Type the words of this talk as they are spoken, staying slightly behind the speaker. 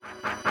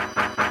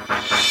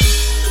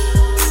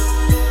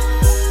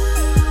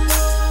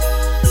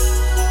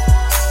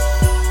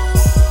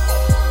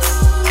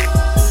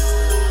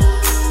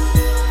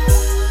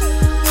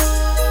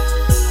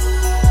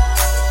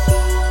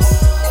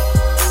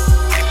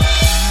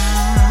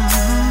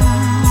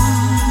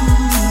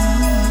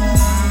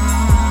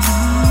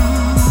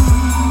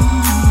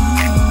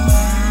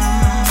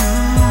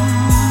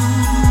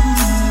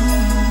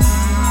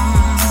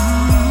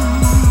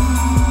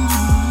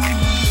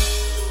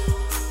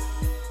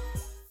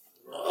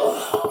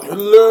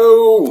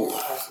Hello.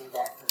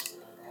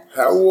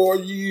 How are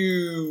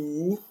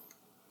you?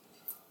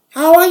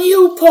 How are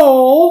you,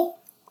 Paul?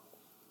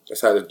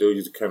 That's how this dude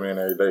used to come in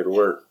every day to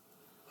work.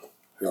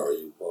 How are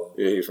you, Paul?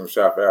 Yeah, he's from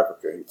South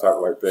Africa. He talked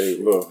like that.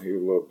 He was a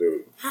little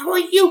dude. How are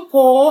you,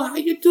 Paul? How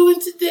you doing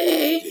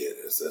today? Yeah,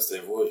 that's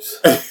their voice.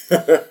 I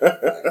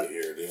can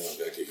hear them.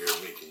 I can hear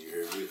me. Can you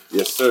hear me?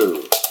 Yes,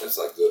 sir. That's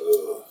like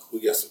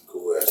we got some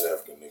cool ass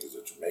African niggas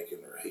that Jamaican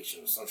or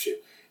Haitian or some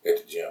shit at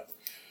the gym.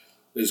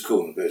 It's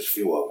cool in the bitch. A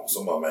few of them.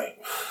 Some of them ain't.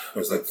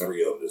 There's like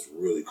 3 of them that's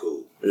really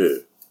cool.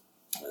 Yeah.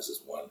 There's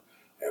this one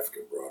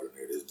African broad in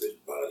there. This bitch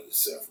body is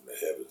sent from the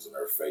heavens and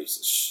her face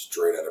is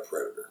straight out of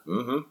Predator.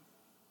 Mm-hmm.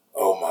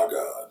 Oh my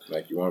God.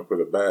 Like you want to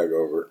put a bag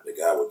over it. The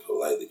guy would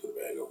politely put a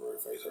bag over her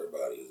face. Her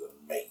body is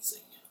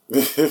amazing.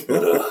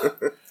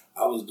 But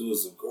I was doing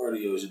some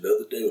cardio the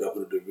other day when I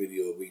put up the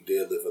video of me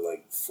deadlifting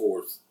like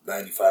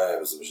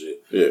 495 or some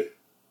shit. Yeah.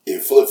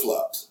 In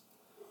flip-flops.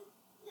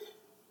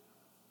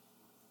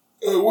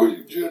 Where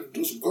you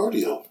do some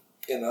cardio?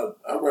 And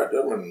I run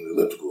an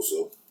elliptical,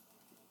 so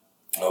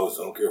I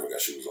don't care if I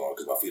got shoes on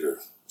because my feet are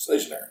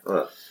stationary.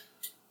 Right.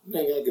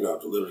 Nigga, I get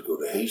off the elliptical,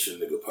 the Haitian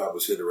nigga pop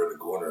his head around the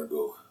corner and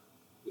go,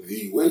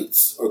 "The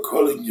weights are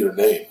calling your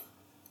name."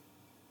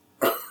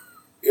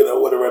 And I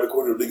went around the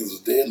corner, the niggas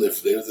was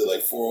deadlifting. They was at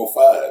like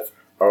 405.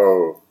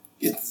 Oh.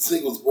 This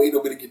thing was waiting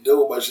on me to get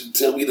done. I shouldn't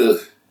tell me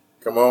to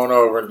come on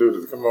over and do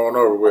this. Come on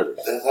over with it.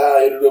 That's how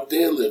I ended up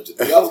deadlifting.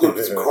 Nigga, I was going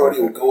to do some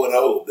cardio going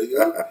home.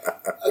 Nigga.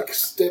 I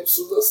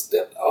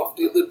stepped off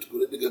the elliptical.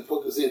 That nigga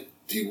poked his head.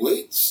 "The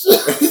weights?"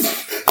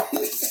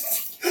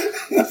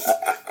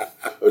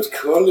 I was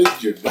calling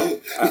your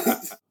name.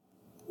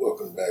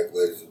 Welcome back,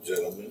 ladies and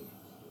gentlemen,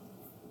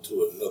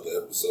 to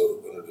another episode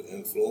of Under the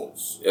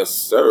Influence. Yes,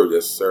 sir.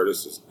 Yes, sir.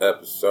 This is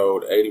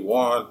episode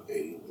 81.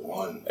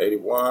 81.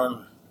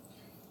 81.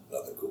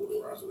 Nothing cool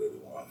that rhymes with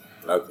 81.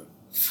 Nothing.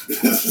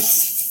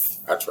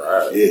 I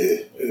tried.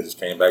 Yeah. It just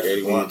came back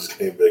 81. It just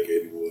came back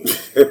 81.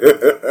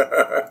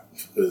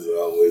 As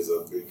always,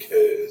 I'm Big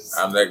Cass.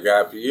 I'm that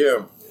guy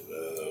PM.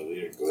 And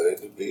we are glad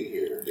to be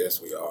here.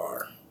 Yes, we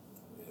are.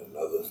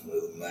 Another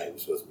night. We're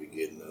supposed to be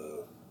getting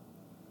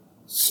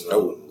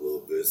snowing a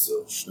little bit.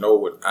 So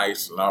snow and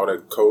ice and all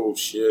that cold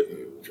shit.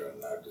 Yeah, we're trying to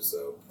knock this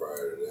out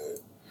prior to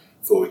that.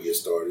 Before we get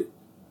started,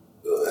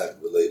 happy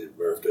belated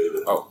birthday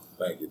to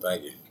thank you.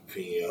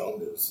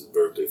 PM. It was his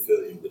birthday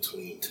fell in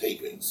between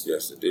tapings.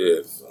 Yes, it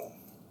did. So,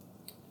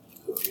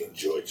 hope you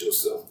enjoyed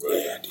yourself, bro.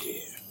 Yeah, I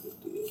did. Good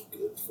deal.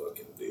 Good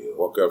fucking deal.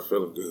 Woke up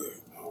feeling good.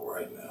 All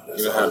right now.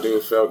 You know how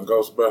dude felt in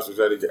Ghostbusters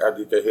after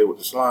he got hit with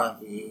the slime?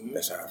 Mm-hmm.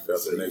 That's how I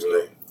felt the next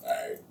day. All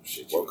right.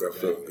 Shit, woke up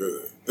feeling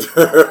good. You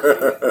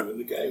in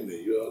the game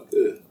then. You all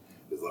good.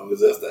 As long as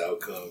that's the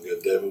outcome,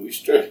 goddammit, we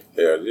straight.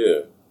 Hell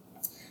yeah.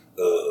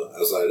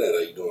 Outside of that,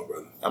 how you doing,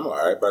 brother? I'm all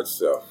right. About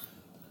yourself?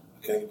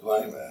 I can't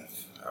complain, man.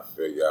 I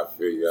feel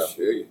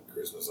you.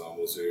 Christmas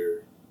almost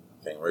here.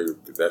 Can't wait to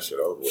get that shit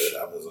over with.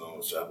 Shopping's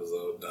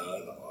all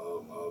done.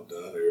 I'm all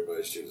done.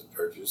 Everybody's shit is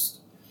purchased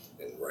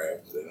and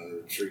wrapped. They don't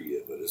have a tree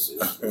yet, but it's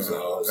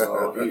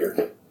all here.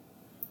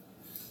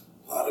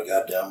 A lot of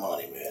goddamn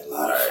money, man. A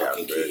lot of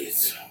fucking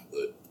kids.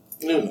 But,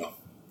 you know,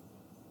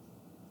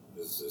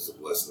 it's a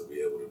blessing to be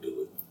able to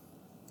do it.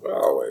 Well,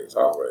 always.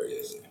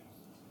 Yeah.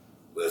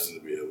 Blessing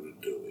to be able to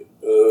do it.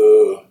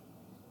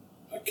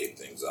 I kick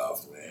things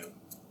off, man.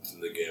 This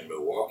nigga in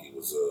Milwaukee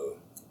was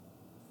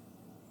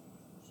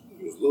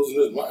losing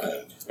his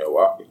mind.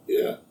 Milwaukee?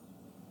 Yeah.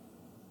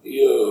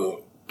 He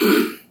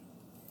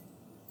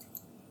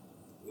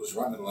was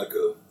running like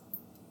a...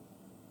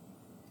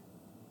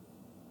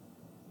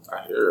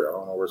 I hear it. I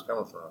don't know where it's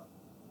coming from.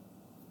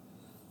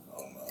 I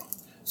don't know.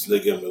 This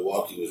nigga in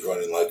Milwaukee was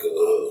running like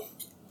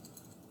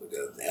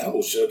an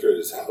animal shelter at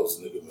his house.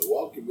 Nigga,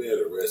 Milwaukee man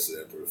arrested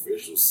after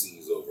officials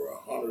seized over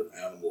 100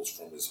 animals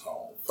from his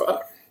home.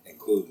 Fuck.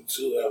 Including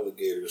 2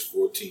 alligators,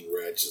 14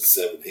 rats, and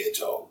 7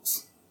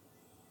 hedgehogs.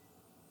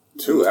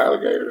 2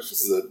 alligators?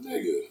 This is a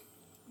nigga.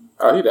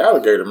 Oh, he the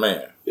alligator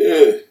man.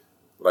 Yeah.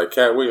 Like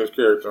Cat Williams'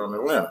 character on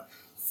Atlanta.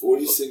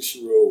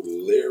 46-year-old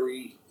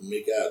Larry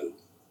McAdoo.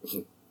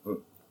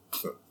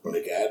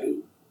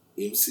 McAdoo?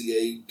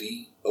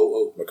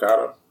 MCADOO.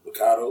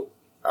 Mikado?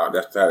 Oh,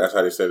 that's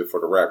how they said it for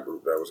the rap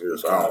group that was here,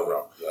 so I don't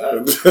know.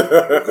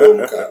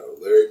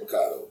 Larry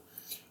McAdoo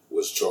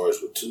was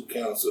charged with 2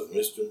 counts of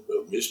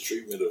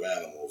mistreatment of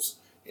animals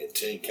and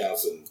 10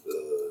 counts of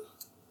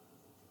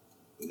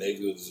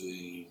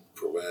negligently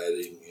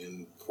providing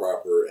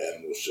improper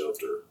animal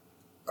shelter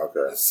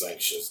and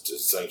sanction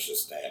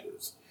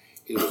standards.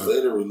 He was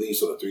later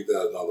released on a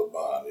 $3,000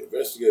 bond.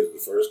 Investigators were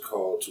first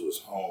called to his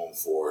home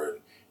for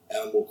an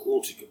animal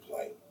cruelty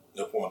complaint.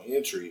 Upon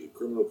entry, the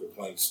criminal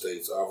complaint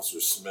states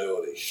officers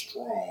smelled a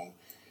strong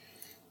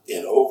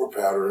and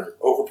overpowering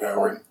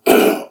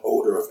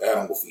odor of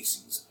animal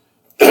feces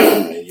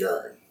and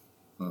urine.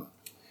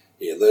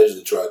 He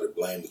allegedly tried to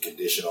blame the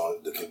condition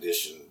on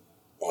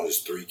his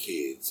 3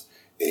 kids,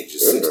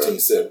 ages 16,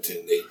 17,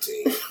 and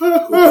 18, who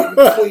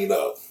didn't clean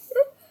up,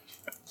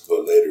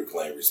 but later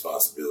claimed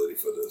responsibility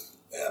for the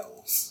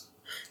animals.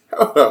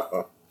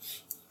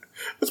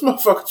 This This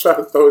motherfucker tried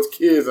to throw his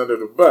kids under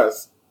the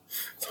bus.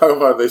 Talking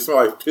about they smell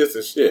like piss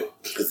and shit.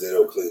 Because they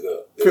don't clean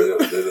up. They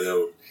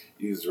don't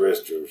use the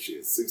restroom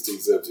shit. 16,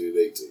 17, and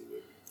 18.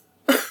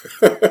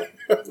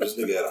 This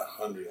nigga had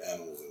 100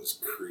 animals in his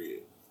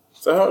crib.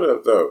 So hold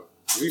up, though.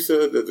 You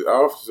said that the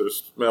officer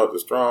smelled the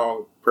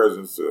strong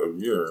presence of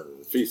urine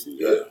and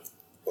feces, right? Yeah.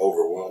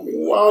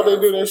 Overwhelming. Why would they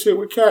do that shit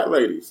with cat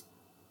ladies?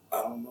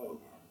 I don't know.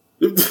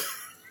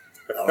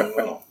 I don't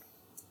know.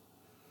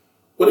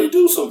 But they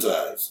do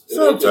sometimes.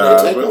 Sometimes.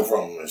 They take them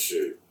from them and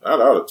shit.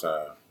 Not all the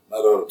time.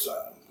 Not all the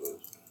time. But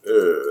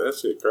yeah, that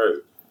shit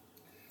crazy.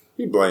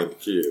 He blamed the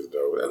kids,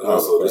 though. But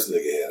also, this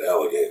nigga had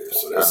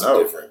alligators, so that's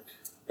different.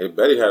 Hey,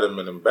 Betty had them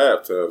in them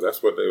bathtubs.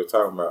 That's what they were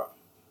talking about.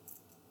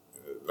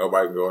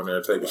 Nobody can go in there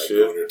and take a shit.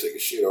 Go in there and take a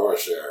shit or a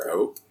shower.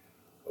 Nope.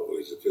 Oh,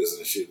 he's just pissing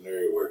and shitting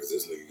everywhere because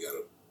this nigga got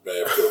a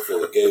bathtub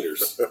full of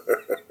gators.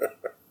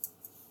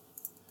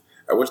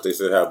 I wish they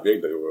said how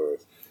big they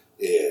was.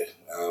 Yeah.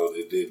 Oh,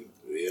 they didn't.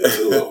 They had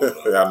 2 of them.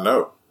 Though. I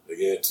know.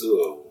 They had 2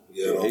 of them.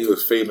 Yeah, he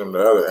was feeding them to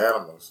other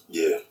animals.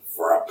 Yeah,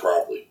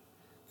 probably.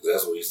 Because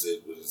that's what he said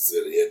when he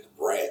said he had the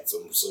rats.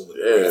 I'm assuming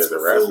the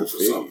rats were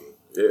feeding.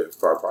 Yeah,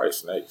 probably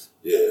snakes.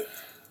 Yeah.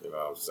 You know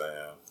what I'm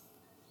saying?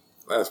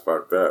 That's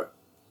fucked up.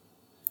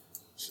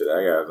 Shit,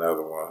 I got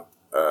another one.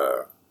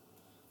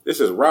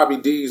 This is Robby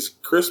D's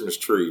Christmas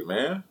tree,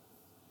 man.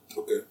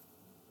 Okay.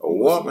 A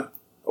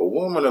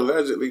woman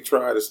allegedly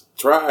tries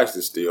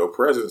to steal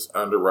presents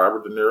under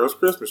Robert De Niro's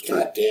Christmas tree.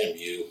 God damn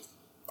you.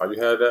 Oh,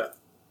 you had that?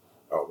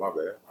 Oh, my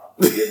bad.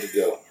 Good to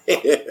go.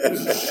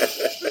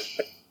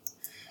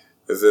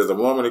 It says a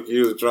woman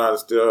accused of trying to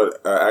steal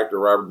actor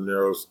Robert De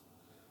Niro's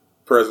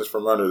presents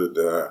from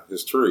under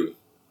his tree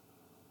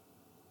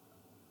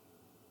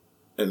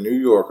in New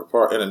York,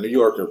 in a New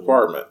York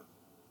apartment.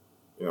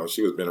 You know,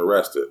 she was being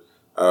arrested.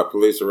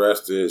 Police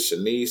arrested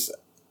Shanice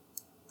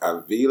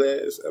Aviles.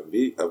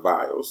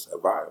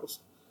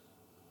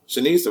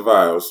 Shanice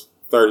Aviles,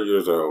 30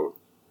 years old,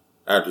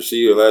 after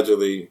she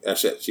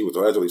was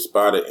allegedly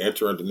spotted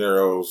entering De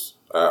Niro's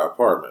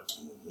apartment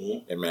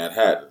in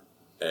Manhattan,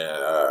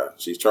 and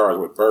she's charged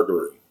with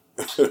burglary.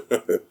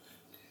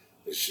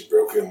 She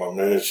broke in my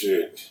man's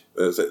shit.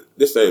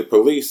 This say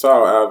police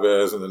saw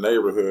Alves in the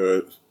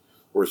neighborhood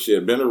where she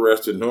had been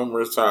arrested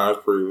numerous times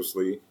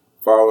previously,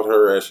 followed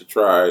her as she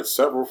tried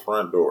several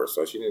front doors,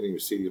 so she didn't even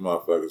see these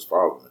motherfuckers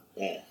following her.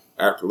 Mm.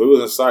 After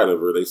losing sight of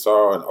her, they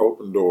saw an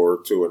open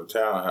door to a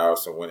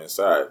townhouse and went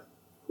inside.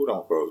 Who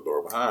don't close the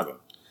door behind them?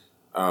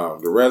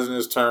 The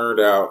residence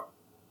turned out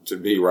to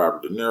be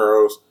Robert De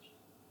Niro's,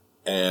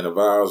 and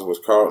Aviles was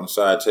caught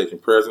inside taking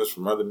presents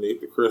from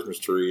underneath the Christmas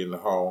tree in the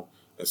home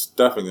and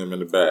stuffing them in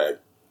the bag.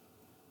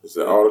 It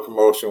said all the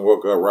commotion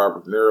woke up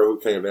Robert De Niro, who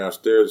came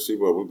downstairs to see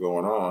what was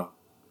going on.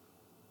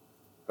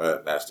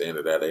 But that's the end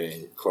of that. They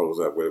didn't close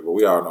up with it. But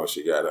we all know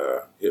she got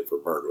hit for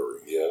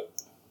burglary. Yeah.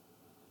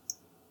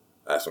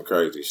 That's some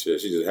crazy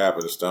shit. She just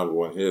happened to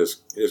stumble in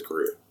his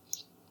crib.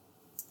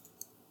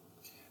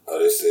 Oh,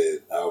 they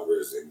said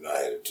Alvarez, I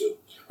had it too.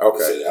 Okay.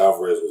 They said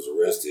Alvarez was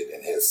arrested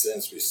and has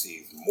since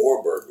received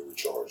more burglary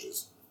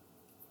charges.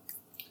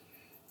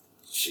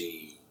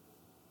 She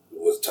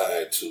was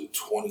tied to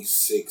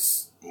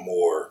 26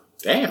 more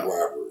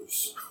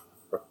robberies.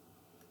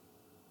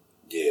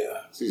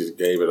 Yeah. She just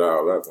gave it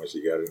all up when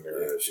she got in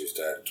there. Yeah, she was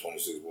tied to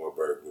 26 more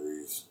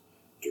burglaries.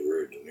 De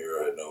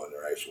Niro had no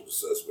interaction with the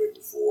suspect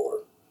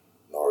before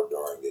nor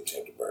during the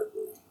attempted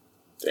burglary.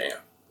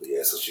 Damn. But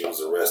yeah, so she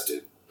was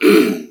arrested.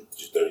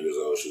 She's 30 years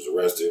old. She was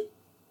arrested.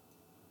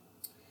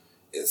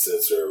 And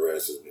since her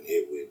arrest has been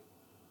hit with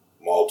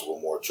multiple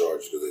more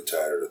charges because they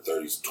tied her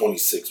to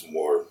 26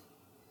 more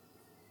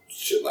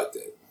shit like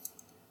that.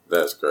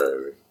 That's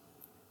crazy.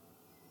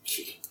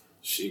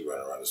 She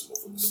running around this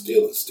motherfucker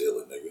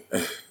stealing,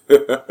 nigga.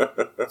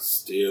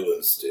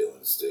 stealing.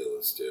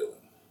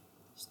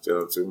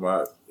 Stealing too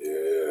much.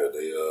 Yeah,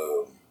 they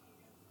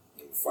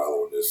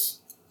following this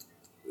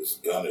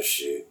gunner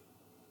shit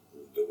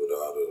with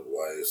all the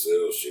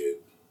YSL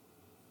shit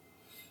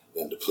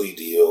and the plea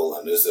deal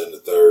and this and the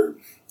third.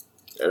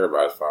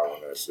 Everybody's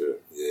following that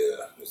shit.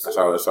 Yeah, I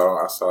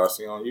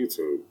see on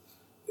YouTube.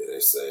 Yeah, they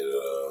say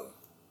that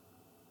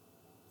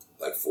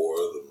like 4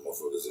 other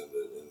motherfuckers in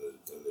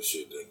the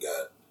shit that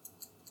got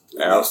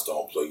released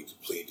on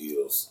plea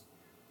deals,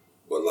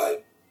 but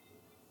like,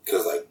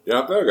 cause like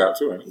Young Thug got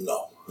too, ain't he?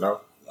 No.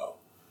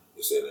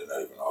 They said they're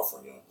not even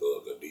offering Young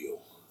Thug a deal.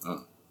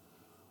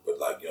 But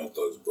like Young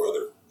Thug's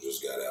brother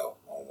just got out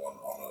on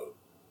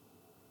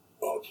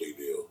a plea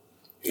deal.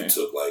 He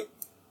took like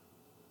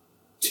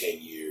 10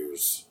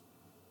 years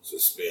to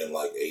spend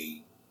like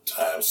 8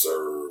 time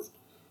served,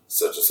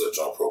 such and such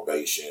on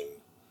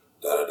probation,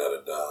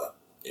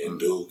 And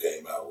dude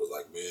came out and was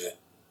like, man,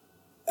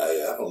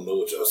 I don't know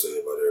what y'all say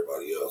about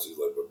everybody else. He's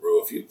like, but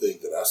bro, if you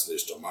think that I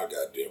snitched on my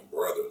goddamn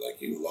brother,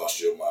 like you lost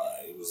your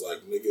mind. He was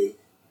like, nigga,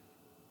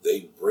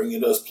 they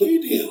bringing us plea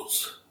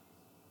deals.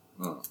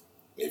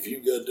 If you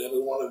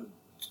goddamn want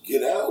to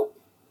get out,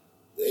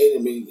 they ain't,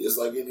 I mean, it's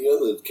like any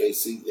other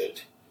case. See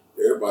that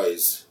everybody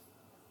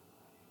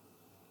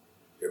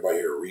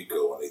hear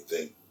Rico and they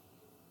think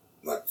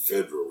like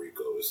federal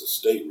RICO. It's a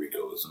state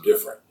RICO. It's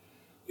different.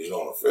 You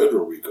know, on a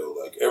federal RICO,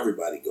 like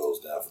everybody goes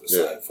down for the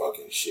same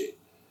fucking shit.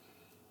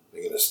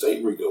 And a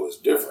state RICO is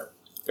different.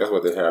 That's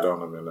what they had on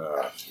them in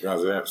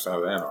Sons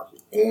of Anarchy.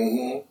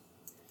 Mm-hmm.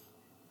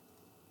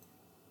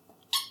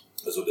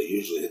 That's what they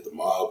usually hit the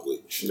mob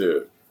with. Shit. Yeah.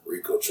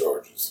 RICO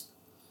charges.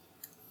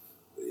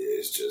 But yeah,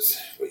 it's just.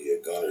 But yeah,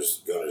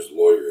 Gunner's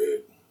lawyer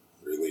had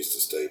released a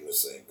statement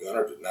saying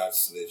Gunner did not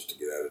snitch to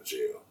get out of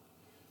jail.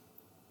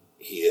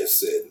 He has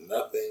said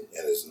nothing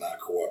and is not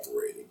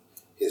cooperating.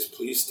 His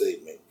plea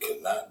statement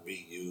cannot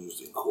be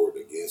used in court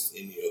against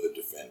any other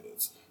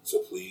defendants. So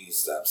please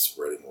stop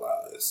spreading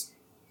lies.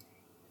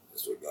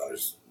 That's what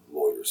Gunner's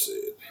lawyer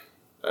said.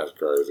 That's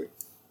crazy.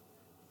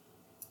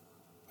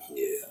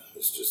 Yeah,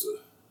 it's just a.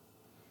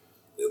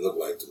 It looked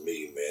like to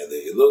me, man.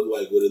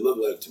 What it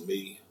looked like to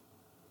me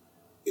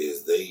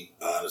is they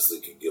honestly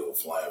could give a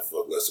flying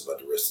fuck less about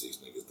the rest of these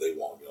niggas. They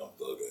want Young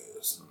Thug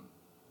ass.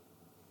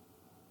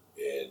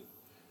 And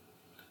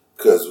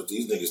because with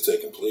these niggas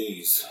taking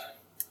pleas,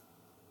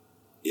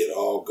 it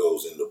all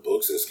goes in the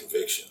books as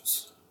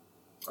convictions.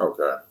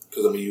 Okay.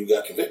 Because, I mean, you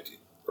got convicted.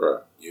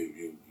 Right.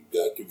 You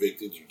got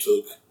convicted. You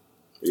took.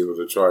 These were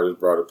the charges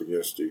brought up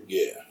against you.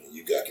 Yeah. And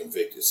you got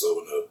convicted.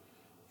 So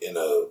in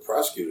a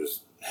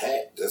prosecutor's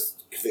hat, that's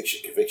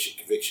conviction.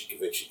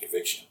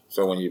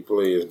 So when you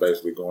plea, it's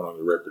basically going on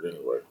your record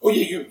anyway. Oh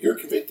yeah, you're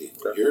convicted.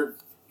 Okay.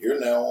 You're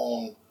now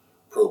on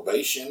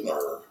probation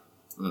or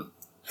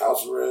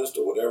house arrest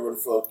or whatever the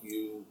fuck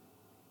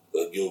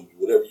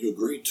whatever you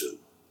agreed to.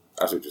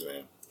 I see what you're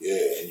saying.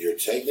 Yeah, and you're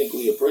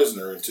technically a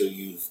prisoner until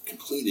you've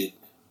completed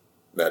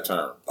that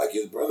term. Like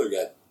his brother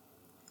got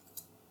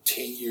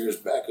 10 years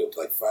backup,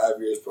 like 5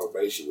 years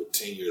probation with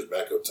 10 years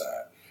backup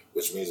time.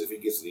 Which means if he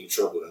gets in any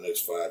trouble in the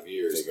next 5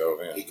 years,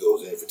 he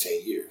goes in for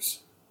 10 years.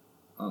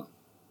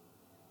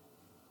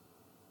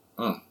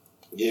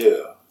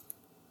 Yeah.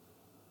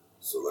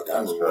 So, like, I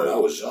remember when I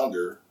was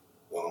younger,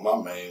 one of my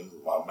main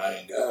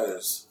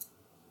guys,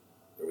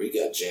 we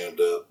got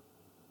jammed up,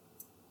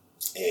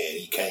 and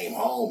he came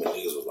home, and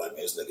niggas was like,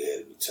 man, this nigga had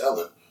to be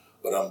telling.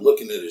 But I'm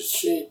looking at his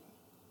shit.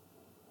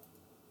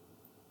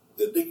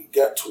 The nigga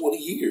got 20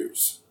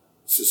 years.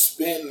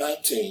 Suspend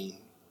 19.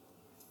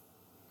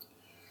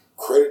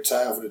 Credit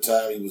time for the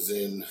time he was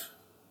in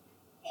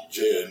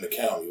jail in the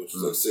county, which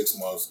was like 6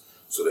 months.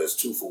 So that's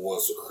 2 for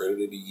 1, so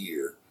credited a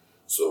year.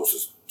 So it's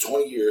just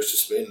 20 years,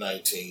 suspend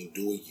 19,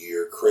 do a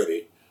year,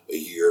 credit a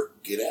year,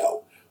 get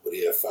out. But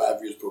he had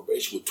 5 years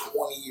probation with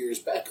 20 years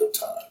backup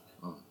time.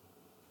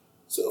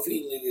 So if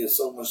he nigga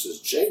so much as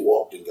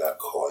jaywalked and got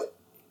caught.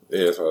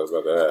 Yeah, that's what I was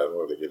about to ask.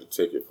 Whether they get a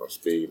ticket for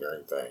speed or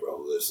anything.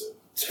 Bro, listen,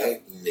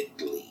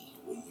 technically,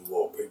 when you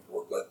want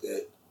paperwork like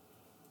that,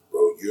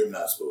 bro, you're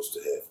not supposed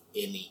to have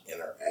any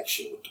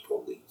interaction with the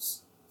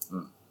police.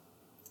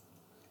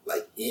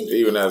 Like any.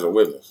 Even as a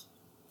witness.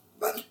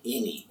 Like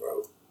any,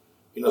 bro.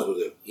 You're not supposed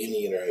to have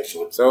any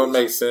interaction with the So police. it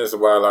makes sense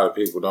why a lot of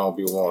people don't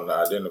be wanting to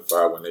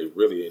identify when they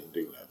really didn't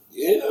do nothing.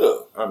 Yeah.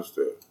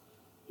 Understood.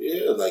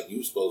 Yeah, like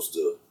you're supposed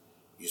to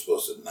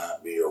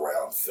not be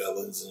around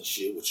felons and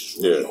shit, which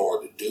is really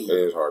hard to do.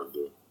 It is hard to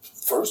do.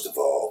 First of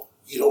all,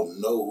 you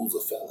don't know who's a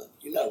felon.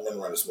 You're not running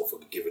around this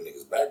motherfucker giving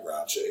niggas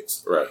background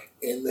checks. Right.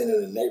 And then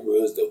in the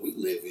neighborhoods that we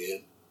live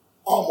in,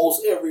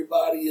 almost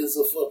everybody is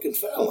a fucking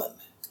felon.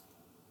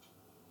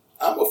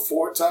 I'm a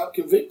 4-time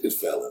convicted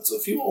felon. So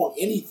if you own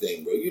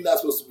anything, bro, you're not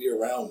supposed to be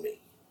around me.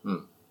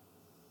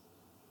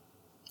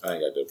 I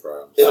ain't got that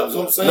problem. Yeah, that's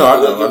what I'm saying. No, I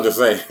know. I'm just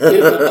saying.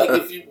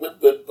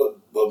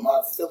 But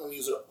my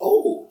felonies are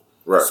old.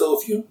 Right. So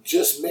if you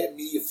just met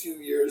me a few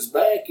years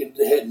back and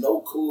had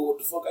no clue what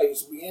the fuck I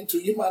used to be into,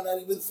 you might not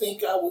even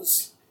think I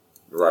was...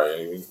 Right,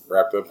 and you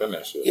wrapped up in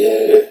that shit.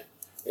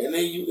 Yeah. And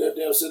then you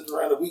goddamn sit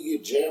around and we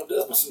get jammed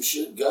up in some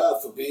shit,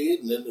 God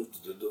forbid, and then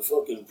the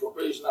fucking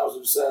probation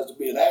officer decides to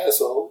be an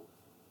asshole.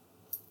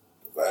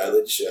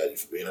 Violate the shot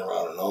for being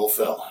around a known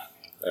felon.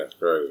 That's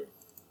crazy.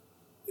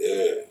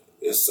 Yeah.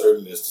 There's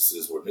certain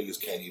instances where niggas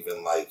can't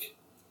even, like,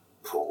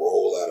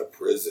 parole out of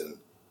prison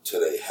to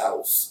their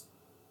house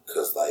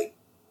because, like,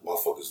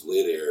 motherfuckers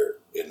live there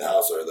in the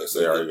house. Or like,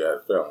 they already got a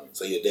felon.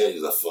 So your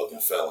daddy's a fucking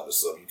felon or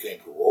something. You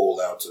can't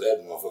parole out to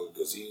that motherfucker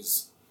because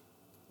he's...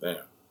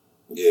 Damn.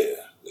 Yeah.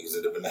 Niggas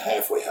end up in the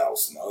halfway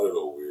house and all that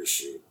old weird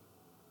shit.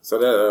 So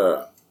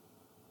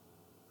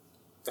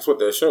that's what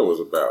that show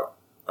was about.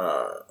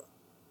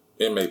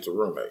 Inmate to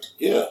roommate.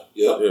 Yeah.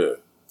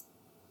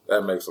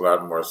 That makes a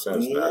lot more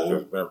sense now.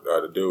 Because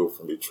remember, the dude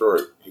from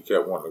Detroit, he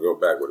kept wanting to go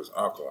back with his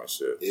uncle and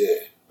shit.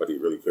 Yeah. But he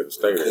really couldn't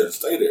stay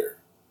there.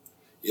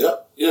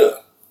 Yep.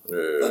 Yeah.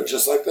 Like,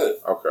 just like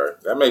that. Okay.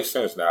 That makes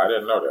sense now. I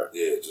didn't know that.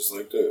 Yeah, just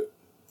like that.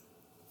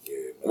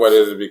 Yeah. What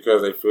is it?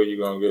 Because they feel you're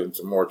going to get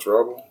into more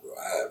trouble? Bro,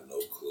 I have no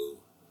clue.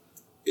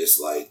 It's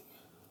like,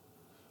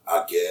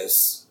 I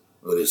guess,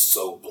 but it's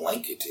so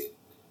blanketed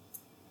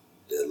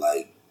that,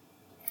 like...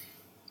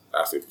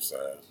 I see what you're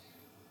saying.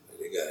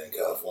 They got in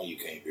California, you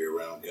can't be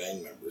around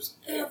gang members.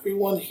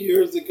 Everyone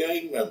here is a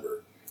gang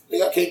member.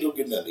 Nigga, I can't go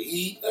get nothing to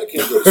eat. I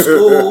can't go to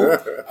school.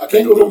 I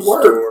can't go to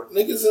work.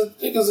 Niggas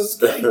is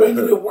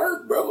gangbanging at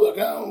work, bro. Like,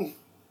 I don't...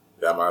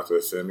 Y'all might as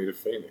well send me to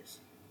Phoenix.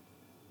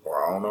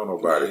 Or I don't know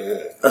nobody.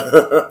 Yeah.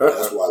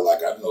 That's why,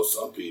 like, I know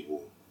some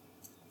people.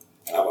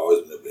 I've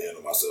always been able to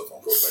handle myself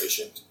on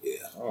probation.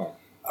 Yeah. Oh.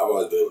 I've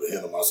always been able to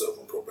handle myself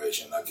on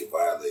probation. I get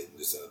violated,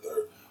 this and the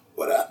third.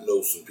 But I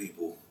know some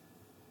people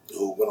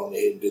who went on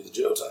ahead and did the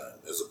jail time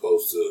as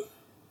opposed to...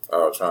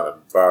 trying to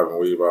bob and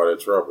weave all that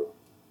trouble.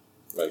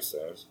 Makes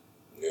sense.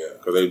 Yeah.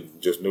 Because they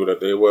just knew that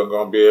they wasn't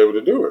going to be able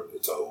to do it. I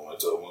told one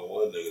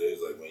nigga, they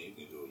was like, man, you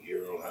can do a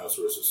year on house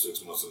arrest or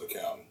 6 months in the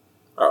county.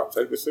 Oh,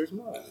 take the 6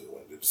 months. And he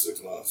went and did the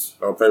 6 months.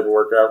 No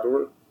paperwork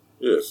afterward?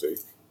 Yeah, see.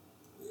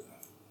 Yeah.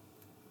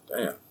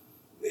 Damn.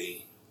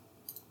 Me,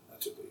 I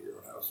took a year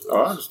on house arrest.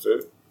 Oh, I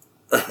understood.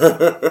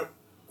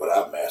 But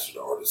I mastered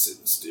the art of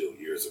sitting still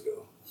years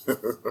ago.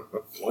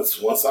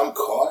 Once I'm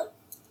caught,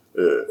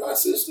 I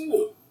sit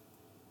still.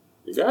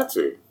 You got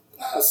to.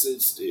 I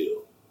sit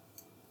still.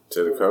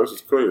 Till the coast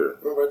is clear.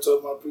 Remember I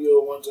told my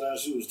PO one time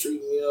she was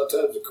treating me all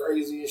types of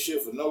crazy and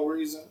shit for no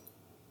reason?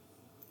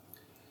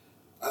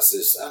 I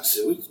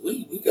said,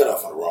 we got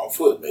off on the wrong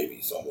foot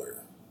maybe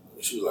somewhere.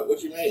 And she was like,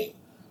 what you mean?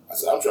 I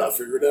said, I'm trying to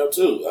figure it out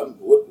too. I'm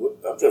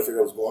trying to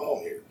figure out what's going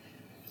on here.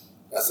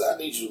 I said, I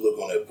need you to look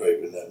on that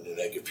paper and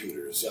that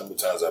computer and see how many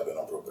times I've been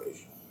on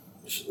probation.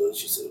 And she looked,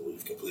 she said, well,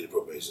 you've completed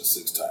probation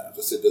 6 times.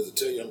 I said, does it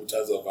tell you how many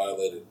times I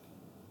violated?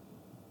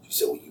 She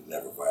said, well, you've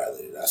never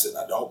violated. I said,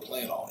 I don't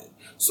plan on it.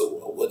 So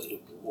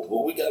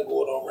what we got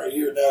going on right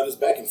here now, this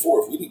back and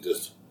forth, we need to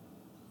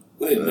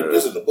nip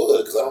this in the bud,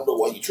 because I don't know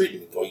why you treating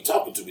me, or you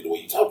talking to me the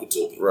way you talking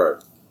to me.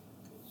 Right.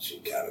 She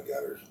kind of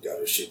got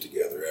her shit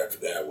together after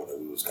that when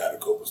we was kind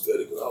of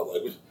copacetic. I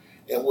was like,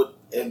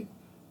 and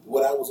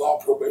what I was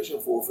on probation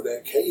for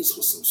that case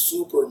was some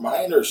super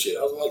minor shit.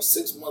 I was on like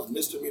 6 months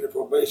misdemeanor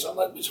probation. I'm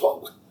like, bitch,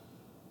 hold.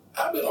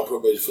 I've been on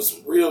probation for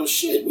some real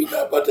shit. We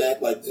not about to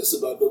act like this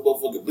about no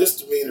motherfucking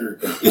misdemeanor.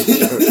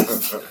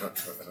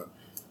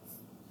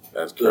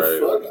 That's crazy.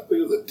 The fuck? I think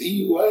it was a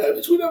DUI.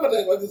 Bitch, we not about to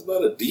act like this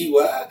about a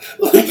DUI.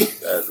 Like,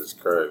 that is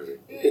crazy.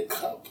 Yeah,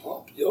 come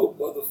pump your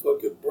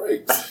motherfucking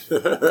brakes.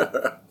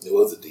 It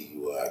was a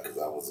DUI because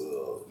I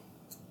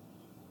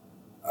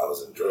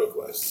was in drug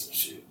license and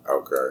shit.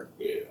 Okay.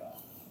 Yeah.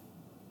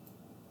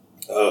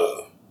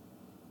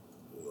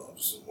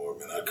 Some more,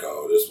 man. I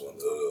call this one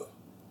the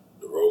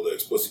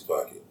Rolex Pussy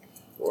Pocket.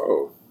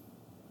 Whoa.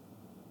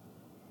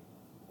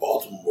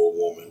 Baltimore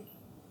woman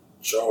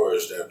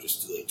charged after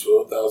stealing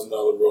 $12,000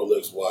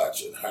 Rolex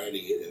watch and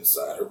hiding it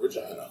inside her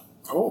vagina.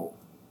 Oh.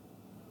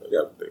 They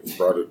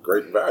brought it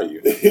great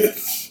value.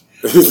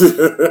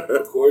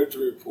 According to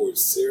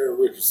reports, Sarah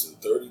Richardson,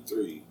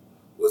 33,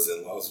 was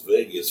in Las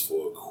Vegas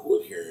for a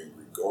court hearing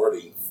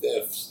regarding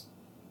theft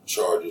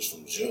charges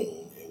from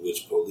June, in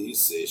which police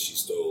said she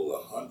stole a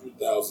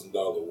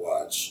 $100,000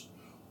 watch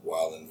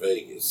while in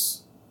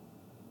Vegas.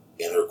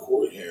 In her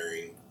court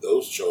hearing,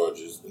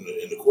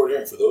 in the court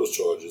hearing for those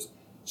charges,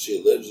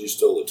 she allegedly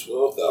stole a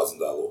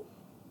 $12,000.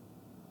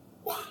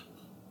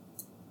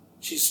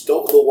 She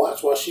stole the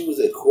watch while she was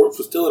at court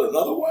for stealing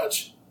another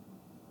watch?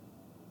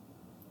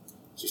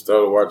 She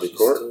stole the watch at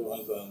court?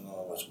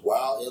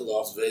 While in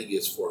Las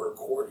Vegas for her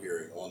court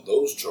hearing on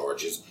those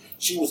charges.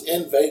 She was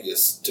in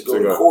Vegas to go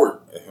to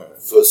court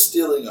for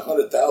stealing a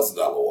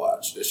 $100,000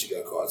 watch that she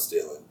got caught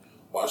stealing.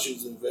 While she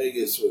was in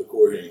Vegas for the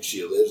court hearing,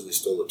 she allegedly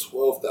stole a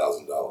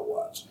 $12,000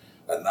 watch.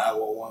 A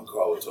 911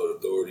 caller told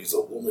authorities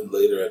a woman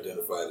later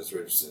identified as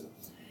Richardson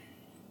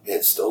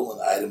had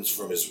stolen items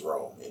from his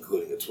room,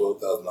 including a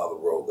 $12,000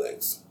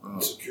 Rolex.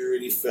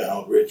 Security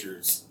found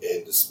Richards,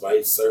 and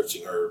despite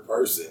searching her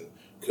person,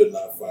 could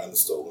not find the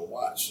stolen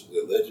watch.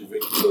 The alleged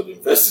victim told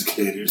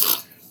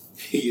investigators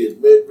he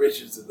had met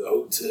Richards in the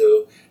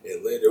hotel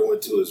and later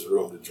went to his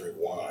room to drink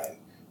wine.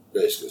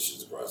 Basically,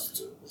 she's a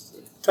prostitute.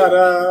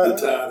 Ta-da!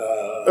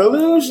 Ta-da!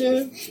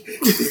 Illusion!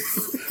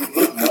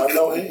 Look,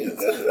 no hands.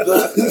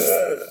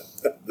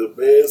 The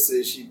man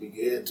said she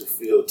began to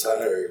feel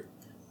tired.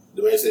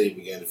 The man said he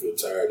began to feel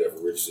tired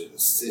after Richardson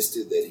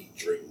insisted that he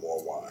drink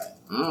more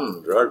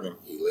wine. Drugged him.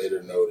 He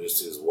later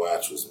noticed his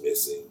watch was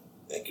missing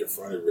and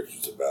confronted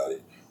Richards about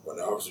it. When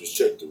the officers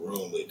checked the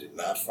room, they did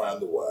not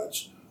find the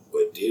watch,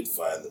 but did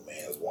find the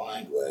man's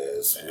wine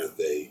glass with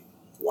a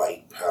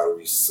white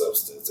powdery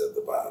substance at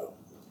the bottom.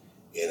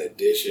 In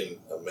addition,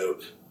 metal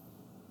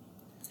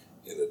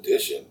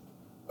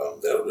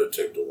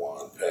detector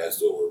wand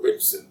passed over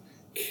Richardson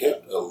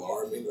kept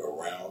alarming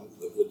around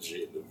the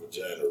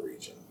vagina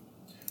region.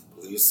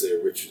 Police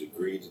said Richard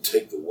agreed to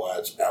take the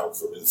watch out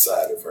from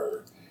inside of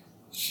her.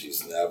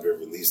 She's now been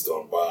released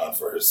on bond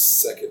for her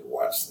second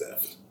watch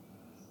theft.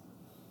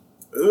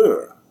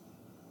 Ugh.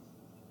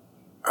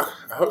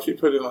 I hope she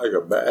put it in like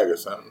a bag or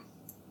something.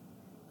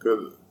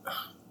 Cause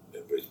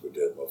that bitch put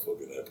that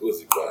motherfucker in that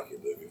pussy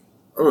pocket, nigga.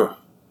 Ugh.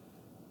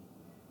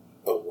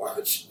 A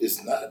watch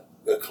is not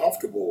a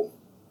comfortable.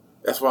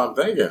 That's what I'm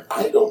thinking.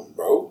 Item,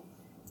 bro.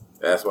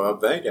 That's what I'm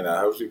thinking. I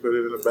hope she put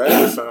it in a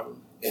bag or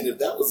something. And if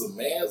that was a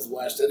man's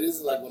watch, that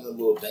isn't like one of the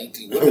little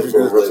dainty women's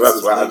Rolexes.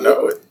 That's why I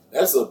know it.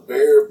 That's a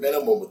bare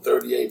minimum of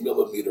 38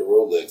 millimeter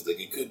Rolex. Like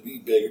it could be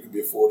bigger, it could be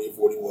a 40, a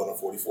 41, or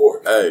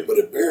 44. Hey. But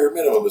a bare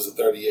minimum is a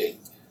 38.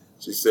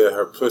 She said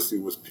her pussy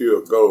was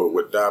pure gold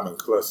with diamond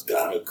clusters.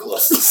 Diamond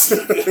clusters.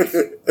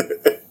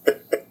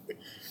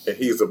 And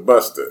he's a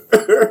buster.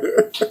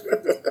 You're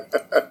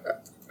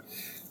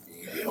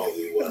the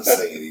only one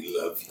saying he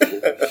loves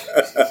you.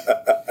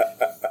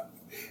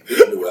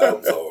 His new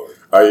album's hard.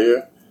 Oh,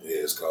 yeah?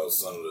 Yeah, it's called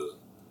Son of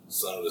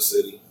the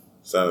City.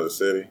 Son of the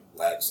City?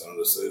 Black Son of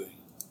the City.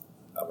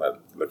 I'm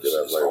about to look it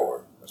up later.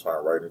 Hard. That's why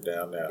I'm writing it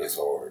down now. It's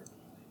hard.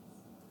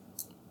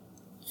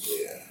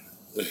 Yeah.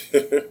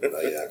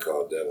 I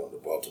called that one the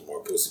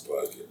Baltimore Pussy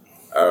Pocket.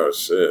 Oh,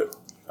 shit.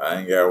 I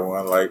ain't got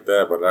one like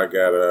that, but I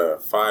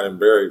got Find and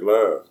Buried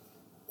Love.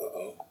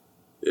 Uh-oh.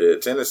 Yeah,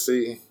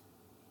 Tennessee.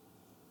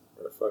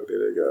 Where the fuck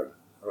did it go?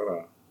 Hold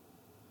on.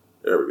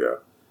 There we go.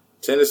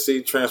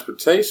 Tennessee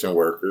transportation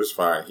workers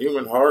find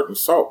human heart in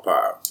salt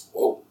pile.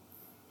 Whoa.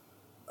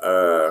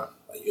 A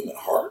human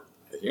heart?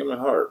 A human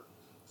heart.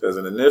 Says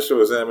an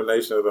initial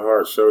examination of the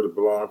heart showed it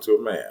belonged to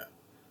a man.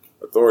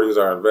 Authorities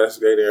are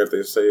investigating if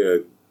they say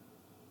a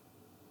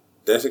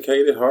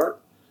desiccated heart.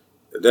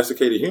 A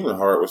desiccated human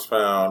heart was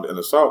found in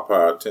the salt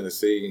pile at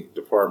Tennessee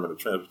Department of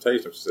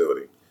Transportation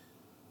facility.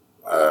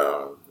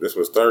 This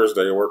was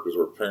Thursday. Workers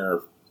were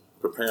preparing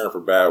for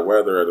bad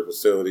weather at a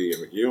facility in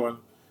McEwen,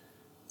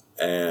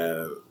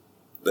 and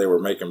they were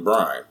making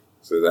brine.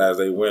 So as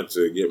they went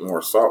to get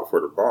more salt for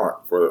the barn,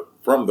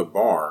 from the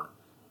barn,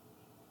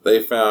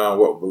 they found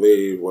what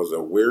believed was a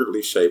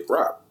weirdly shaped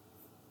rock.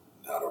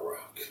 Not a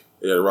rock.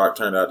 Yeah, the rock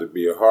turned out to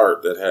be a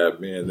heart that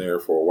had been there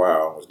for a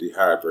while and was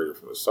dehydrated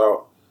from the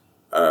salt.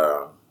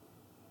 What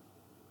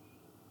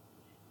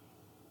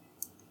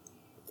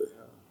the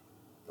hell?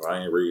 I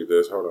ain't read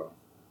this. Hold on.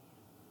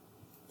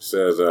 It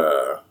says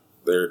the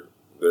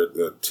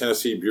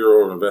Tennessee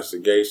Bureau of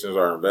Investigations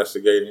are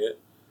investigating it.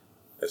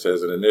 It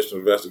says an initial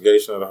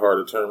investigation of the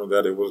heart determined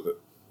that it was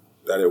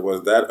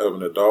that of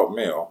an adult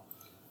male.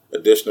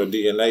 Additional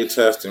DNA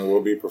testing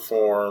will be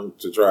performed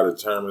to try to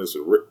determine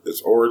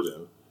its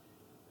origin,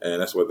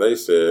 and that's what they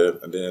said.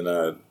 And then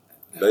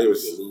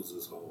Davis loses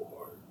his whole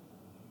heart.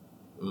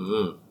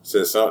 Mm-hmm.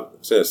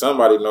 Said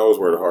somebody knows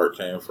where the heart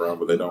came from,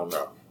 but they don't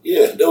know.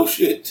 Yeah, no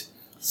shit.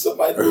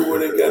 Somebody knew where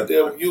their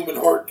goddamn human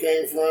heart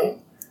came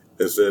from.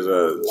 It says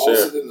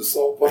lost it in the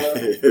salt pile.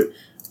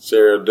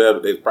 Sheriff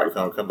Deputy, they probably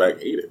gonna come back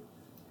and eat it.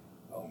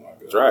 Oh my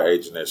god! Dry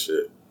aging that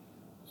shit.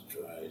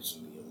 Dry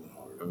aging the human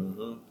heart.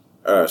 Mm-hmm.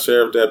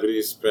 Sheriff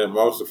deputies spent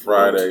most of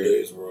Friday. In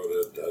today's world,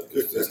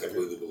 that's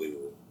completely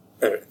believable.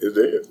 It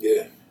is.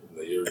 Yeah,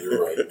 you're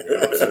right.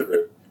 You're 100%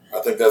 correct. I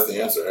think that's the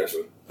answer,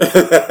 actually.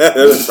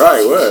 It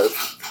probably was.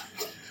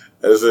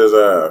 It says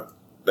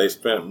they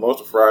spent most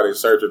of Friday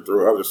searching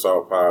through other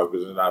salt piles, but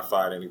did not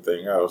find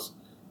anything else.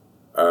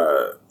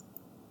 It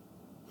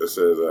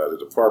says the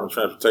Department of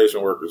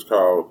Transportation workers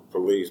called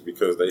police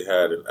because they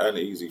had an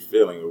uneasy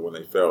feeling when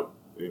they felt,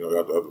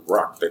 of the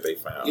rock that they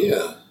found.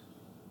 Yeah.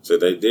 So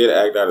they did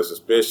act out of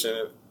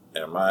suspicion,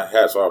 and my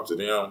hat's off to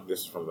them. This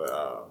is from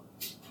the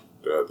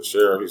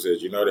sheriff. He says,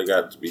 they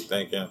got to be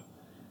thinking.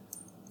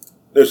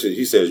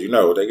 He says,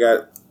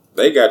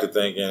 they got to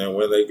thinking, and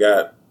when they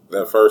got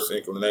that first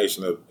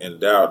inclination of in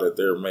doubt in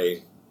their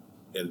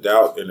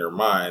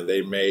mind,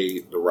 they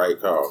made the right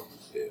call.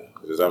 Yeah.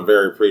 Because I'm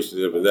very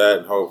appreciative of that,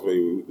 and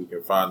hopefully we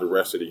can find the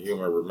rest of the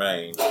human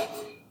remains,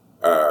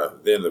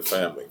 then the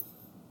family.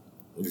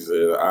 He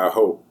said, I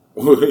hope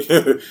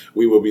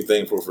we will be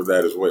thankful for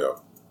that as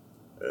well.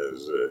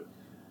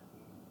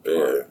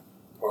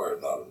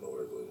 Part not a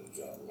noise, ladies and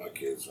gentlemen. My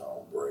kids are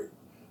on break,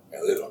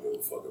 and they don't give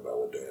a fuck about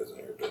what dad's in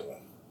here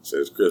doing. So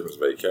it's Christmas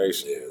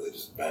vacation. Yeah, they're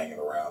just banging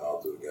around all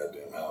through the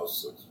goddamn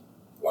house. It's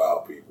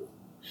wild people.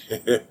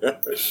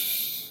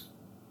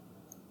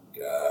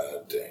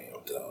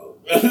 Goddamn, dog.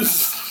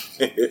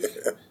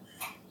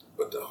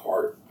 But the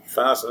heart.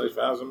 Found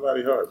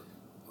somebody's heart.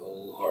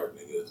 Whole heart,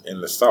 nigga.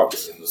 In the salt.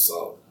 In the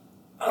salt.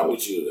 I'm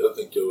with you. I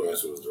think your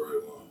answer was the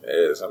right one.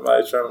 Yeah,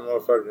 somebody trying to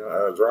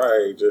motherfucking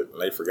dry age it,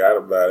 and they forgot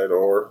about it,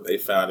 or they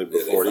found it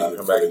before they could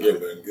come back and get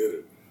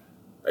it.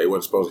 They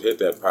wasn't supposed to hit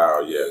that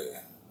pile yet.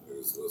 Yeah, they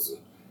were supposed to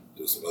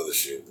do some other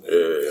shit.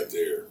 Yeah. Got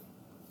there.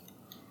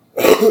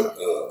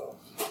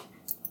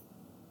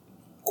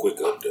 Quick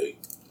update.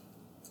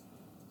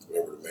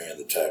 Remember the man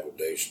that tackled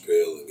Dave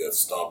Chappelle and got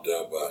stomped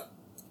out by?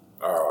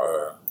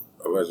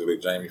 Allegedly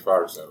Jamie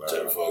Foxx.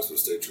 Jamie Foxx with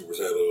state troopers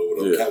had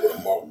with a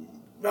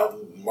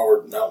mountain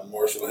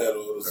marshal hat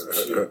on or some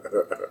shit.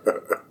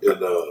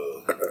 And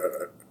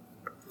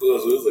it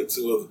was like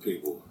two other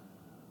people.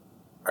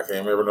 I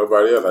can't remember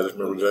nobody else. I just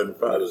remember Jamie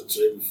Foxx. It was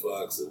Jamie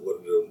Foxx and one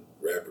of them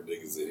rapper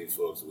niggas that he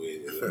fucks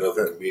with, and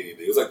another comedian.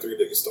 It was like three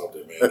niggas stomped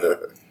that man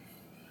out.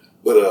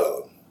 But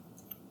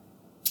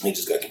he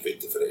just got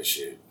convicted for that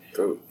shit.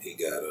 Cool. He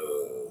got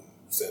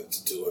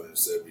sentenced to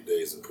 270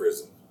 days in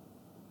prison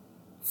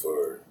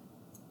for.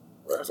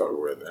 Well, that's over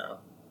with now.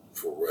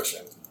 For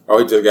rushing. Oh,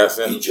 he just got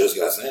sentenced? He just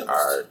got sentenced.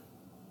 All right.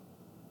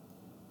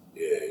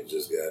 Yeah, he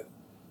just got.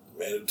 The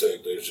man who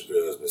attacked Dave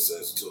Chappelle has been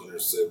sentenced to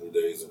 270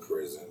 days in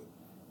prison.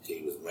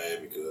 He was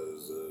mad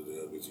because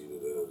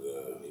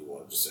he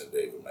wanted to send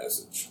Dave a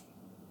message.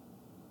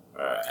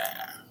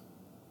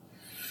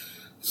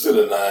 Instead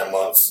of 9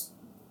 months.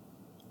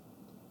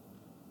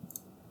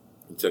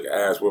 He took an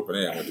ass whooping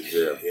and went to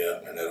jail. Yeah,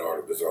 and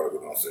this article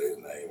don't say his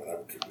name, and I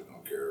particularly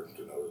don't care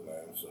to know his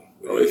name. So,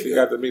 at least he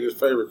got to meet his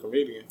favorite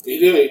comedian. He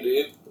did.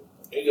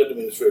 He got to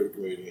meet his favorite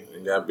comedian.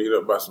 And got beat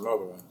up by some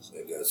other ones.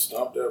 And got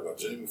stomped out by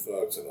Jamie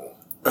Foxx in a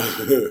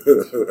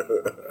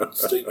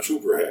state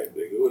trooper hat,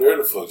 nigga.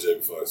 Whatever the fuck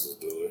Jamie Foxx is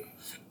doing.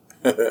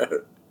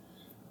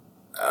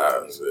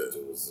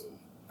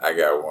 I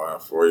got one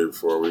for you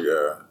before we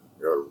go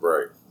to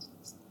break.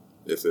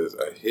 This is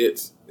a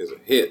hit. It's a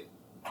hit.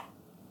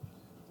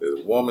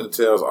 This woman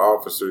tells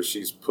officers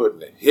she's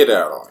putting a hit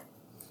out on him.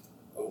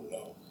 Oh,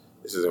 no.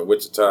 This is in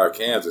Wichita,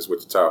 Kansas,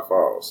 Wichita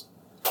Falls.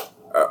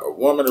 A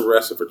woman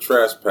arrested for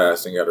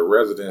trespassing at a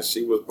residence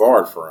she was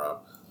barred from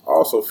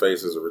also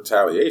faces a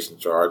retaliation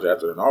charge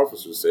after an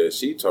officer said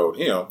she told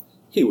him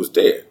he was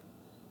dead.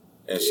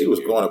 And she was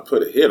going to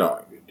put a hit on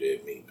him. You're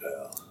dead meat,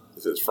 pal.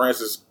 It says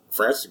Francis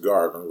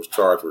Garvin was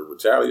charged with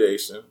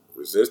retaliation,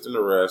 resisting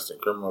arrest,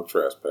 and criminal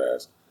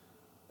trespass.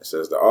 It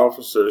says the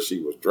officer she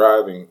was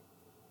driving...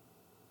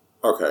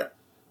 Okay.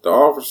 The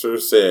officer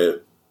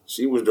said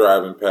she was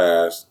driving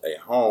past a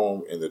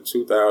home in the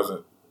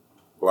 2000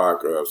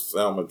 block of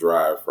Selma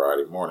Drive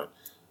Friday morning.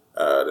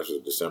 This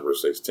was December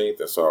 16th,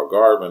 and saw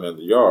Garvin in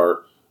the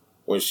yard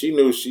when she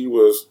knew she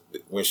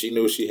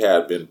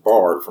had been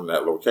barred from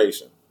that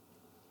location.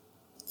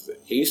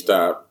 He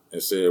stopped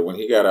and said when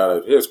he got out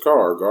of his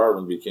car,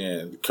 Garvin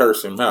began to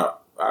curse him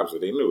out. Obviously,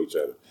 they knew each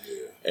other.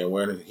 Yeah. And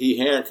when he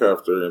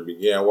handcuffed her and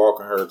began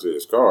walking her to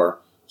his car,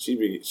 she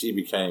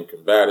became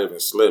combative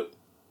and slipped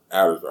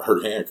out of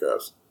her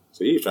handcuffs.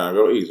 So he was trying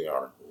to go easy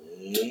on her.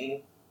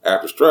 Mm-hmm.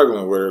 After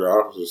struggling with her, the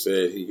officer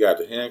said he got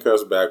the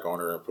handcuffs back on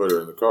her and put her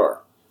in the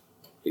car.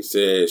 He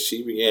said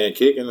she began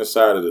kicking the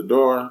side of the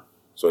door,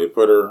 so he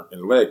put her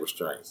in leg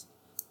restraints.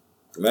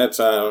 From that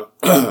time,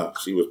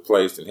 she was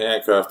placed in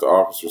handcuffs. The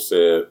officer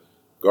said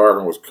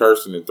Garvin was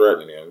cursing and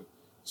threatening him.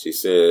 She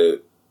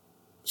said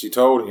she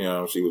told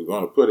him she was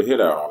going to put a hit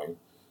out on him,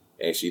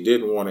 and she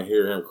didn't want to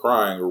hear him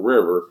crying a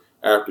river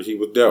after he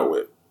was dealt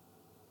with.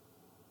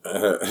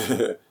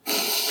 I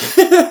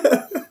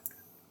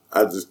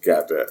just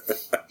got that.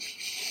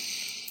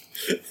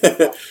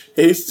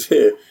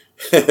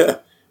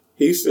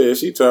 He said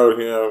she told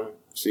him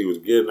she was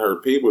getting her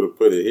people to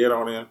put a hit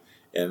on him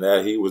and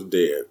that he was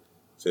dead.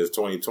 Since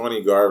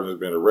 2020, Garvin has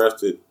been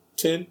arrested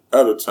 10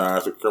 other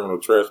times for criminal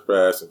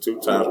trespass and 2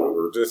 times for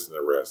resisting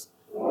arrest.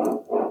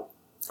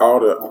 All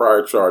the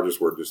prior charges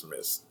were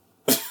dismissed.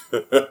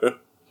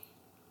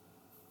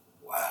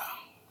 Wow.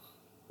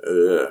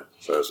 Yeah.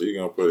 So she's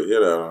going to put a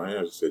hit out on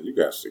him. She said, you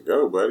got to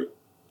go, buddy.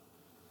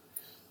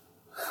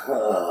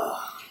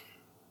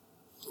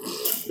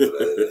 These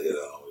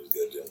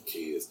goddamn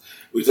kids.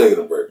 We taking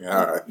a break.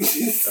 All right. We're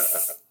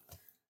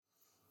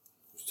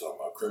talking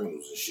about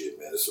criminals and shit,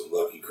 man. There's some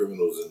lucky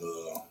criminals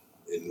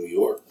in New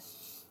York.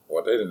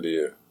 What they done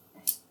did?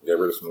 Get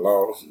rid of some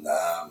laws?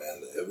 Nah, man.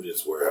 The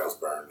evidence warehouse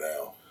burned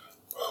down.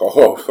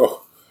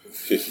 Oh.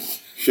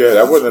 Shit,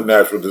 that wasn't a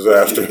natural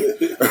disaster.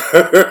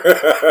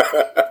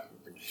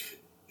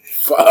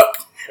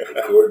 Fuck.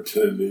 According to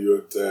the New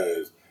York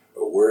Times,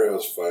 a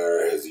warehouse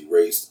fire has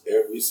erased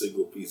every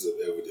single piece of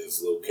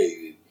evidence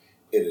located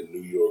in a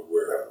New York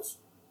warehouse.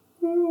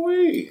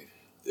 Ooh-wee.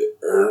 The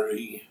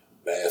Erie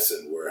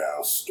Bassin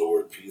warehouse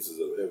stored pieces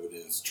of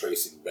evidence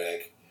tracing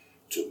back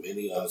to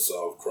many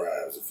unsolved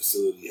crimes. The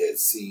facility had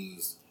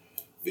seized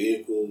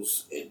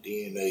vehicles and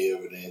DNA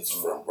evidence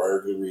from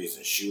burglaries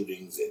and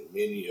shootings and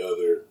many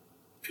other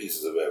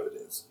pieces of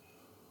evidence.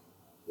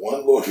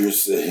 One lawyer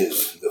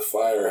says the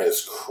fire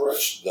has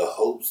crushed the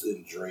hopes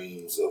and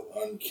dreams of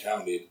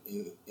uncounted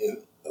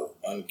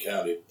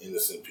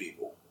innocent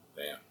people.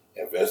 Damn.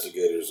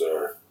 Investigators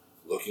are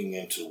looking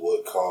into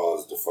what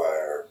caused the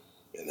fire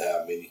and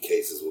how many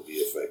cases will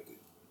be affected.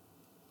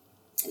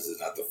 This is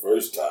not the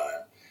first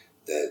time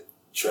that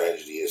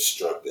tragedy has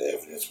struck the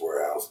evidence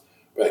warehouse.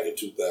 Back in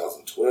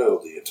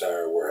 2012, the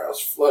entire warehouse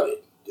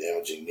flooded,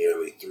 damaging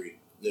nearly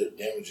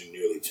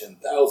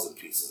 10,000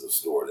 pieces of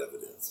stored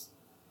evidence.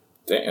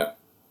 Damn.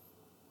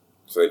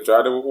 So they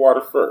tried it with water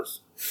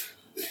first.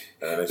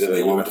 And then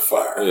they went with the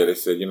fire. Yeah, they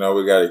said, we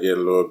got to get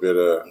a little bit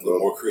a little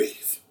more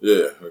creative.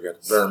 Yeah, we got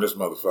to burn this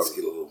motherfucker. Let's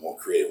get a little more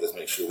creative. Let's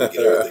make sure we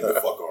get everything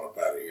the fuck on up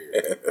out of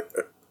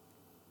here.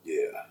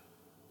 Yeah.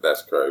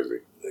 That's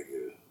crazy.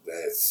 Nigga,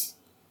 that's...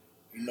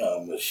 You know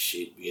how much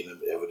shit be in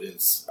them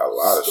evidence? A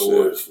lot of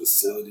storage shit.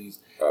 Facilities.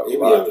 They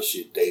be having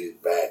shit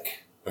dated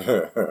back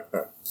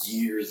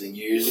years and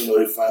years.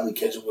 They finally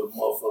catch up with a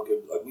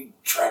motherfucker. Like, we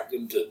tracked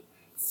him to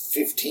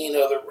 15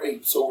 other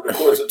rapes over the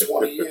course of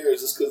 20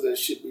 years. It's because that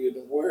shit be in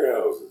the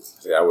warehouses.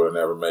 See, I would have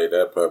never made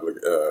that public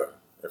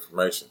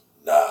information.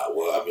 Nah,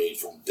 well, I mean,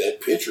 from that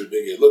picture,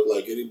 nigga, it looked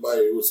like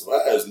anybody with some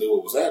eyes knew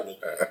what was happening.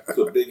 It's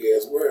a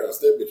big-ass warehouse.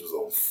 That bitch was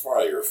on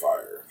fire.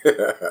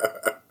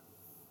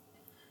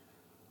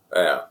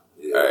 Damn.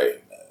 Yeah. Hey,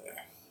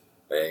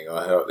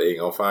 they ain't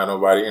gonna find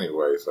nobody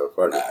anyway. So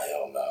fuck it.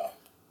 Hell no.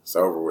 It's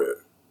over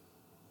with.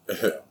 Hell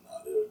no,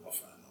 they weren't gonna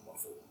find no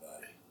motherfucking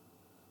body.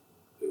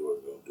 They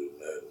weren't gonna do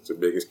nothing. It's the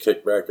biggest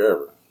kickback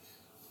ever.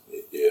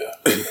 Yeah.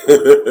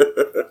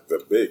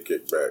 The big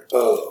kickback.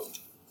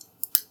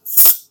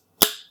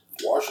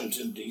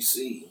 Washington,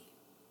 D.C.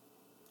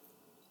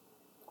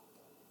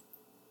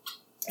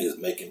 is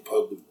making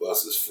public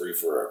buses free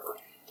forever.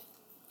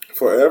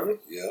 Forever?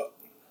 Yep.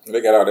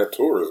 They got all that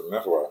tourism,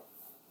 that's why.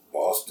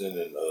 Boston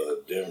and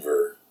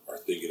Denver are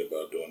thinking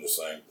about doing the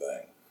same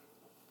thing.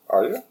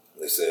 Are you?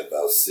 They say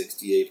about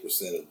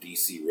 68% of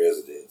D.C.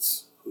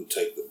 residents who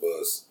take the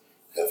bus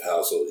have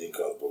household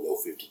incomes below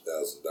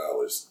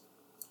 $50,000.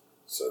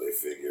 So they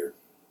figure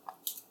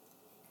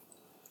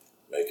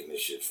making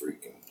this shit free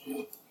can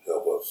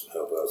help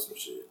out some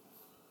shit.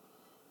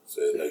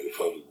 So they're making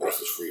public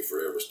buses free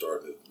forever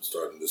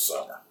starting this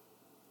summer.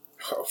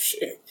 Oh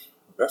shit.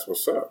 That's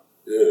what's up.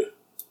 Yeah.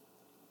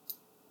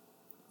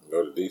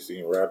 Go to DC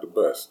and ride the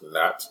bus.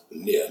 Not.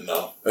 Yeah,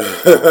 no.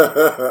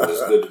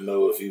 It's good to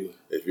know if you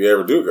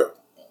ever do go.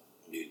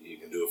 You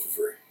can do it for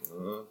free.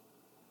 Mm-hmm.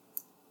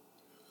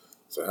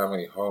 So how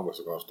many homeless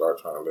are going to start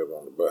trying to live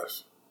on the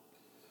bus?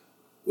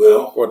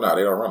 Well, no,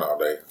 they don't run all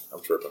day. I'm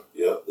tripping.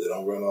 Yep, they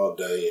don't run all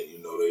day,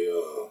 and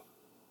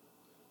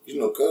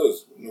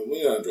cause we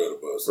don't drive the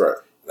bus. Right.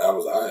 And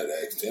I had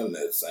asked him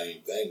that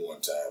same thing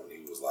one time, and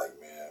he was like,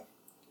 "Man,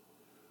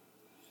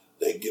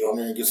 they get on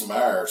there and get some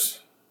hours."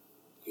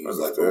 He was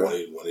like, "But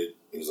when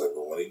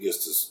it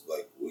gets to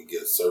like we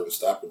get certain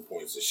stopping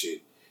points and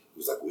shit, he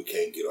was like, we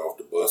can't get off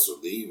the bus or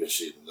leave and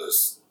shit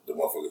unless the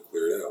motherfucker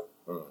cleared out."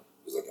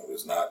 He's like,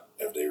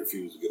 if they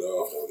refuse to get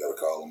off, then we gotta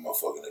call them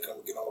motherfucker and they come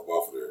and get on up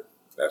off of there.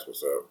 That's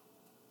what's up.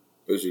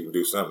 At least you can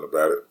do something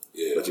about it.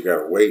 Yeah. But you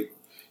gotta wait.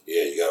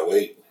 Yeah, you gotta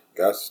wait.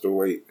 Got to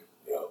wait.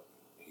 Yeah.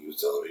 He was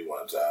telling me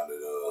one time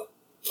that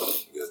I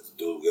guess the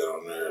dude got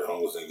on there, the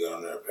homeless thing got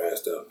on there and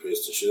passed out and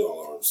pissed and shit all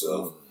over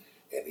himself.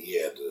 And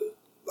he had to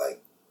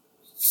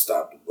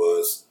stop the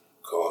bus,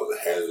 call the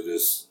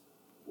hazardous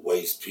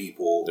waste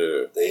people.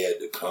 Yeah. They had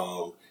to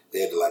come.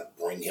 They had to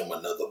bring him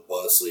another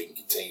bus so he can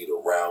continue the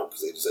route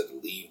because they just had to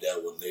leave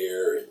that one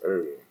there. And,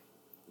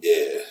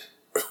 yeah.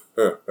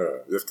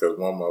 Just because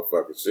one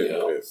motherfucker shit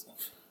pissed.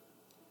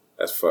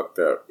 That's fucked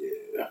up.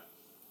 Yeah.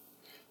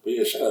 But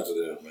yeah, shout out to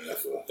them, man.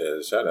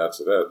 Shout out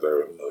to that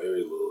though.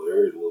 Every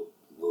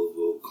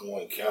little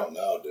coin count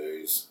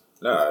nowadays.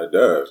 Nah, it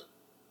does.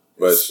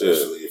 But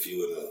especially if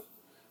you in a,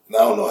 and I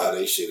don't know how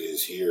they shit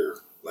is here.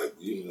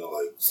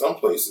 Some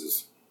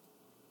places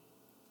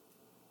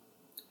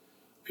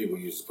people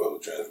use the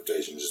public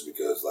transportation just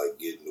because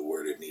getting to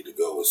where they need to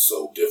go is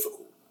so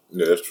difficult.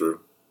 Yeah, that's true.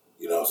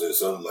 You know what I'm saying?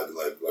 Something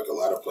like a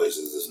lot of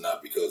places, it's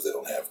not because they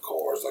don't have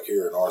cars. Like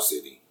here in our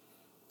city,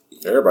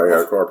 everybody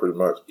got a car pretty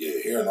much. Yeah,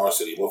 here in our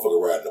city,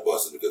 motherfucker riding the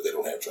buses because they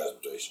don't have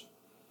transportation.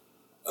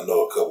 I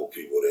know a couple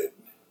people that.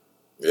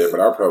 Yeah, but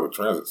our public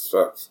transit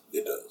sucks.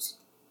 It does.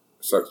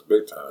 It sucks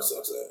big time. It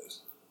sucks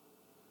ass.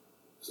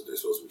 So they're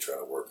supposed to be trying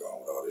to work on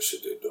with all this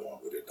shit they're doing,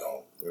 but they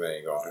don't. It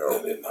ain't gonna help.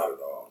 And they're not at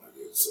all.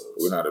 It sucks.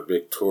 We're not a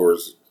big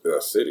tourist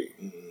city.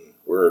 Mm-hmm.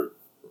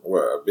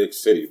 We're a big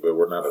city, but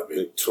we're not a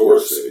big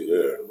tourist city.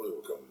 Yeah. Nobody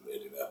will come to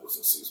Indianapolis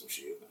and see some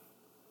shit.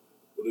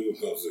 What are you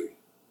gonna come see?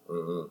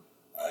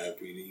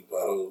 IMPD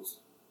potholes.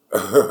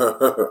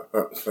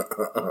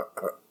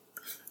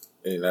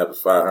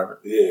 Indianapolis 500.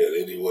 Yeah,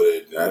 they need what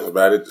they. That's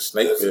about it. The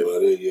snake That's pit.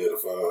 about it. Yeah, the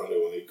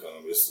 500 when they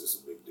come, it's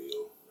just a big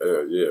deal.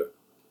 Yeah.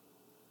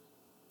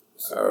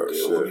 It's a big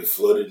deal. We'll be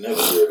flooded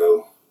next year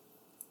though.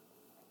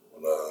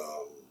 When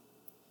I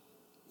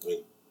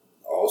think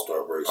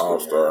All-Star breaks.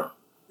 All-Star.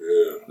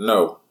 Yeah.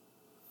 No.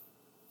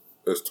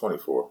 It's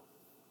 24.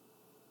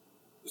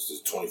 This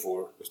is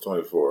 24? It's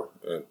 24.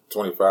 And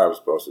 25 is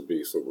supposed to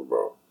be Super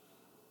Bowl.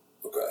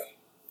 Okay.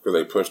 Because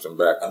they pushed them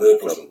back. I know they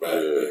pushed them back,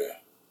 yeah.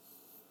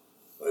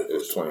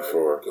 It's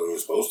 24. Because we were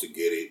supposed to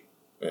get it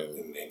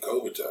in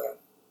COVID time.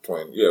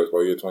 It was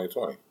about year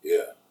 2020.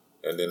 Yeah.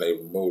 And then they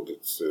moved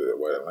it to,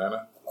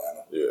 Atlanta?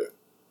 Atlanta. Yeah.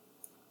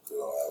 So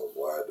I was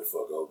wide the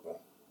fuck open.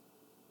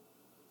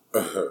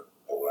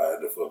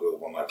 Wide the fuck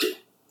open like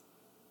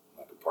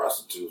a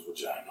prostitute's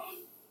vagina.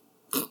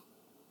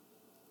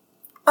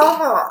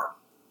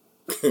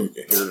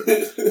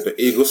 The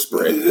eagle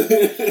spread.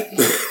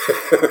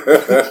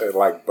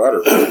 Like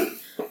butter.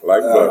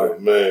 Like butter.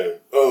 Man.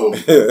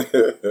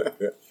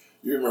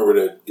 You remember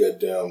that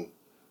goddamn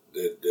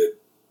that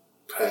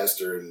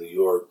pastor in New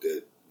York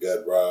that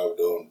got robbed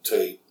on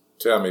tape?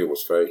 Tell me it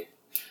was fake.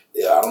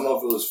 Yeah, I don't know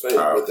if it was fake,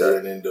 but they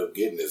didn't end up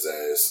getting his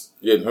ass.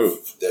 Getting who?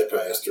 That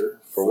pastor.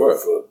 For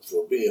what?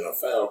 For being a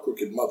foul,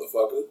 crooked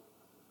motherfucker.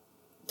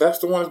 That's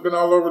the one that's been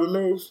all over the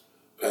news?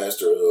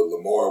 Pastor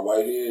Lamar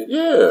Whitehead.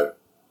 Yeah.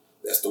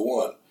 That's the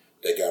one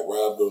that got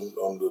robbed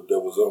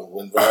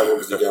went viral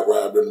because he got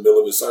robbed in the middle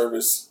of his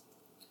service.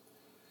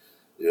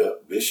 Yeah,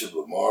 Bishop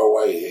Lamar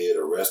Whitehead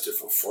arrested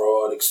for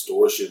fraud,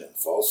 extortion, and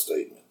false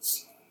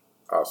statements.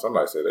 Oh,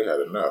 somebody said they had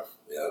enough.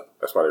 Yep.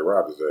 That's why they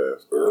robbed his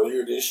ass.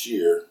 Earlier this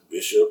year,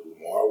 Bishop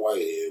Lamar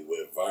Whitehead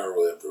went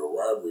viral after a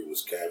robbery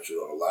was captured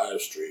on a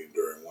live stream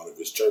during one of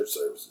his church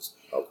services.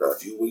 Okay. A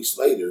few weeks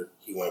later,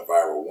 he went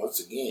viral once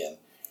again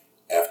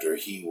after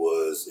he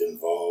was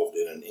involved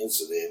in an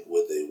incident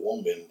with a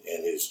woman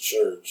in his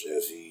church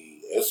as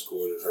he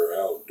escorted her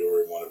out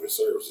during one of his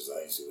services. I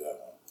didn't see that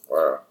one.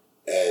 Wow.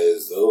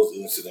 As those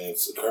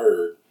incidents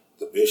occurred,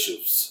 the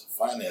bishop's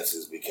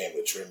finances became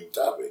a trending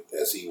topic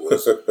as he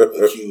was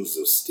accused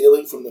of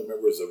stealing from the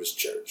members of his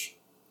church.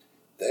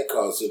 That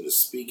caused him to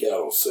speak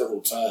out on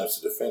several times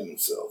to defend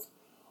himself.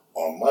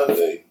 On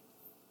Monday,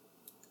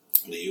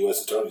 the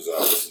U.S. Attorney's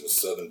Office in the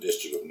Southern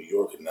District of New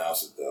York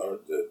announced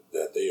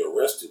that they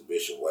arrested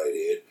Bishop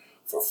Whitehead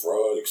for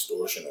fraud,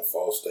 extortion, and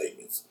false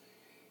statements.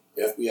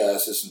 FBI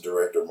Assistant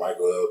Director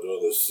Michael L.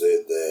 Douglas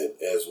said that,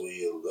 as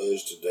we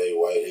alleged today,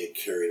 Whitehead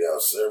carried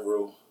out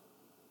several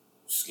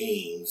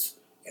schemes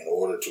in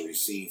order to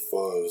receive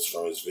funds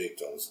from his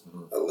victims,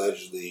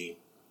 allegedly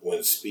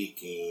when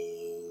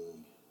speaking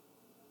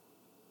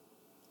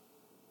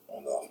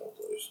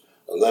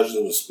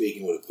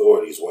with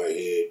authorities.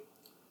 Whitehead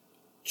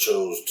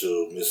chose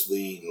to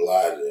mislead and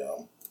lie to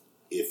them.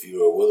 If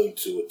you are willing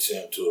to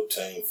attempt to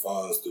obtain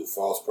funds through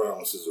false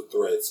promises or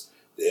threats,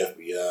 the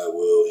FBI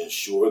will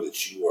ensure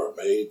that you are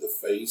made the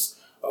face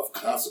of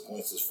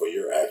consequences for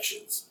your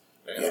actions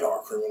in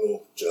our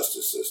criminal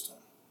justice system.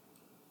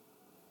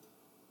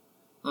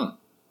 The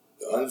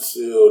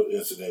unsealed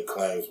incident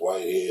claims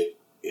Whitehead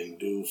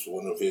induced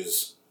one of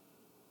his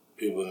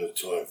people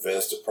to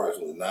invest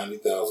approximately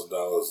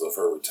 $90,000 of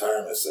her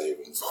retirement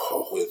savings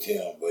with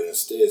him, but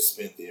instead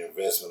spent the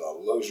investment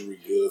on luxury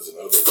goods and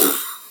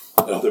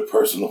other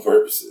personal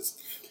purposes.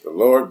 The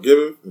Lord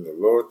giveth and the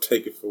Lord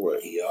taketh away.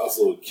 He's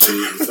also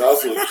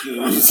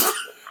accused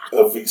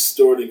of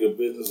extorting a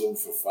businesswoman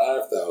for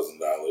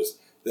 $5,000,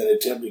 then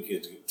attempting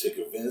to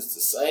convince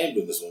the same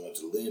businesswoman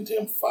to lend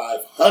him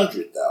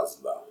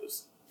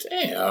 $500,000.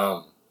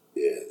 Damn.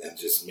 Yeah, and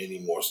just many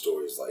more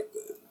stories like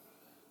that.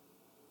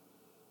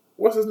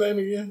 What's his name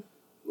again?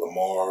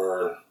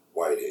 Lamar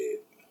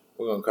Whitehead.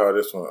 We're going to call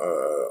this one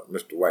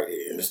Mr.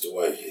 Whitehead. Mr.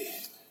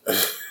 Whitehead.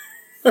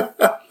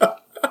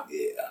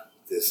 Yeah,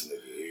 this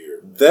nigga here.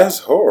 That's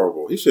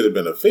horrible. He should have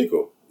been a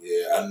fecal.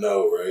 Yeah, I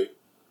know, right?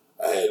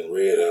 I hadn't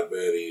read how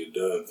bad he had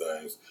done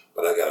things,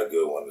 but I got a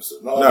good one that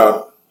says, No, I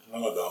don't.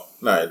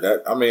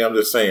 No, I'm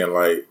just saying,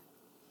 like,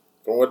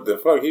 from what the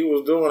fuck he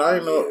was doing, I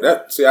didn't know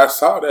that. See, I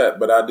saw that,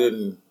 but I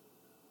didn't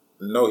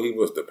know he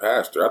was the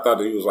pastor. I thought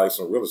that he was like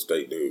some real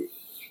estate dude.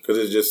 Because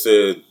it just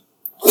said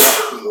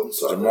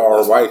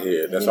Jamal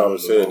Whitehead. That's all it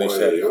said.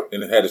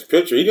 And it had his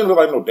picture. He didn't look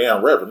like no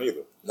damn reverend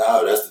either.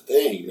 No, that's the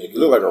thing. He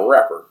looked like a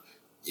rapper.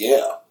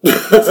 Yeah.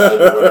 That's how he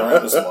run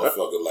around this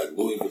motherfucker like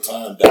Louis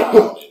Vuitton down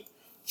and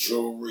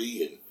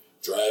jewelry and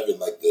driving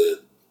like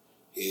the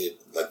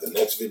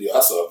next video.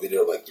 I saw a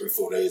video like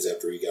 3-4 days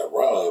after he got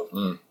robbed.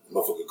 The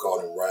motherfucker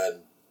caught him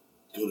riding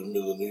through the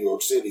middle of New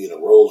York City in a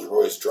Rolls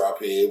Royce drop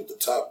head with the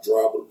top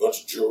drop with a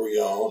bunch of jewelry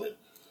on and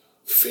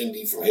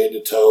Fendi from head to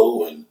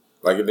toe, and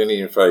like it didn't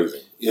even phase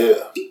him.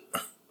 Yeah,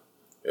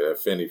 that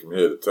Fendi from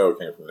head to toe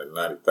came from that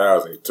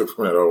 $90,000 he took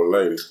from that old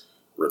lady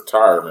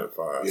retirement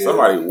fund. Yeah.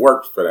 Somebody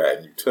worked for that,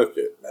 and you took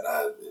it. And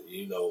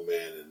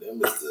man, and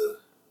them is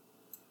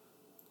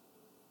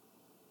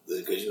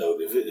because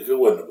if it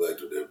wasn't a black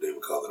dude, they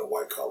would call it a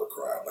white collar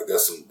crime. Like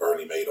that's some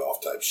Bernie Madoff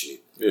type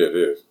shit. Yeah, it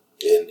is.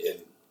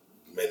 And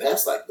man,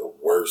 that's like the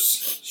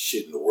worst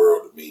shit in the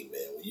world to me,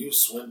 man. When you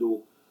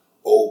swindle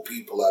old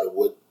people out of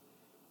what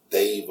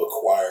they've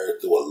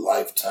acquired through a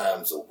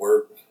lifetimes of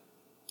work.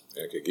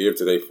 And could give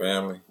to their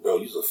family. Bro,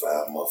 you's a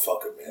fine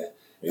motherfucker, man.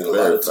 And a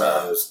lot of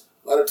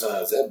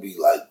times that'd be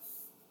like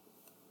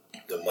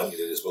the money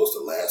that is supposed to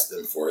last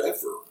them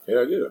forever.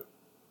 Hell yeah.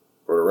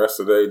 For the rest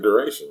of their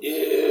duration.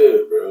 Yeah,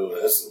 bro.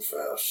 That's some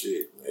foul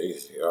shit,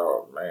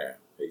 man.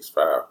 He's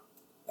foul.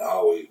 I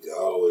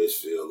always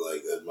feel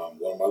like that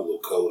one of my little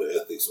code of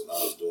ethics when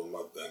I was doing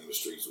my thing in the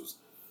streets was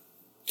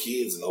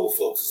kids and old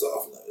folks is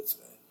off limits,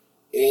 man.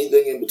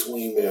 Anything in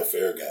between, man,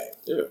 fair game.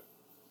 Yeah.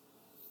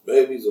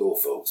 Babies,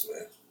 old folks,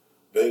 man.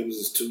 Babies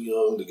is too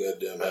young to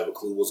goddamn have a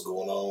clue what's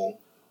going on.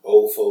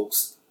 Old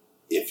folks,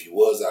 if you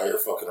was out here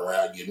fucking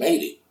around, you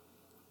made it.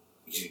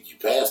 You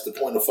passed the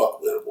point of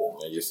fuck with it, boy.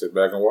 And you sit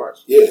back and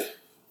watch. Yeah.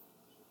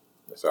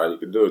 That's all you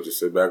can do is just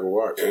sit back and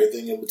watch.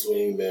 Everything in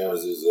between, man,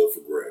 is up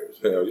for grabs.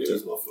 Hell yeah.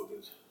 These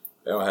motherfuckers.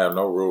 They don't have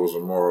no rules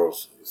or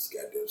morals. These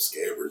goddamn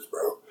scabbers,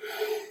 bro.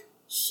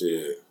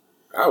 Shit.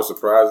 I was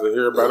surprised to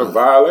hear about a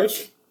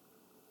violation.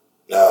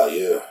 Oh,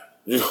 yeah.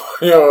 You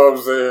know what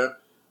I'm saying?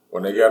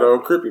 When they got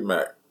old Crippy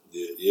Mac.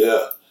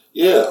 Yeah.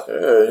 Yeah, Took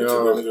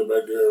that nigga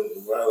back there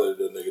and violated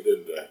that nigga,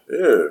 didn't they?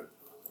 Yeah.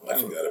 I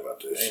forgot about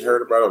that shit. Ain't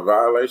heard about a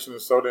violation in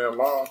so damn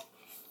long.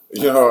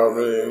 You know what I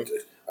mean?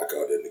 I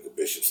call that nigga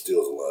Bishop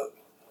Steals a Lot.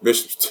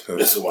 Bishop Steals.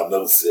 That's what my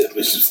notes said.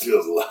 Bishop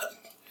Steals a Lot.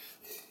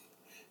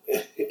 I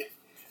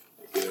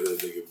call that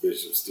nigga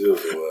Bishop Steals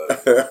a Lot.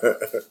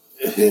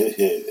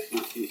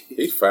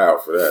 He's foul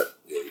for that.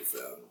 Yeah, he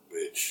foul,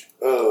 bitch.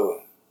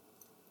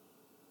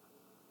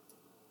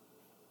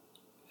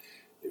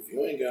 If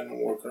you ain't got no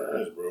more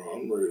crimes, bro,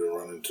 I'm ready to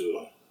run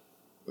into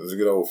Let's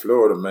get old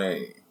Florida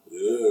man.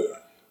 Yeah.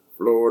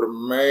 Florida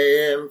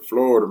man.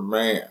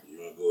 You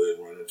want to go ahead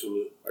and run into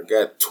it? I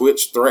got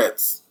Twitch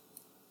threats.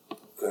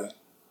 Okay.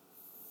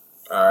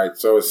 All right,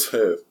 so it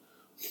says,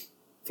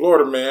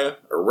 Florida man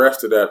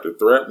arrested after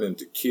threatening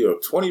to kill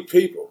 20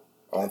 people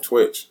on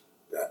Twitch.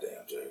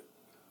 Goddamn, Jay.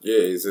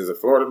 Yeah, he says a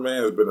Florida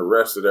man has been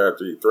arrested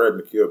after he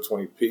threatened to kill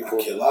 20 people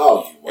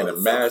in a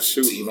mass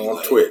shooting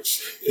on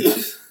Twitch.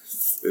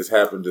 This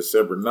happened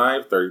December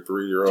 9th.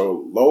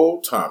 33-year-old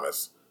Lowell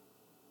Thomas.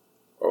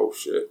 Oh,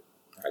 shit.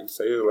 How you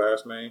say his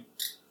last name?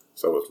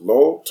 So it's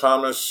Lowell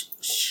Thomas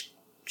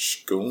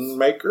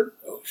Schoonmaker?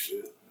 Oh,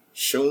 shit.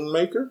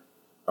 Schoonmaker?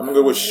 I'm going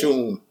to go with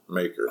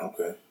Schoonmaker.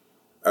 Okay.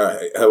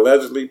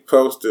 Allegedly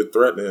posted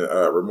threatening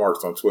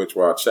remarks on Twitch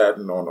while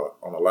chatting on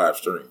a live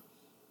stream.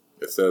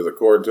 It says,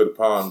 according to the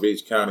Palm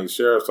Beach County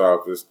Sheriff's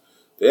Office,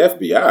 the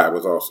FBI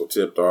was also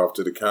tipped off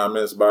to the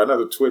comments by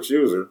another Twitch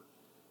user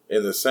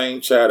in the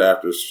same chat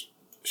after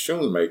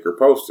Schoonmaker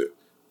posted,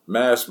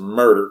 "Mass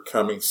murder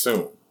coming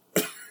soon."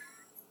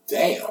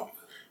 Damn.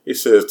 He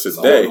says,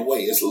 today,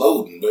 it's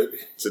loading, baby.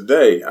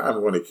 Today, I'm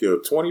going to kill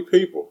 20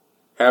 people.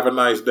 Have a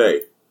nice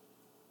day.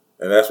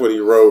 And that's what he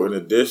wrote in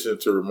addition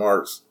to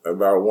remarks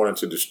about wanting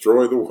to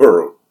destroy the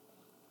world.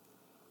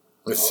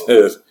 It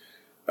says,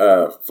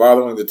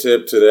 following the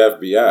tip to the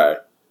FBI,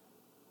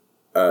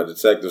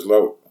 detectives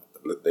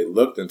they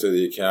looked into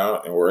the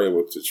account and were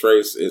able to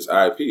trace its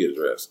IP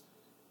address.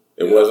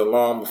 It wasn't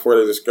long before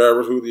they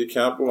discovered who the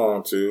account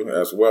belonged to,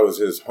 as well as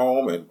his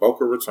home in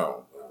Boca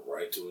Raton.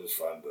 Right to his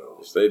front door.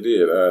 Yes, they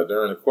did.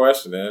 During the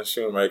questioning,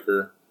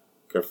 Shoemaker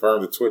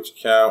confirmed the Twitch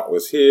account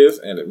was his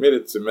and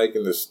admitted to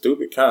making the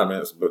stupid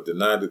comments, but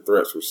denied the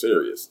threats were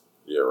serious.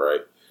 Yeah,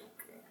 right.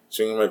 Okay.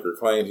 Shoemaker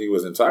claimed he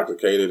was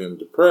intoxicated and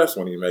depressed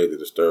when he made the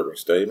disturbing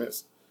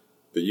statements.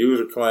 The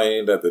user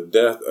claimed that the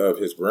death of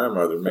his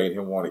grandmother made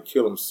him want to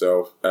kill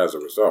himself as a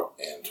result.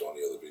 And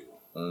 20 other people.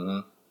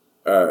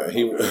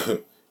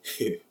 Mm-hmm.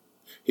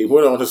 He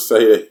went on to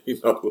say that,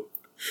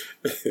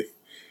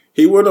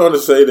 he went on to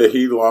say that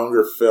he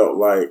longer felt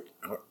like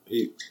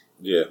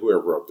whoever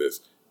wrote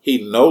this, he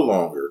no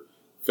longer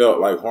felt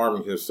like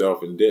harming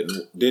himself and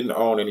didn't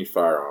own any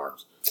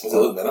firearms.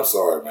 Look, man, I'm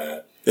sorry,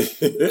 man.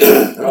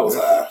 I was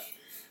high.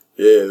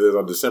 Yeah,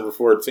 on December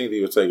 14th,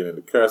 he was taken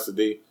into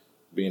custody,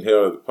 being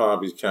held at the Palm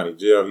Beach County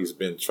Jail. He's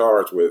been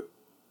charged with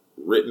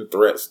written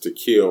threats to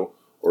kill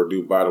or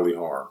do bodily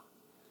harm.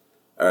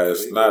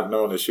 It's not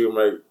known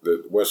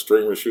what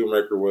streamer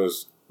Shoemaker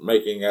was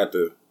making at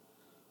the...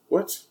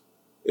 What?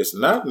 It's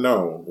not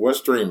known what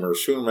streamer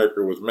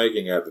Shoemaker was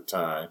making at the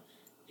time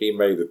he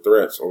made the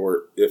threats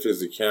or if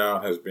his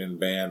account has been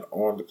banned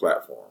on the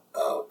platform.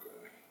 Oh, okay.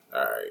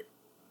 All right.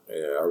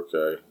 Yeah,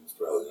 okay. He's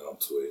probably on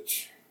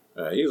Twitch.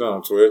 He's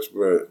on Twitch,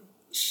 but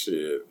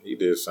shit, he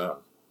did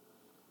something.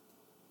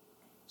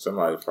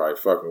 Somebody probably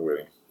fucking with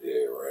him.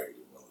 Yeah, right.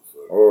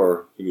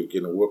 Or he was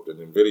getting whooped in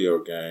them video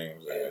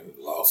games and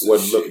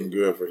wasn't looking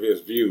good for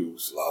his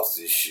views. Lost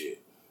his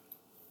shit.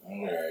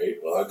 All right.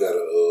 Well, I got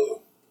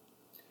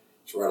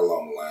it's right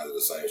along the lines of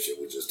the same shit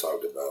we just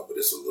talked about, but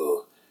it's a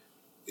little.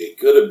 It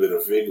could have been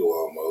a figure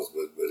almost,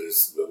 but we're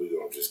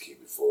gonna just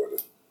keep it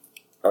Florida.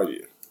 Oh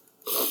yeah.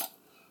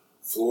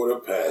 Florida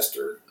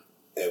pastor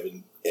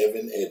Evan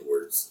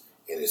Edwards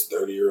and his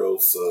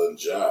 30-year-old son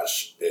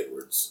Josh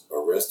Edwards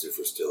arrested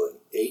for stealing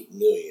 $8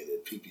 million in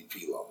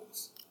PPP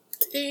loans.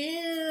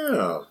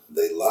 Damn.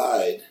 They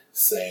lied,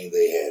 saying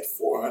they had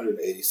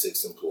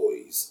 486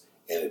 employees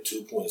and a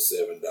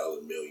 $2.7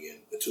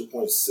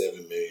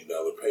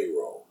 million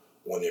payroll,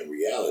 when in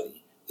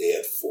reality they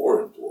had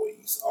 4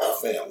 employees, all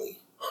family,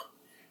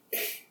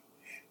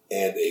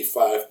 and a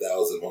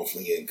 $5,000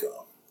 monthly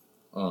income.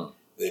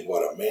 They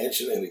bought a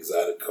mansion and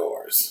exotic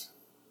cars.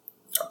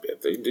 I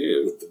bet they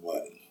did with the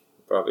money.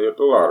 Thought they hit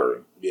the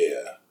lottery.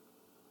 Yeah.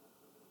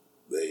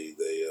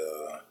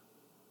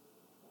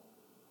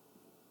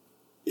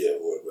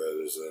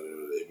 There's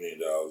 $8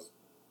 million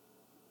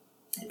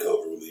in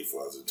COVID relief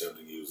funds,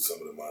 attempting to use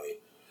some of the money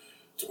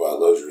to buy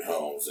luxury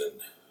homes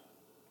and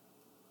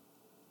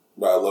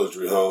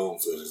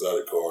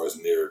exotic cars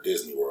near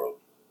Disney World.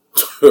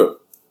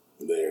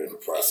 They're in the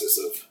process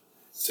of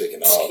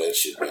taking all that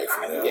shit back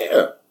from them.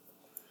 Yeah.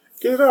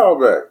 Get it all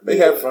back. They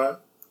had fun.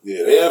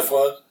 Yeah, they had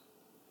fun.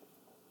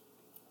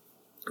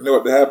 You know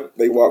what happened?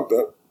 They walked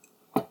up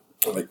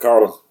and they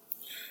called them.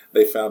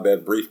 They found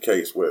that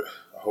briefcase with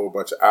a whole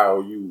bunch of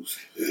IOUs.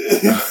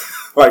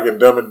 Like in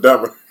Dumb and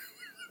Dumber.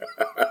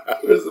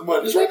 Where's the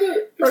money? It's right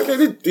there. Right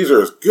there. These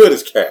are as good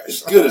as cash.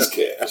 As good as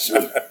cash.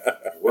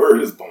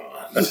 Word is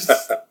bond.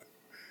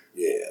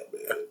 Yeah,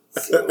 man.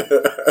 So,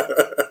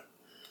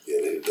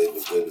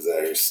 they was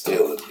out here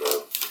stealing,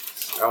 bro.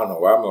 I don't know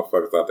why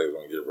motherfuckers thought they was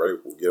going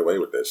to get away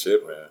with that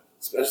shit, man.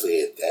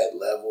 Especially at that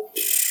level.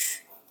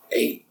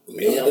 $8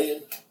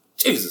 million?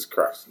 Jesus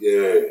Christ.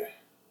 Yeah.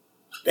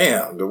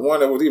 Damn, the one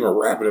that was even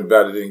rapping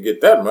about it didn't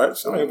get that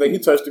much. I don't even think he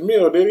touched the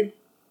mill, did he?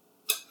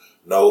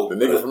 No. The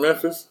nigga from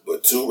Memphis?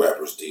 But 2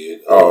 rappers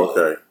did. Oh,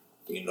 okay.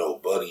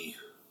 Buddy.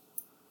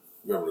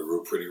 Remember the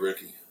group Pretty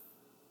Ricky?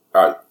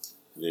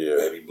 Yeah.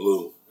 Baby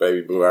Blue.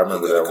 Baby Blue, I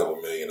remember that one. Got a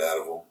couple million out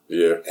of him.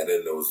 Yeah. And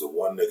then there was the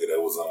one nigga that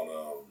was on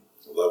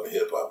Love and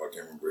Hip Hop. I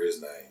can't remember his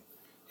name.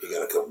 He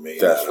got a couple million.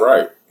 That's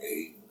right.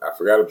 I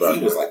forgot about him.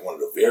 He was like one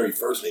of the very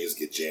first niggas to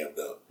get jammed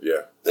up.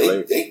 Yeah.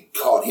 They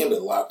caught him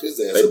and locked his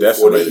ass up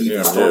before they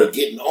even started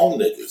getting on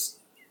niggas.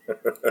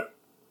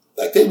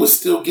 Like, they was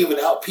still giving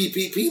out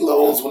PPP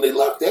loans when they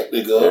locked that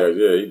nigga up.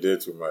 Yeah, he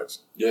did too much.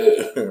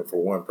 Yeah.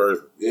 For one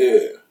person.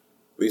 Yeah.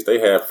 At least they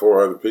had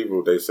 4 other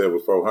people they said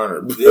was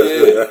 400.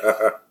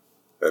 Yeah.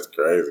 That's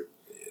crazy.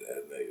 Yeah,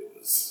 that nigga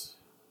was...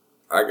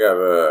 I got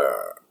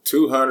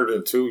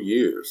 202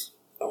 years.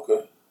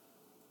 Okay.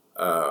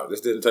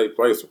 This didn't take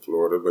place in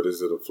Florida, but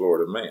this is a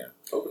Florida man.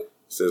 Okay. It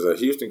says a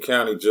Houston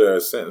County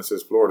judge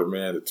sentences Florida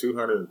man to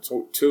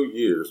 202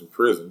 years in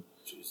prison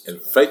in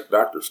fake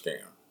doctor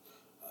scam.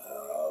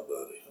 Oh,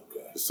 buddy.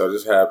 Okay. So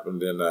this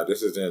happened in,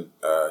 this is in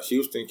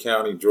Houston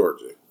County,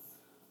 Georgia.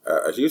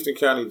 A Houston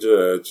County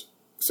judge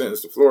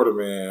sentenced a Florida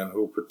man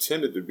who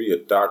pretended to be a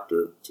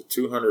doctor to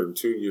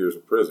 202 years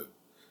in prison.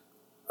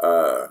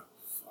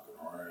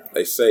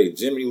 They say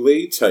Jimmy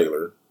Lee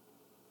Taylor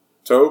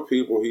told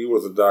people he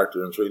was a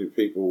doctor and treated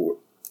people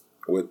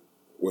with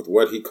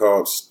what he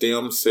called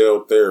stem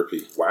cell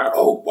therapy. Wow.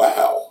 Oh,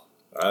 wow.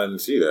 I didn't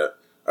see that.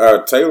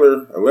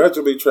 Taylor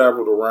allegedly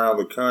traveled around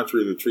the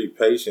country to treat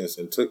patients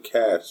and took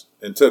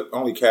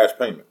only cash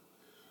payment.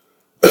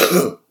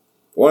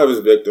 One of his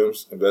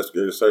victims,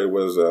 investigators say,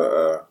 was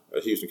a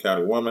Houston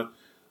County woman.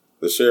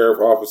 The sheriff's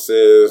office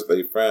says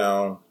they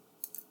found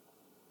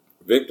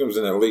victims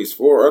in at least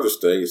 4 other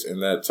states,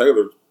 and that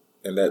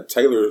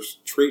Taylor's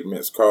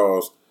treatments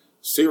caused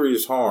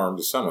serious harm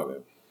to some of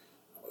them.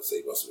 I would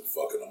say he must have been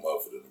fucking them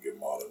up for them to give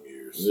him all them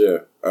years. Yeah.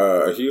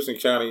 A Houston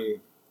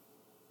County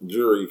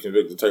jury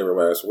convicted Taylor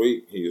last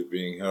week. He is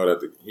being held at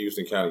the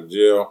Houston County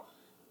Jail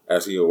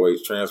as he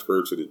awaits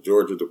transfer to the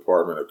Georgia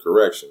Department of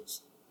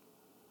Corrections.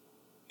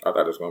 I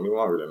thought it was going to be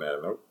longer than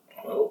that. Nope.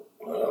 Oh,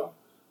 well.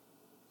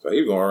 So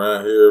he's going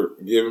around here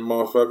giving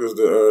motherfuckers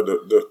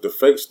the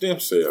fake stem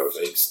cells.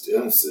 Fake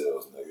stem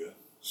cells, nigga.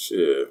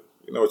 Shit.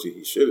 You know what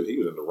he should have? He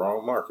was in the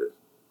wrong market.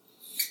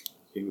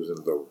 He was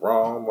in the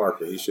wrong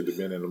market. He should have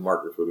been in the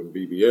market for them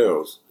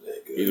BBLs.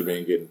 He'd have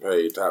been getting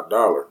paid top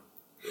dollar.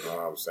 You know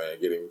what I'm saying?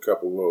 Getting a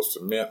couple little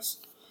cements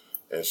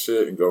and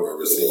shit and go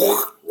rubber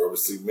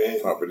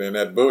cement, pump it in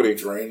that booty.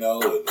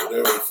 Drano and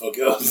whatever the fuck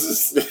else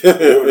is.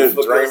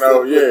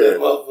 Drano, yeah.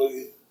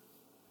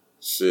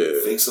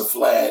 Shit. Fix a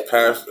flat.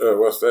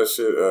 What's that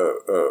shit?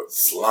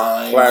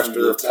 Slime.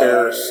 Plaster of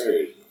Paris.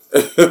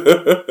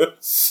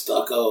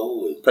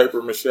 Stucco. And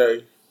paper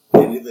mache.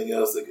 Anything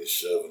else that can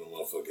shove in a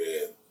motherfucker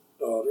head.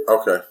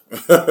 Okay.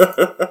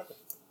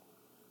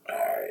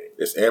 Alright.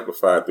 It's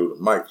amplified through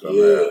the mic somehow.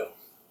 Yeah.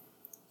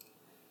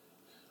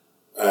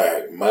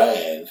 Alright,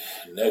 mine,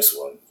 next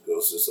one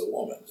goes to a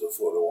woman. It's a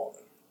Florida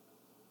woman.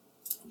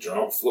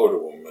 Drunk Florida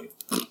woman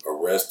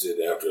arrested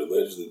after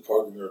allegedly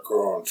parking her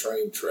car on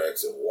train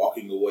tracks and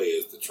walking away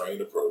as the train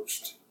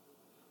approached.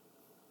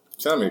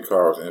 Tell me the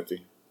car was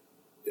empty.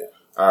 Yeah.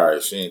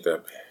 Alright, she ain't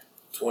that bad.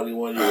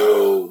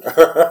 21-year-old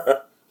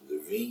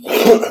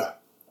Lavinia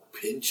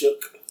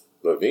Pinchuk.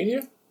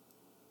 Lavinia?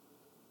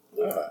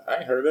 I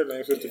ain't heard that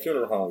name since the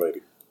funeral home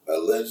lady.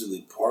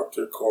 Allegedly parked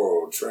her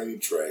car on train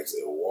tracks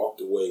and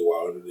walked away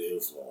while under the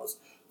influence.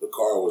 The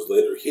car was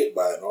later hit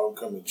by an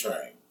oncoming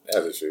train.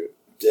 As it should.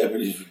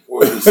 Deputies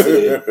reportedly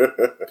said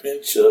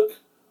Pinchuk.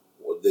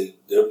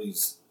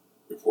 Deputies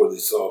reportedly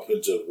saw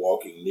Pinchuk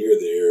walking near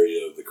the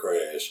area of the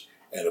crash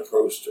and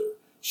approached her.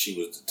 She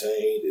was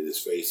detained and is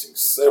facing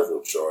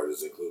several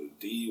charges, including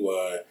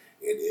DUI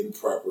and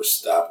improper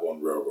stop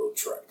on railroad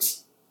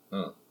tracks.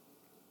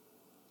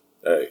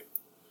 Hey,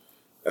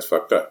 that's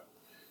fucked up.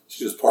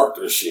 She just parked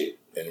her shit.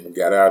 And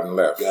got out and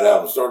left. Got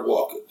out and started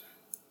walking.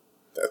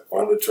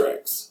 On the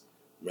tracks.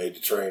 Made the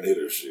train hit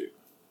her shit.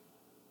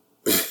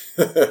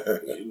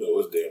 You know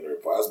it's damn near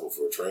impossible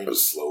for a train to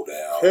slow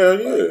down. Hell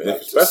yeah.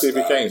 Especially if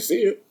you can't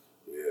see it.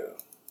 Yeah.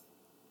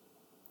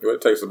 Well,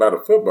 it takes about a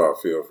football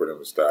field for them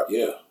to stop.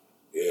 Yeah.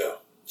 Yeah.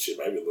 Shit,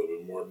 maybe a little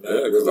bit more than that.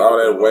 Yeah, because all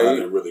that weight.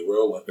 They're really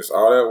rolling. It's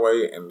all that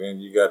weight, and then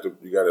you got to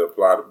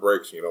apply the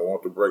brakes. You don't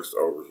want the brakes to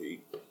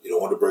overheat. You don't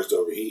want the brakes to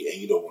overheat,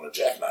 and you don't want a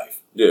jackknife.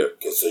 Yeah.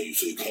 So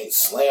you can't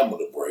slam on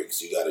the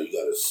brakes. You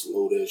gotta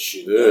slow that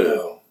shit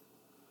down.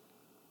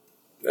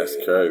 That's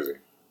crazy.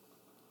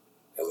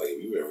 It's like,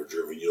 if you've ever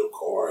driven your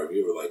car, have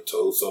you ever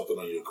towed something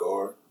on your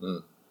car?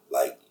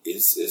 Like,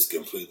 it's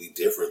completely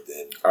different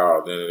than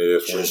it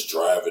is just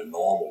driving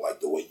normal,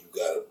 like the way you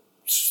gotta,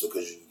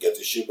 because you get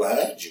the shit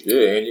behind you.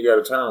 Yeah, and you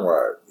gotta turn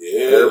wide.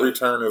 Yeah. Every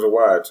turn is a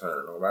wide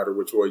turn, no matter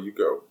which way you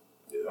go.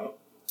 Yeah.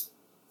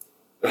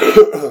 I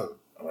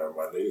remember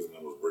my neighbor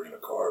was bringing a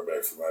car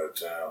back from out of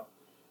town,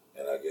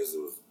 and I guess it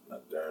was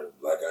during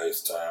Black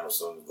Ice time or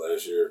something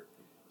last year,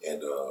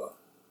 and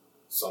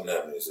something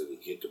happened. He said he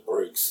hit the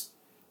brakes,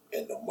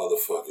 and the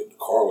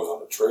car was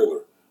on the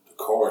trailer. The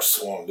car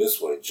swung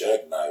this way,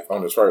 jackknife.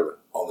 On the trailer?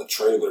 On the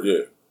trailer.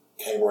 Yeah.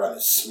 Came around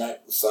and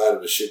smacked the side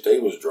of the shit they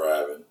was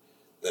driving.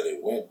 Then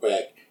it went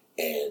back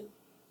and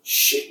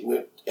shit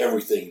whipped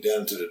everything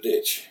down to the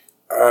ditch.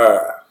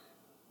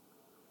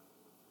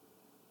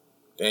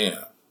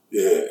 Damn.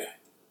 Yeah.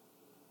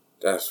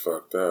 That's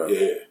fucked up.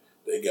 Yeah.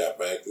 They got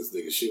back. This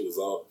nigga shit was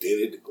all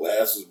dented. The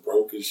glass was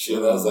broken. Shit.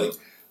 I was like,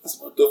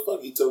 what the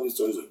fuck? He told me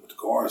stories like, but the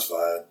car's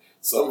fine.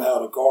 Somehow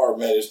the car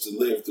managed to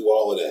live through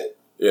all of that.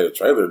 Yeah, the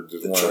trailer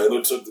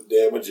trailer took the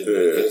damage, and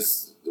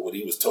what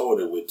he was towing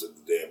it with took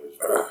the damage.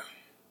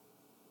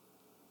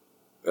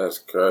 That's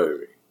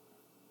crazy.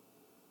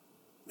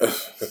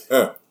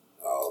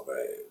 All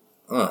bad.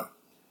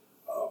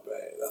 All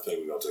bad. I think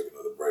we're going to take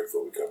another break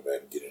before we come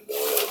back and get into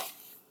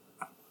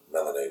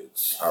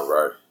melanateds. All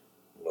right.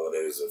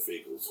 Melanateds and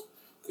fecals.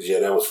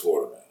 Because, that was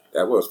Florida Man.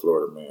 That was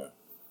Florida Man.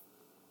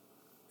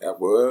 And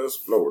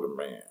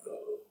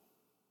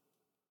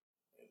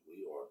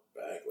we are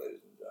back,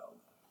 ladies and gentlemen.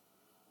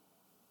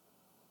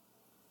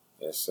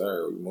 Yes,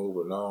 sir. We're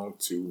moving on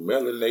to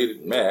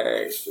Melanated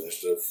Mag.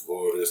 Finished up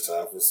Florida. It's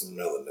time for some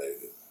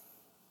melanated.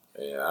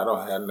 And I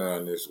don't have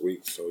none this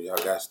week, so y'all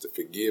got to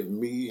forgive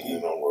me.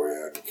 Don't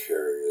worry, I can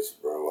carry this,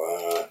 bro.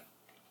 I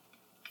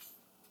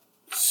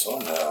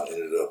somehow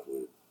ended up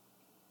with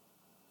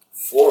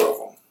 4 of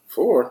them.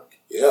 4?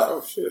 Yeah.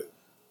 Oh, shit.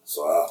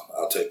 So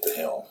I'll take the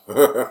helm.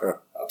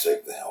 I'll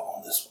take the helm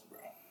on this one,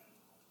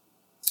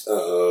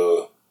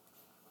 bro.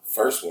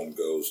 First one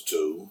goes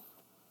to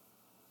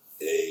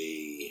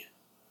a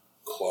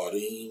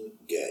Claudine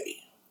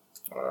Gay.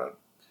 All right.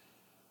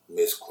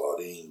 Miss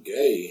Claudine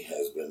Gay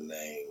has been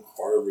named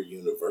Harvard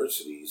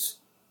University's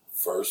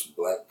first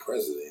black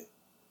president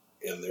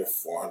in their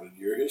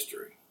 400-year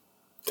history.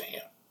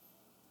 Damn.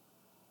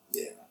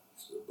 Yeah,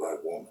 she's a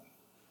black woman.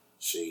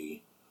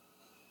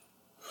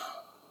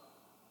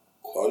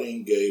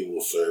 Claudine Gay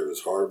will serve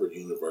as Harvard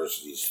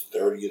University's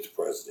 30th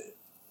president.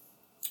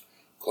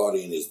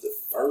 Claudine is the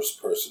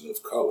first person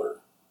of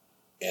color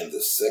and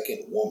the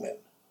second woman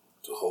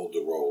to hold the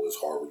role as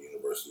Harvard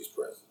University's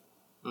president.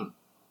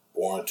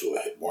 Born to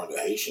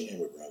Haitian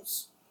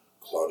immigrants,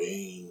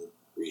 Claudine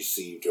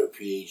received her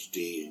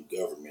PhD in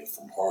government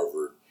from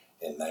Harvard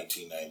in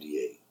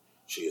 1998.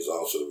 She is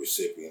also the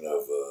recipient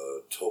of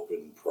a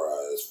Topin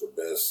Prize for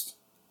Best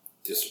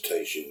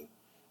Dissertation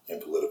in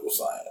Political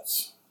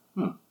Science.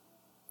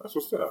 That's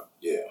what's up.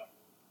 Yeah.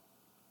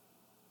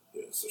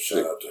 Yeah, so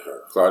shout out to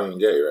her. Claudine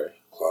Gay, right?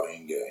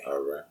 Claudine Gay. All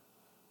right.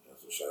 Yeah,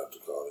 so shout out to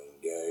Claudine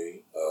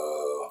Gay.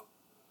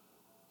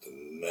 The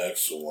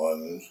next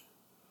one,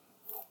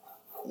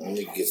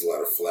 it gets a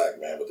lot of flack,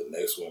 man, but the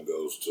next one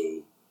goes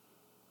to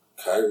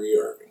Kyrie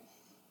Irving.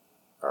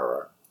 All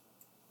right.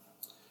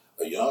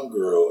 A young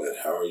girl at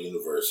Howard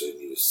University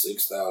needed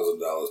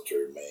 $6,000 to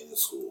remain in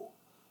school,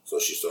 so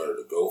she started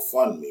a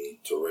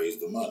GoFundMe to raise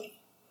the money.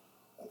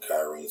 When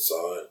Kyrie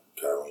saw it,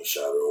 Kyrie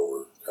shot her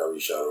over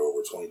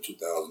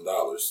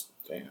 $22,000.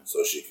 Damn.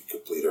 So she could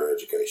complete her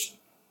education.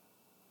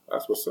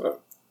 That's what's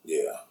up.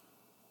 Yeah.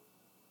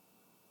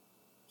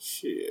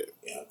 Shit.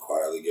 And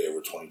quietly gave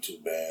her 22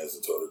 bands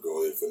and told her to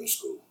go ahead and finish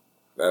school.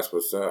 That's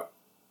what's up.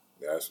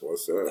 That's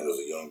what's up. And it was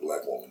a young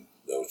black woman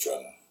that was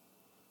trying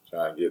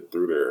to get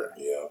through there.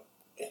 Yeah.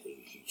 And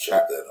he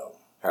shot that on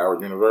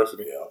Howard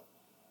University? Yeah.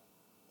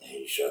 And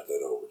he shot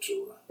that over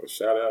to her. Well,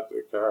 shout out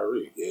to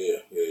Kyrie.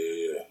 Yeah.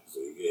 So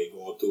he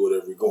going through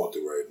whatever he's going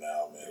through right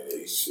now, man.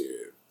 Hey,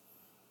 shit.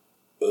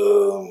 This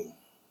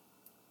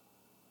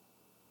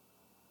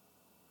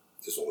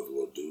one was a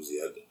little doozy.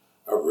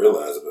 I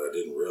realized it, but I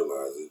didn't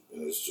realize it.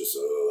 And it's just,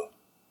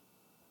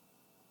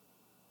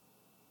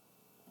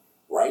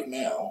 right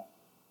now,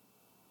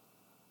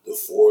 the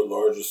 4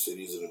 largest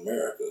cities in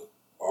America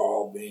are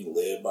all being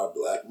led by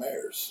black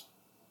mayors.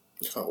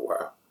 Oh,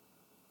 wow.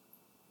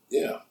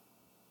 Yeah.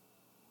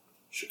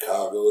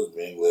 Chicago is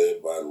being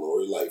led by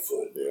Lori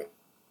Lightfoot. Yeah.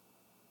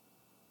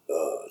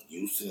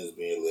 Houston is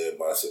being led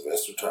by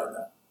Sylvester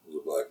Turner, who's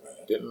a black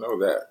man. Didn't know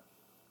that.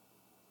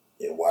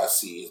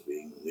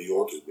 New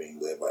York is being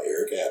led by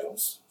Eric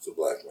Adams, who's a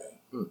black man.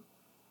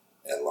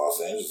 And Los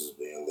Angeles is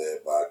being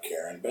led by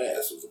Karen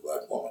Bass, who's a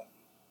black woman.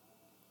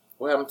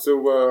 What happened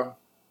to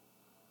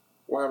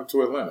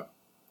Atlanta?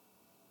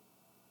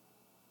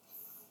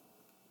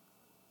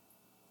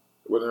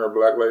 Wasn't there a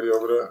black lady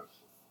over there?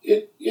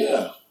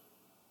 Yeah.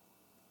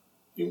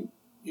 You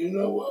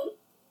know what?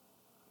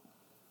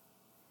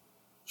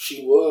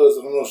 She was.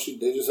 I don't know.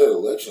 They just had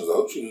elections. I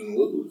hope she didn't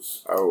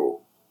lose.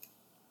 Oh,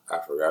 I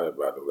forgot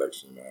about the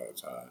election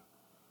time.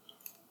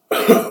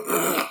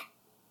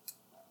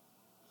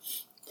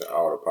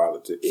 All the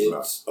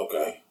politics.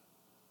 Okay.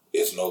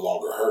 It's no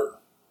longer her.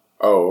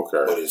 Oh,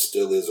 okay. But it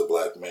still is a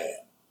black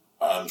man,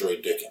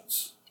 Andre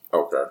Dickens.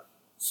 Okay.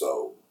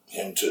 So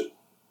him too.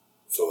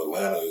 So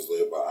Atlanta is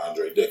led by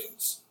Andre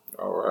Dickens.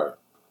 All right.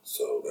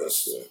 So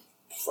that's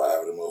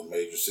 5 of the most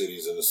major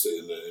cities in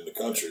the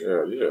country.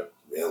 Yeah.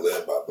 Being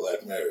led by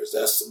black mayors.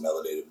 That's some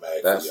melanated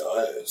mag for y'all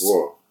ass.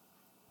 Whoa.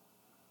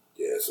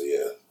 Yeah, so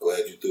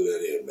glad you threw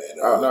that in, man.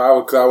 No, I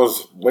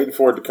was waiting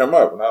for it to come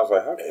up, and I was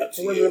like,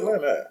 where's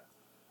Atlanta at?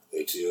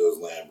 ATL is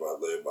led by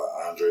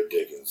Andre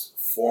Dickens,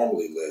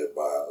 formerly led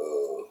by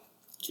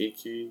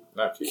Keisha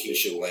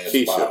Lance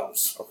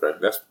Bottoms. Okay,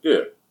 that's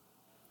good.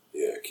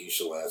 Yeah,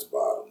 Keisha Lance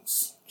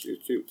Bottoms. She's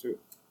cute too.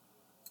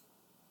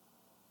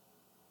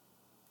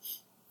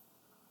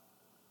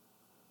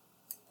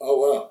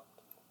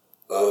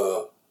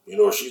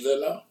 where she's at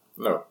now?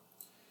 No.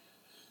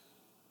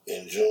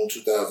 In June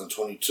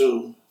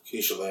 2022,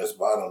 Keisha Lance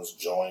Bottoms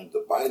joined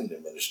the Biden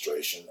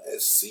administration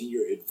as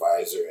Senior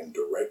Advisor and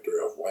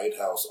Director of White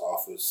House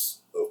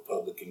Office of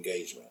Public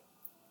Engagement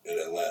in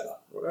Atlanta.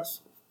 Well,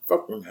 that's a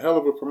fucking hell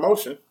of a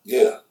promotion.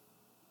 Yeah.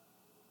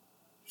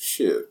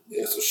 Shit.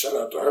 Yeah, so shout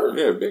out to her.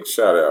 Yeah, big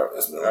shout out.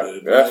 That's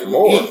melanated. That's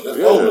more. Yeah, that's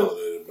more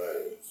melanated, man.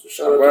 So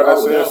shout I'm out glad to I all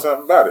of said them.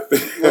 something about it.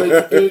 Well,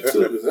 you did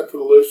too, because that put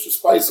a little extra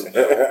spice in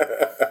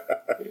there.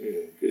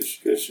 Yeah,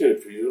 good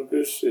shit, Peter.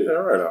 Good shit. Yeah,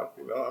 right on.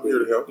 You know, I'm here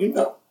to help. You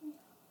know.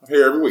 I'm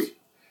here every week.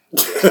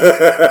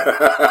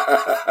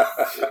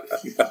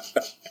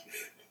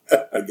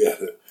 I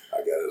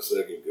got a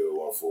second good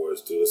one for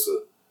us too.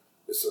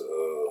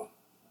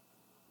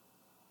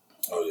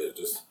 Oh yeah,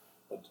 just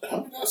how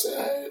many did I say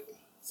I had?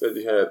 Said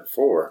you had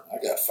 4. I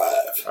got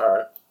 5. All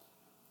right.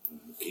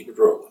 Keep it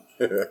rolling.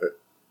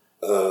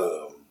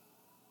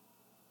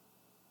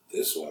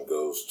 This one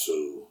goes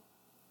to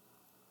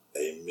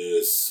a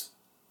Miss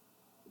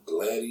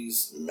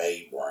Gladys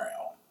Mae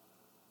Brown.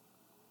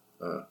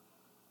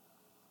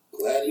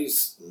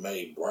 Gladys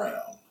Mae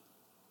Brown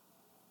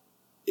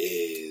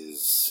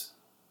is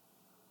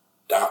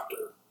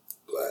Dr.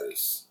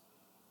 Gladys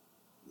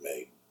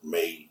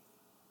Mae.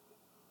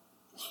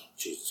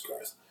 Jesus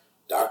Christ.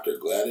 Dr.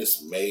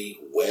 Gladys Mae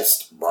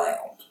West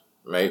Brown.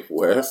 Mae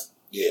West?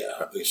 Yeah,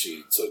 I think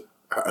she took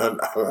I'm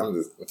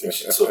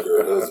just...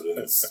 her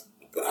husband's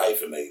but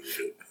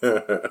hyphenated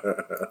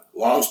it.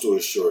 Long story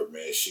short,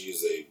 man,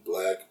 she's a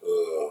black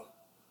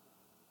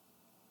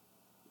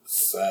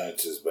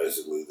scientist,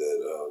 basically,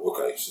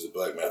 she's a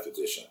black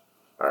mathematician.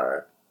 All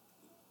right.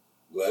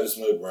 Gladys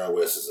Mae Brown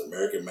West is an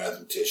American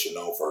mathematician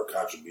known for her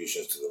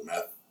contributions to the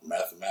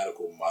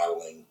mathematical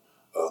modeling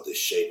of the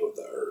shape of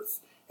the Earth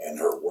and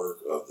her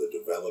work of the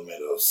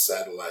development of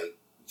satellite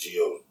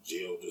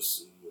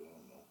geodesy,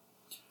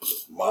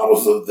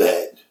 models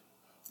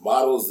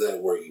that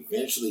were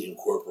eventually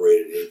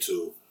incorporated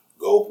into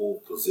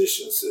global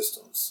position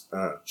systems.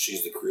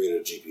 She's the creator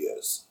of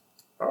GPS.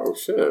 Oh,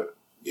 shit.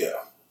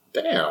 Yeah.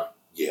 Damn.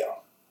 Yeah.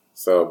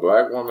 So a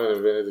black woman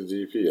invented the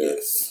GPS.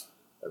 Yes.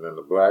 And then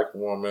the black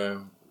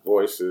woman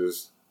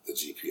voices the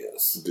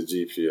GPS.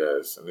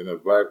 And then the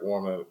black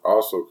woman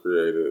also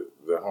created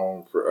the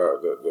home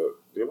for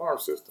the alarm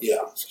system.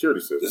 Yeah. Security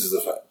system. This is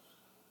a fact.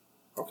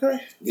 Okay.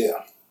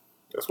 Yeah.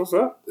 That's what's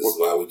up. This is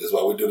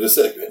why we do this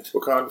segment.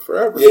 Wakanda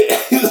forever. Yeah.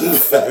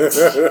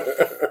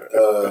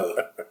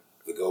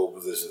 The gold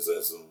position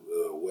system.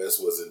 West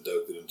was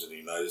inducted into the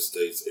United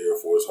States Air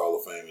Force Hall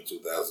of Fame in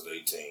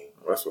 2018.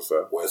 That's what's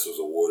up. West was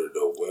awarded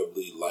the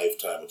Webley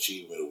Lifetime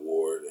Achievement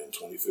Award and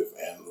 25th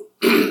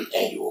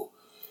annual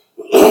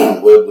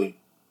Webley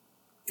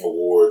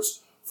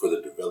Awards for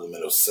the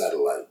development of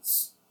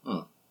satellites.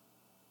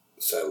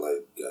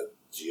 Satellite got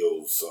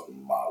geo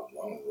something model. I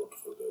don't know what the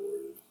fuck that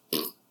word is.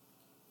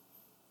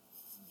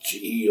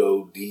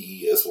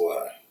 Geodesy.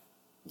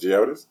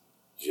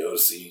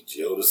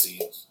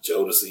 Geodesy?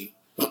 Geodesy.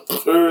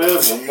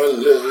 Forever, my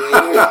lady.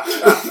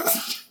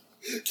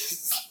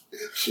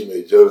 She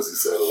made Jodeci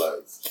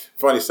satellites.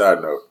 Funny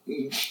side note.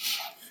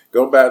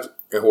 Go back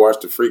and watch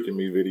the Freaking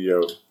Me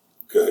video.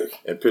 Okay.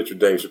 And picture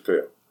Dave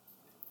Chappelle.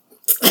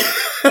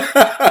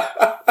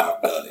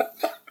 I've done it.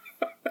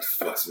 It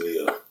fucks me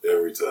up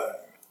every time.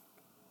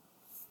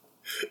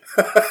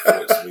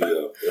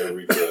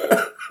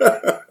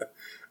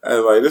 I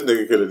was like, this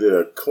nigga could have did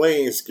a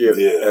clean skit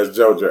as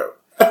JoJo.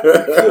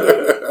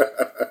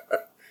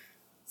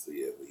 So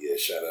yeah,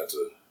 shout out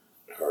to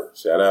her.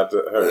 Shout out to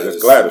her.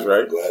 It's Gladys,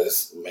 right?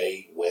 Gladys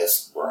Mae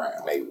West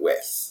Brown. Mae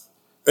West.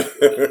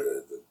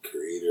 the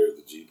creator of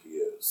the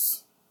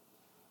GPS.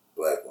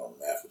 Black woman,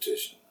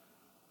 mathematician.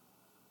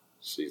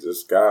 She's a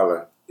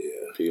scholar.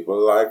 Yeah. People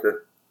like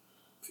her.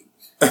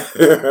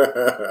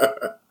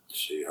 Her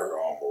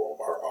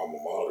alma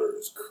mater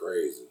is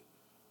crazy.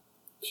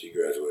 She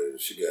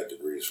graduated. She got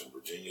degrees from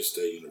Virginia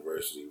State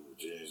University,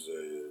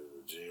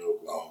 Virginia,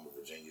 Oklahoma,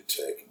 Virginia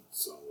Tech, and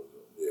some of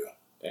them. Yeah.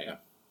 Damn.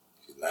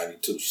 She's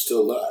 92. She's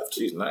still alive,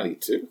 too. She's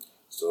 92?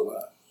 Still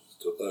alive.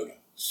 Still thugging.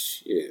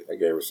 Shit. I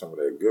gave her some of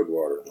that good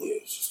water.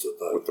 Yeah, she's still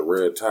thugging. With the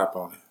red top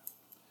on it.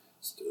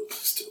 Still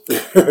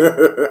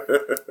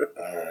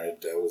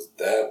Alright, that was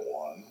that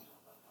one.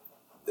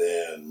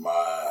 Then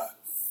my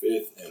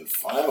 5th and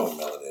final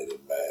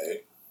melanated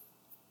bag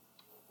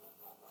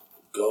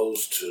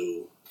goes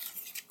to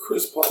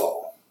Chris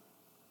Paul.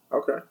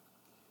 Okay.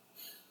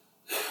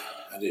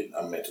 I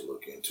meant to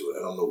look into it.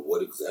 I don't know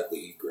what exactly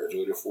he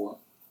graduated for.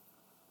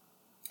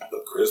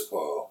 But Chris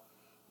Paul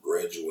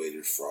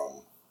graduated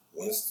from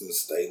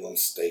Winston-Salem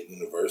State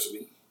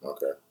University.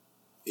 Okay.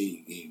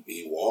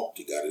 He walked.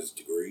 He got his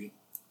degree.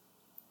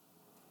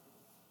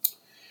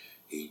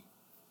 He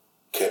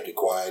kept it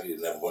quiet. He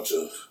didn't have a bunch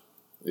of...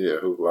 Yeah,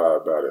 hoopla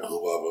about it.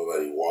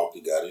 He walked.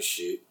 He got his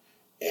shit.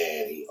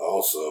 And he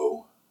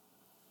also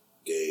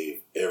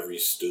gave every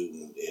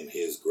student in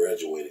his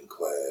graduating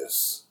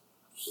class,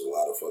 which is a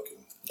lot of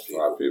fucking people. A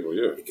lot of people,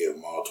 yeah. He gave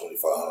them all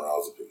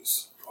 $2,500 a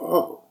piece.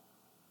 Oh.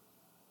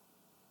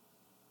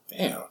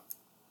 Damn.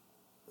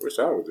 Wish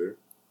I was there.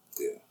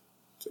 Yeah.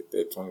 Take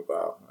that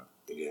 $25.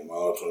 He gave them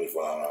all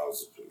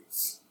 $25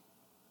 apiece.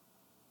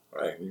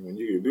 Right. When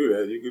you can do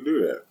that, you can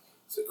do that.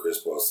 So Chris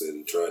Paul said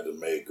he tried to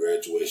make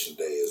graduation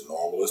day as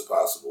normal as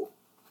possible,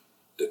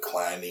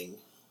 declining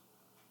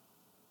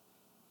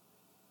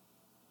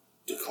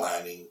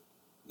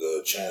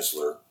the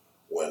chancellor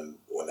when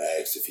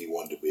asked if he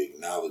wanted to be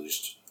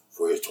acknowledged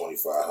for his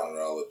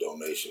 $2,500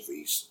 donation for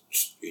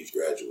each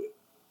graduate.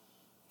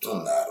 So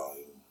nah, I don't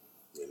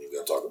even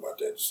got to talk about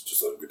that. Just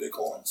so they get their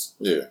coins.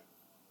 Yeah.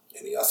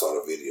 And I saw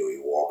the video.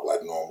 He walked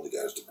like normal. He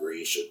got his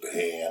degree, shook the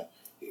hand.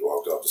 He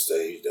walked off the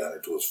stage down there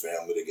to his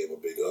family. They gave him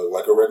a big hug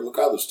like a regular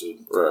college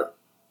student. Right.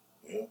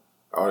 Yeah.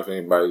 I don't know if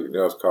anybody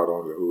else caught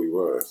on to who he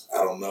was.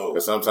 I don't know.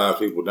 Because sometimes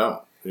people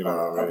don't. You know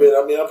what I mean?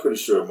 I mean, I'm pretty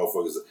sure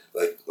motherfuckers,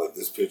 like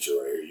this picture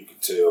right here, you can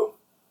tell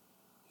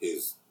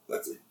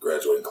the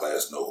graduating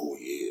class know who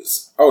he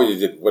is. Oh,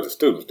 yeah, what the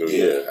students do,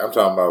 yeah. I'm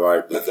talking about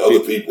like the other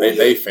people.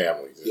 They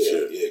families and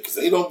shit. Yeah, because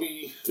they don't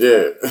be...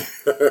 Yeah.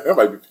 I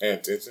might be paying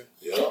attention.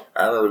 Yeah.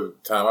 I remember the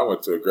time I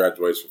went to a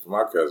graduation for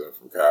my cousin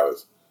from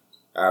college.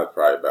 I was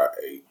probably about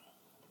 8.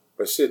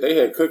 But shit, they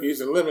had cookies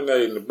and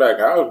lemonade in the back.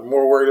 I was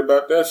more worried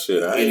about that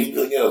shit.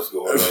 Anything else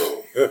going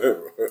on.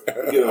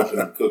 Get up in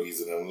the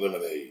cookies and them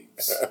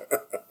lemonades. Hell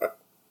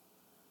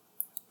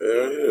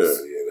yeah.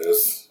 So yeah,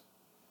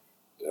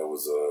 that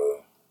was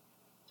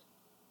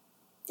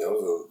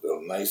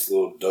a nice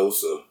little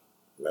dose of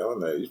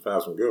lemonade. You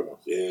found some good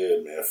ones.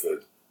 Yeah, man.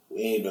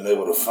 We ain't been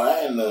able to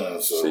find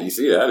none. So shit, you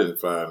see, I didn't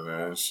find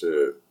none.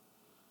 Shit.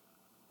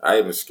 I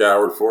even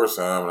scoured for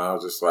some, and I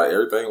was just like,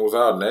 everything was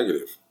all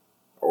negative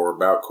or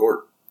about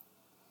court.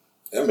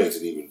 That makes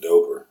it even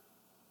doper.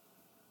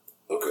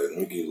 Okay, let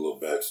me give you a little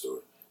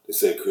backstory. They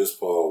say Chris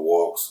Paul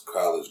walks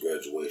college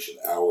graduation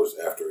hours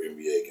after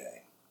NBA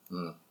game.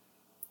 Mm.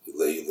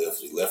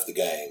 He left the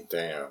game.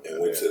 Damn. And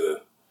went to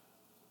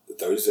the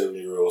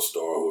 37-year-old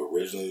star who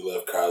originally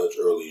left college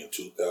early in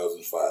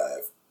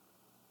 2005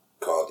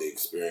 called the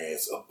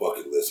experience a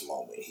bucket list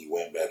moment. He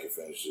went back and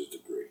finished his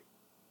degree.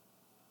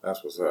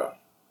 That's what's up.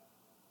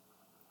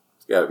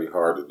 It's got to be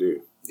hard to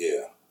do.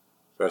 Yeah.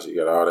 Especially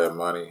you got all that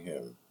money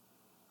and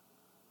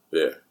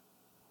yeah.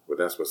 But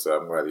that's what's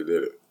up. I'm glad he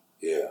did it.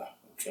 Yeah.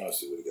 I'm trying to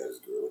see what he got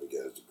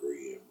his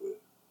degree in, but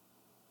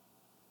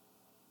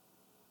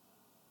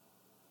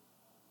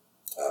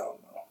I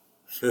don't know.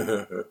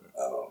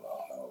 I don't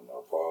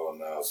know. Paul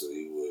announced that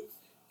he would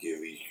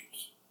give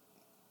each.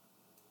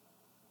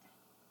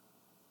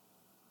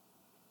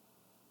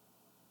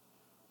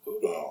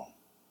 Hold on.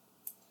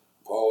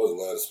 Paul was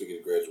allowed to speak at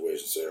the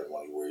graduation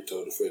ceremony where he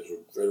told the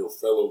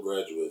fellow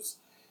graduates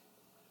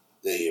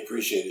that he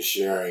appreciated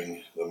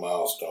sharing the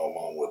milestone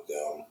moment with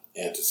them,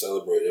 and to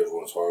celebrate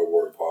everyone's hard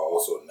work, Paul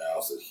also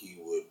announced that he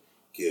would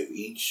give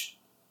each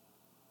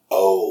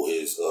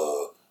his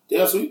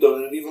yeah, so he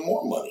donated even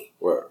more money.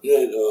 What? You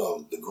had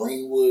the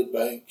Greenwood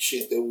Bank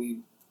shit that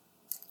we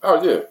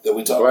talked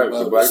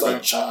about. It's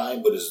like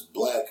Chime, but it's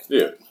black.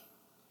 Yeah.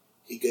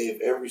 He gave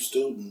every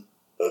student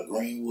a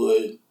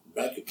Greenwood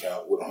bank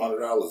account with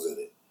 $100 in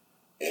it,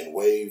 and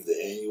waived the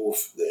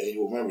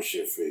annual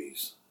membership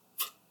fees,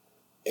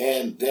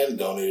 and then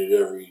donated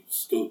every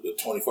student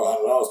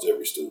 $2,500 to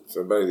every student.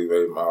 So basically,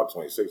 gave them all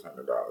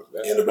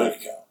 $2,600 in the bank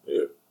account.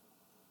 Yeah,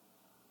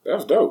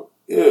 that's dope.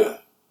 Yeah,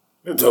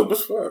 it's dope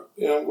as fuck.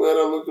 Yeah, I'm glad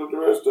I looked up the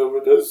rest of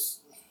it.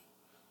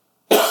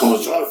 I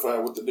was trying to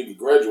find what the nigga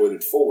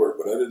graduated for,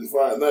 but I didn't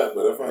find that.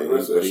 But I found the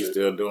rest of that he's shit.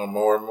 Still doing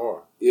more and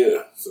more.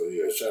 Yeah, so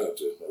yeah, shout out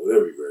to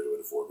whatever you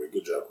graduated for, but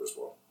good job, Chris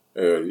Paul.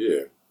 Hell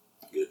yeah.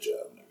 Good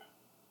job, nigga.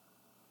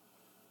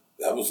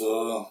 That was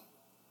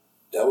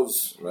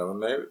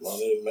Melanated.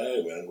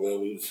 Man. I'm glad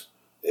we was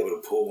able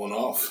to pull one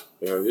off.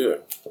 Hell yeah.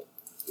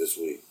 This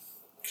week.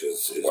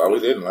 We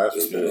didn't last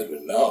week.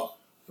 No,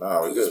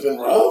 we it's been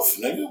rough,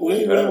 nigga. We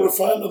ain't been able to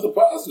find nothing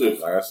positive.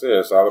 Like I said,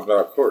 it's all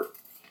about court.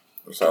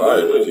 That's all I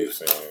ever keep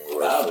saying.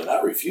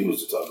 I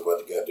refuse to talk about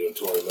the goddamn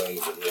Tory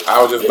Lanez.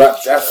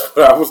 That's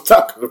what I was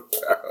talking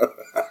about.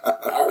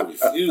 I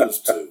refuse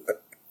to.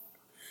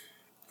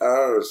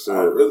 Oh, shit. I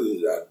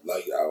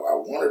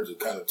wanted to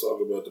kind of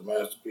talk about the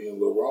Master P and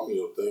Lil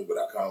Romeo thing, but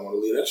I kind of want to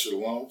leave that shit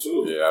alone,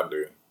 too. Yeah, I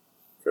do.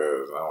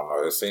 Because, I don't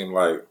know, it seemed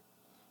like,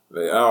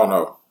 I don't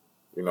know.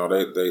 You know,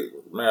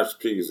 Master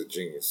P is a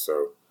genius,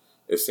 so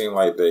it seemed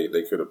like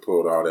they could have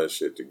pulled all that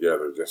shit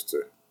together just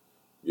to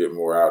get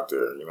more out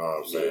there, you know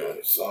what I'm saying?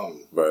 Yeah,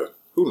 but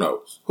who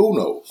knows? Who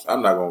knows?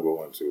 I'm not going to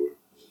go into it.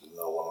 You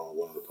know,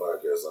 one of the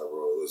podcasts I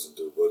listened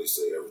to, Buddy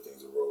say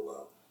everything's a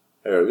rollout.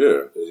 Hell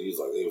yeah.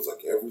 It was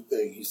like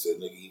everything. He said,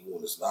 nigga, even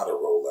when it's not a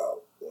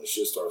rollout, when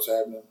shit starts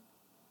happening,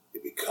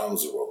 it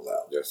becomes a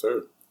rollout. Yes,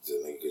 sir. He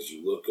said, nigga, because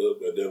you look up,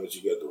 goddammit,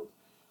 you got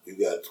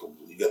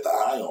the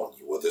eye on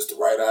you. Whether it's the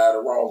right eye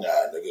or the wrong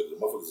eye, nigga, the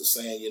motherfuckers are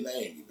saying your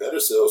name. You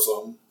better sell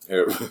something.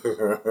 Yep.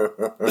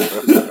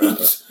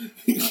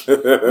 You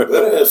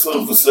better have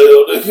something for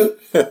sale,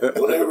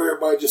 nigga. Whenever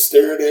everybody just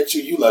staring at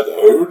you, you like,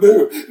 oh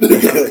no.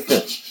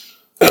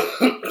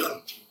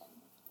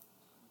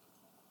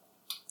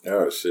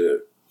 Oh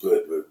shit!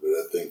 But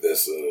I think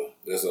that's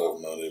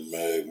off Money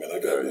Mag, man. I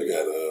got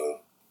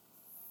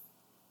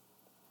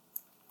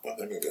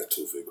think I got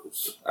 2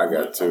 vehicles. I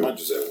got 2. I might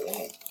just have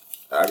 1.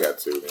 I got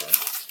 2 then.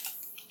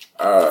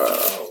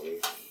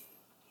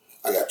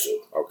 I got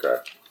 2. Okay.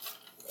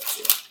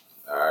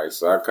 All right,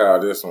 so I call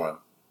this one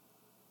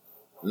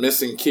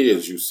Missing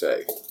Kids, You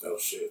Say. Oh,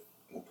 shit.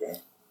 Okay.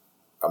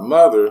 A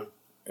mother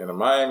in a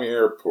Miami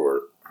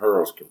airport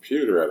hurls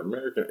computer at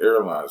American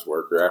Airlines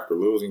worker after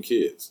losing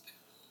kids.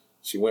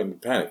 She went into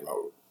panic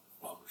mode.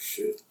 Oh,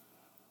 shit.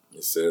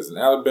 It says an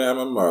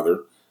Alabama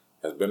mother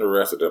has been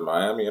arrested at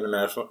Miami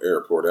International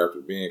Airport after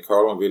being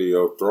caught on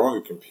video throwing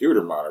a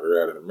computer monitor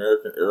at an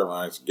American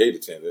Airlines gate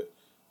attendant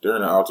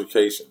during an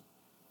altercation.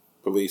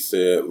 Police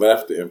said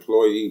left the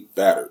employee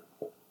battered.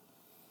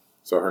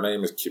 So her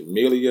name is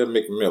Camelia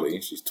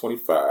McMillie. She's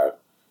 25.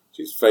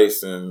 She's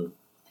facing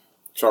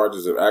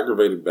charges of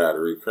aggravated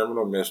battery,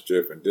 criminal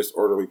mischief, and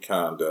disorderly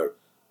conduct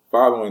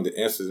following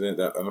the incident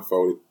that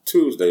unfolded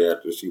Tuesday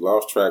after she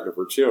lost track of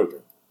her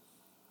children.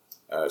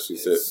 She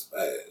said,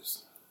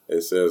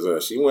 it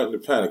says she went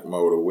into panic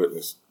mode, a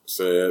witness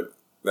said.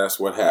 That's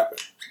what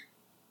happened.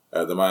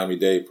 The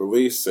Miami-Dade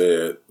police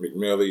said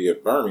McMillie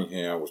of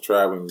Birmingham was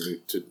traveling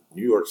to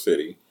New York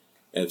City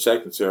and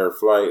checked into her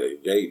flight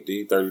at gate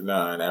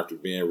D39 after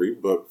being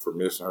rebooked for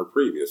missing her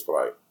previous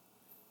flight.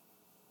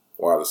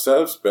 While the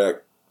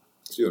subject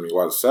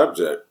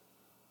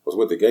was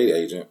with the gate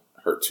agent,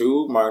 her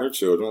 2 minor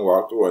children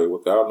walked away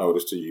without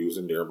notice to use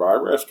a nearby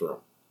restroom.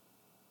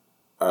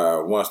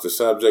 Once the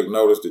subject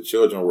noticed the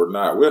children were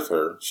not with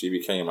her, she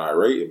became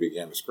irate and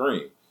began to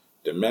scream,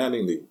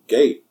 demanding the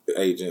gate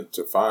agent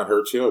to find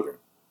her children.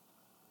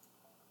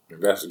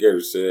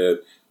 Investigators said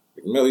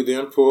McMillie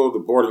then pulled the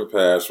boarding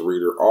pass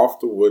reader off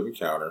the wooden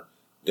counter,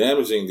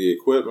 damaging the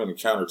equipment and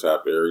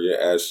countertop area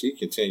as she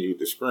continued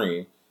to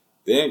scream,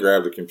 then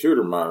grabbed the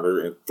computer monitor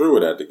and threw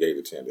it at the gate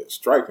attendant,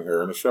 striking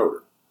her in the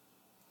shoulder.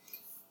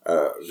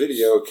 A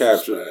video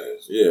captured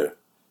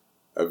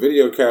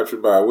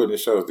by a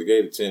witness shows the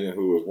gate attendant,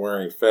 who was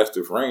wearing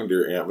festive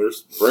reindeer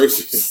antlers,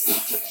 bracing.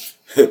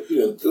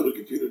 You done threw the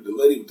computer at the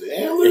lady with the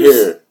antlers?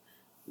 Yeah.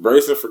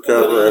 Bracing for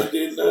cover.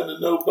 Did nothing to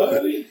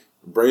nobody.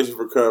 Bracing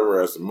for cover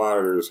as the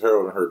monitor is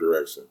hurled in her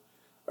direction.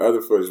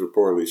 Other footage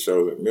reportedly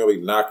shows McMillie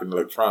knocking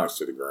electronics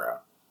to the ground.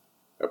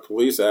 A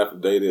police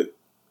affidavit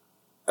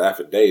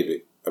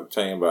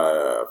obtained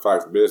by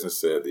Fox Business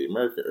said the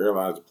American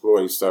Airlines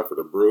employee suffered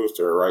a bruise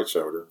to her right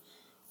shoulder,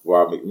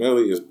 while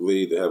McMillie is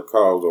believed to have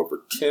caused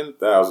over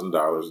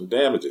 $10,000 in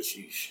damages.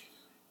 Sheesh.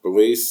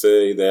 Police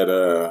say that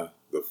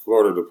the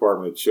Florida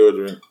Department of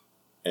Children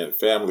and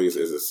Families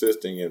is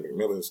assisting in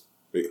McMillie's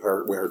with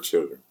her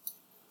children.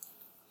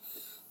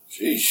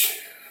 Sheesh.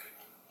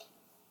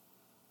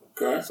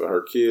 Okay. So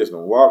her kids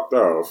done walked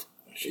off.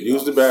 She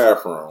used the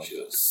bathroom. She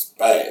was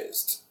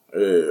spazzed.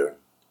 Yeah.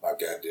 My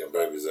goddamn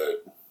baby's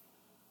out.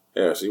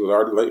 Yeah, she was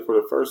already late for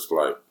the first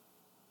flight.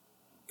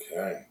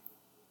 Okay.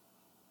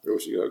 Oh,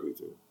 she ugly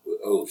too.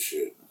 Oh,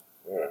 shit.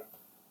 Yeah.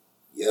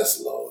 Yes,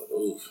 Lord.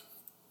 Oof.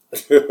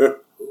 Who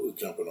was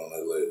jumping on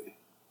that lady?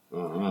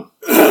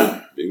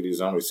 Mm-hmm. Beauty's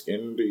only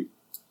skin deep.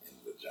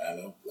 And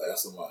vagina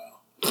lasts a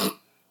mile.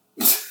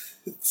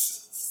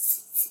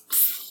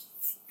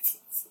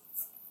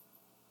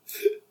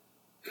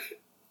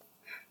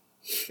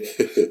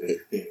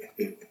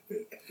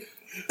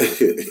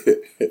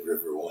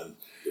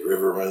 The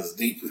river runs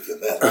deep within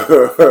that.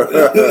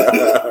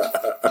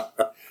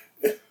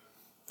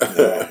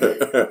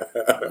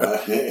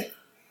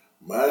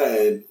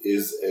 Mine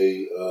is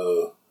a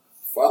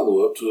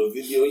follow-up to a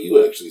video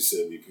you actually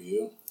sent me,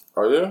 PM.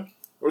 Oh, yeah?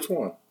 Which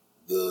one?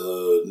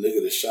 The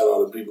nigga that shot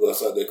all the people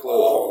outside their club.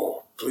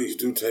 Oh, please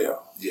do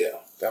tell. Yeah.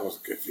 That was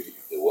a good video.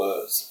 It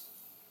was.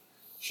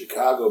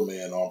 Chicago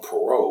man on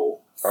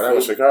parole. Oh, that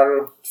was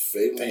Chicago?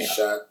 Fatally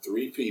shot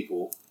 3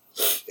 people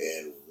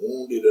and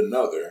wounded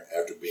another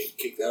after being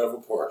kicked out of a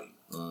party.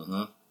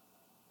 Mm-hmm.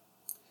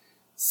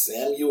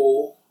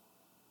 Samuel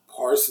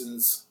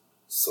Parsons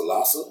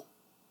Salasa,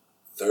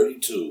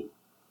 32,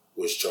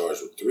 was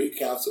charged with 3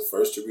 counts of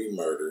first-degree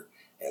murder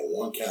and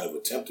 1 count of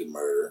attempted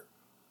murder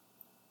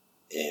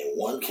and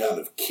 1 count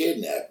of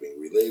kidnapping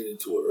related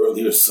to an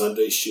earlier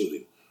Sunday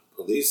shooting.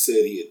 Police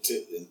said he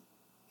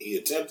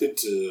attempted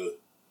to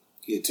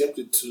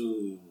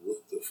what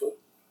the fuck?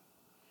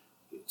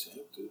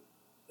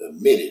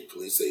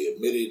 Police say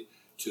admitted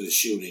to the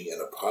shooting and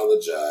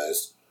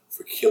apologized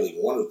for killing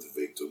one of the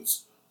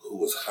victims who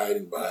was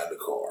hiding behind the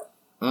car.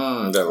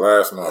 That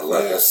last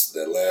motherfucker.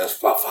 That last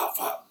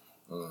pop.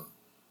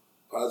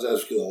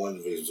 Apologized for killing one of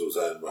the victims who was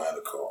hiding behind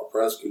the car.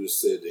 Prosecutors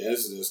said the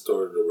incident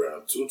started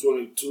around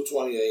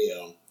 2:20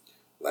 a.m.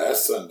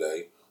 last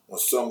Sunday when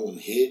someone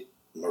hit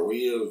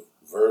Maria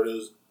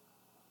Verda's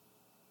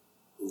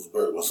whose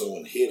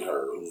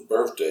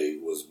birthday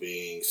was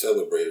being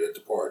celebrated at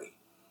the party.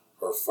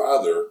 Her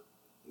father,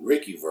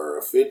 Ricky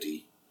Vera,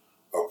 50,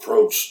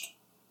 approached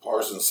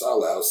Parsons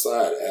Sala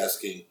outside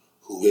asking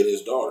who hit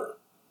his daughter.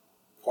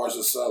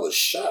 Parsons Sala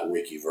shot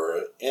Ricky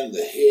Vera in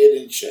the head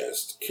and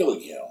chest,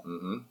 killing him.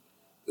 Mm-hmm.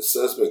 The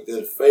suspect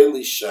then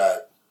fatally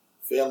shot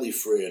family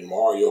friend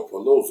Mario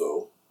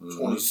Palozzo,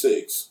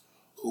 26,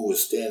 who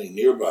was standing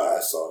nearby.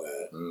 I saw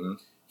that. Mm-hmm.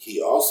 He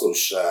also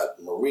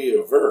shot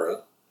Maria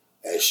Vera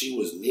as she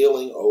was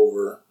kneeling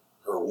over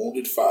her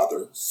wounded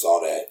father.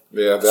 Saw that.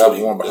 Yeah,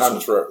 that one behind the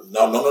truck.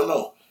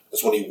 No.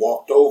 That's when he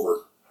walked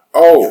over.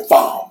 Oh. And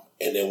bomb.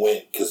 And then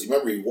went, because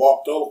remember he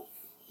walked over.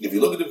 If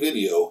you look at the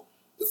video,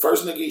 the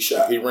first nigga he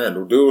shot. He ran.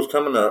 The dude was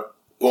coming up.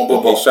 Boom,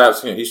 boom, boom. He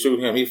shots him. He shoot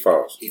him. He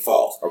falls.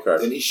 Okay.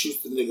 Then he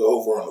shoots the nigga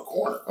over on the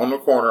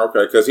corner.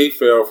 Okay, because he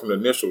fell from the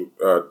initial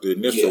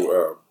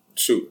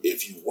shoot.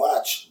 If you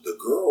watch, the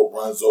girl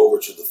runs over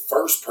to the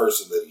first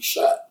person that he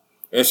shot.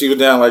 And she was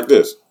down like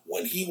this.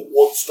 When he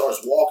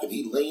starts walking,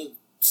 he leans,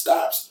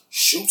 stops,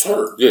 shoots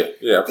her. Yeah,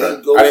 okay. I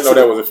didn't know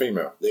that was a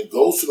female. Then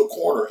goes to the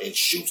corner and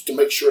shoots to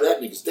make sure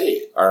that nigga's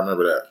dead. I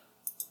remember that.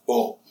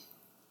 Boom.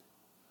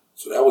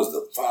 So that was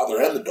the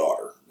father and the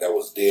daughter that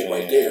was dead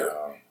right there.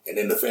 And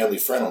then the family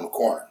friend on the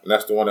corner. And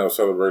that's the one that was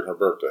celebrating her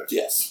birthday?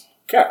 Yes.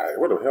 God,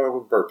 what the hell of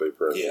a birthday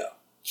present. Yeah.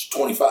 She's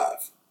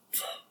 25.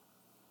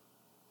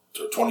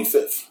 To her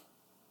 25th.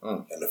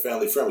 And the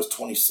family friend was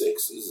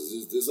 26.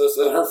 That's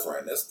her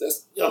friend.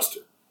 That's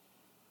youngster.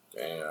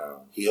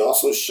 Damn. He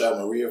also shot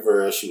Maria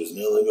Vera. She was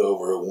kneeling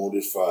over her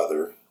wounded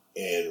father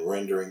and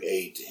rendering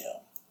aid to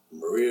him.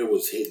 Maria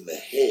was hit in the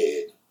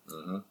head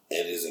and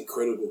is in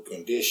critical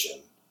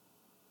condition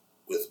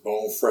with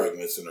bone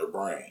fragments in her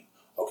brain.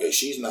 Okay,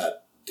 she's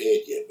not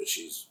dead yet, but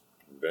she's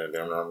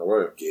damn on the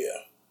way.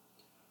 Yeah.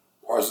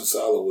 Parson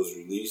Sala was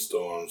released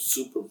on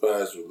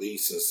supervised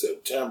release in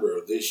September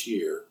of this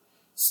year,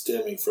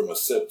 stemming from a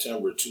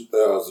September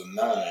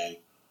 2009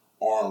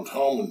 armed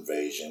home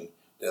invasion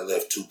that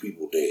left 2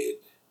 people dead.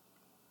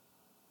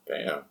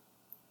 Damn.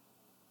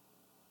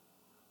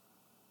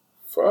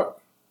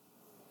 Fuck.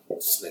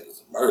 This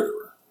nigga's a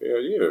murderer.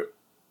 Hell yeah.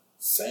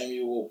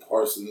 Samuel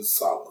Parsons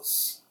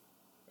Salas.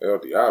 El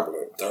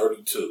Diablo.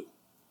 32.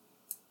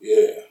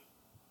 Yeah.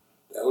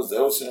 That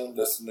was him.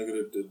 That's the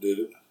nigga that did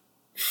it.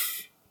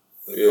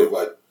 They look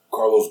like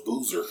Carlos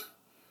Boozer.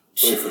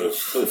 Played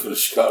for the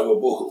Chicago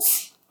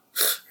Bulls.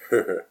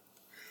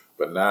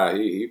 But nah,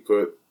 he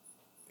put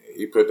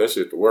that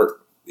shit to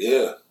work.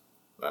 Yeah.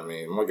 I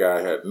mean, my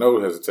guy had no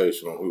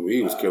hesitation on who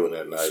he was killing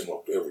that night. He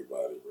smoked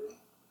everybody, bro.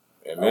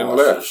 And then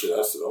left. That shit.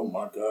 I said, oh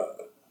my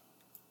God.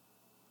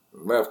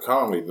 Left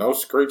calmly. No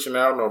screeching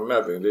out, no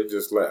nothing. They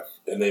just left.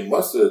 And they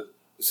must have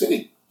said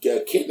he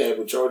got kidnapped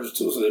with charges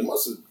too, so they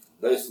must have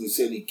basically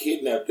said he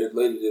kidnapped that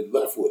lady that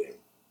left with him.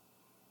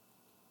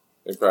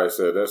 They probably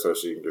said that so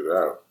she can get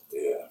out.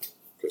 Yeah.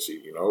 Because she,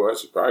 you know what?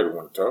 She probably the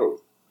one told.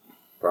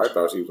 Probably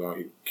thought she was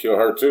going to kill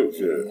her too.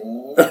 Shit.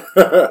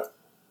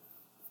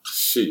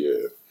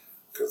 Shit.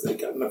 Because they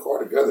got in the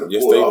car together and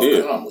yes, pulled they off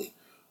did. calmly.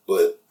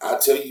 But I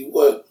tell you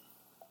what,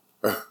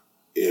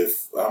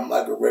 if I'm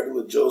like a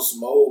regular Joe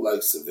Smo,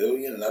 like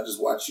civilian, and I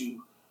just watch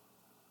you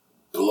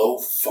blow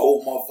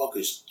 4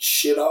 motherfuckers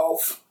shit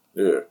off,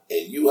 and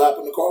you hop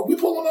in the car, we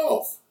pulling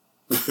off.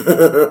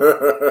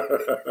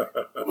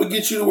 I'm gonna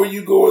get you to where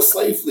you going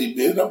safely,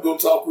 man. I'm gonna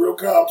talk real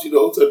calm to you the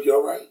whole time. You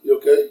all right? You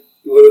okay?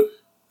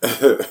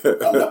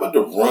 I'm not about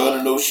to run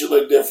or no shit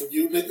like that from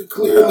you, nigga.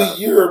 Clearly,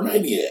 you're a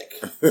maniac.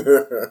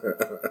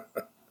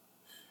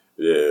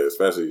 Yeah,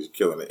 especially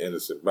killing an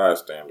innocent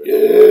bystander.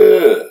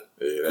 Yeah.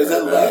 Because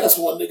that last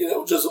one, nigga, that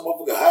was just a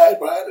motherfucker hide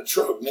behind the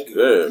truck,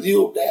 nigga.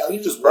 Kneeled down. He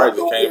just walked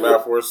over came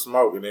out for a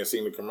smoke and then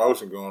seen the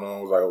commotion going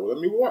on. Was like, well, let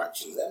me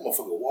watch. That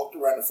motherfucker walked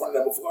around in front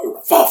of that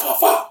motherfucker. Fa, fa,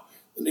 fa.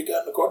 And they got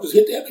in the car, just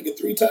hit that nigga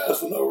 3 times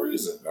for no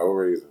reason. No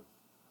reason.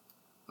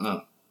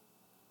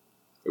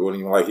 It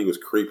wasn't even like he was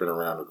creeping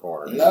around the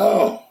corner.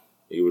 No.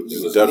 He was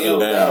just ducking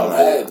down.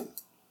 Hiding.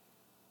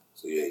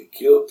 So yeah, he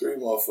killed 3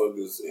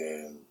 motherfuckers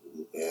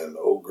and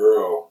old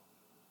girl,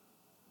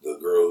 the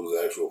girl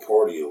whose actual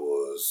party it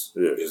was,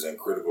 is in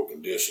critical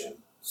condition.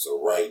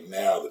 So right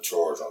now the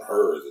charge on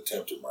her is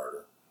attempted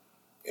murder.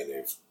 And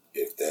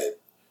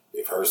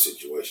if her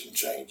situation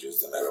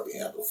changes, then that'll be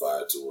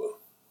amplified to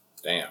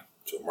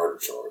a murder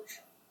charge.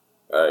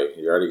 Hey,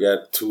 you already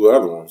got 2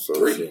 other ones. So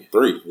 3.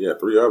 3. Yeah,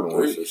 3 other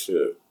ones. So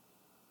shit.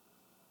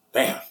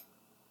 Damn.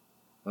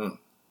 I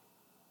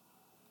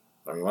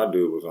mean, my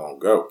dude was on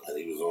go. And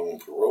he was on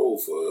parole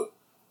for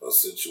a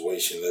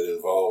situation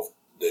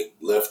that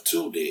left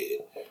 2 dead.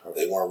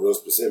 They weren't real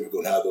specific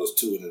on how those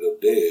 2 ended up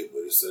dead,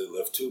 but it said it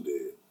left 2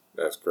 dead.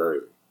 That's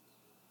crazy.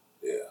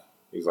 Yeah.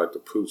 He's like the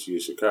Poochie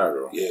of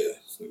Chicago. Yeah,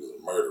 this nigga's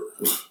a murderer.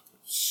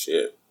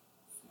 Shit.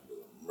 This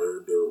nigga's a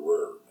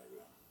murderer,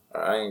 nigga.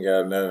 I ain't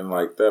got nothing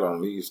like that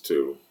on these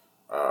 2.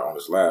 On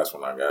this last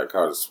one I got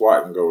called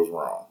swatting goes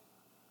wrong.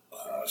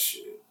 Ah,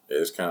 shit.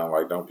 It's kind of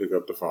like don't pick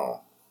up the phone.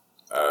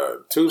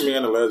 2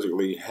 men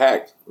allegedly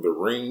hacked the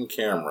Ring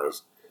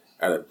cameras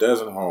at a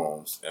dozen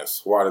homes and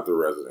swatted the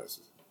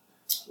residences.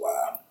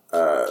 Wow.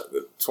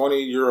 The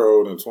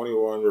 20-year-old and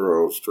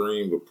 21-year-old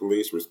streamed the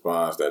police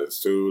response that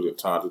ensued and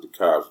taunted the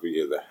cops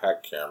via the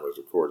hack cameras,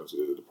 according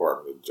to the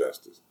Department of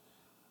Justice.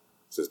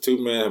 It says 2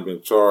 men have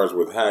been charged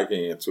with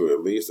hacking into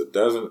at least a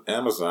dozen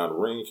Amazon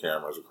Ring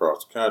cameras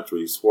across the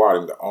country,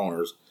 swatting the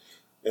owners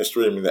and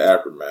streaming the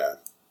aftermath.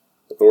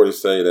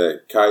 Authorities say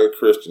that Kaya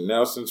Christian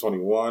Nelson,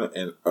 21,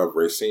 and of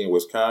Racine,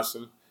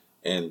 Wisconsin,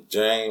 and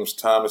James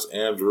Thomas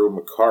Andrew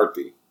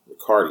McCarthy,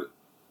 McCarty,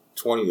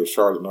 20 of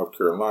Charlotte, North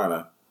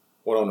Carolina,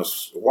 went on a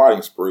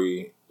swatting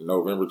spree in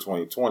November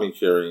 2020,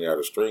 carrying out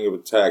a string of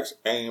attacks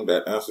aimed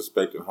at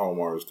unsuspecting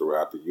homeowners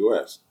throughout the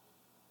U.S.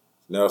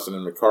 Nelson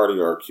and McCarty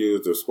are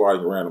accused of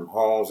swatting random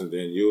homes and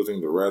then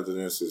using the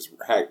residence's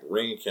hacked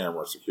Ring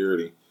camera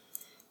security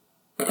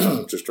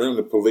to stream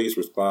the police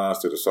response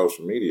to the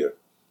social media.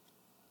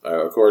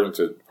 According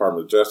to the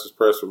Department of Justice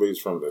press release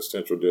from the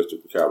Central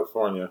District of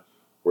California,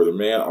 where the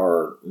men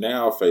are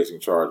now facing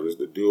charges,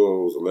 the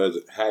duo's alleged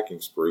hacking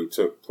spree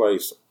took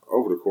place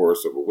over the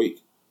course of a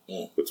week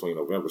between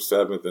November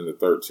 7th and the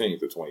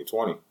 13th of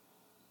 2020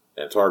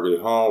 and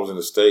targeted homes in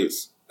the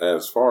states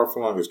as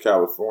far-flung as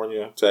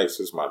California,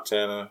 Texas,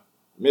 Montana,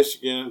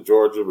 Michigan,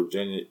 Georgia,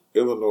 Virginia,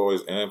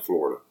 Illinois, and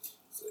Florida.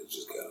 So they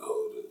just got a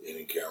hold of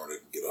any camera they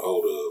can get a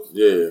hold of.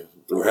 Yeah,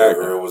 through hacking.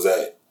 Wherever it was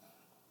at.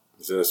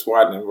 It says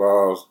swatting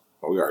involves,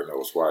 we already know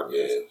what swatting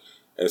is.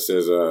 It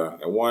says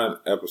in one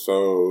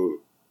episode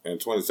in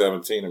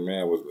 2017, a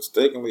man was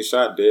mistakenly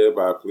shot dead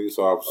by a police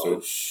officer.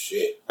 Oh,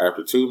 shit.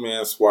 After two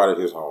men swatted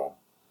his home.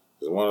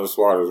 One of the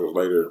swatters was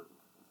later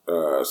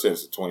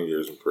sentenced to 20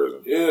 years in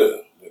prison.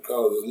 Yeah, they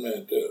caused this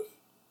man death.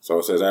 So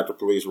it says after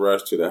police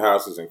rushed to the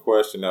houses in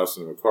question,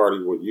 Nelson and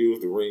McCarty would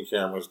use the Ring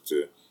cameras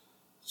to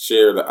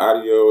share the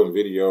audio and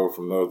video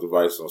from those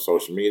devices on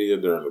social media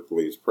during the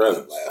police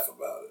presence. Laugh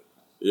about it.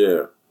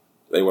 Yeah.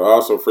 They would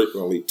also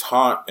frequently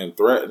taunt and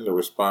threaten the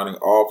responding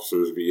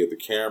officers via the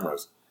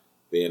cameras,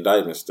 the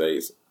indictment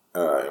states.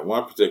 In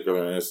one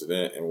particular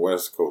incident in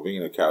West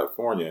Covina,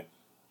 California,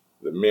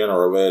 the men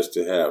are alleged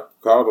to have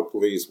called the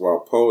police while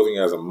posing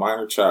as a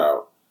minor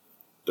child.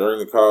 During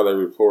the call, they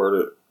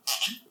reported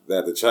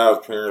that the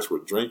child's parents were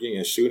drinking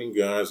and shooting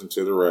guns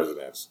into the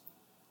residence,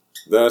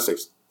 thus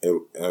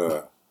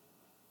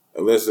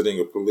eliciting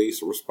a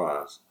police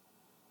response.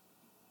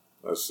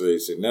 Let's see.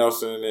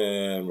 Nelson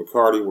and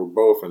McCarty were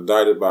both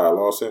indicted by a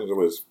Los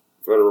Angeles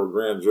federal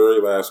grand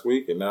jury last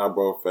week and now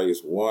both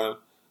face one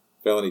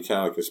felony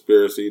count of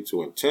conspiracy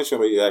to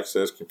intentionally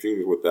access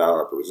computers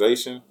without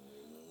authorization.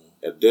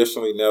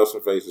 Additionally,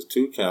 Nelson faces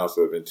 2 counts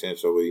of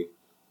intentionally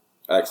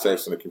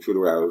accessing a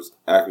computer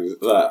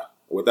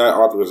without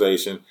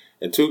authorization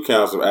and 2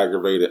 counts of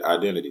aggravated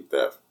identity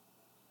theft.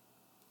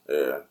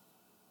 Yeah. It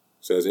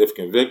says if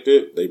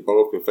convicted, they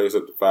both could face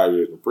up to 5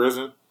 years in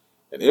prison.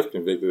 And if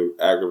convicted of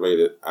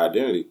aggravated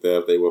identity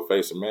theft, they will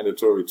face a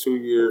mandatory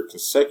 2-year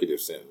consecutive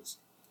sentence.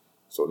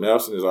 So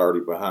Nelson is already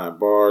behind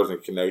bars in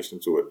connection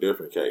to a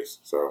different case.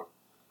 So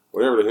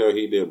whatever the hell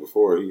he did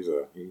before, he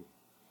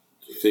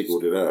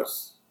feculed it up.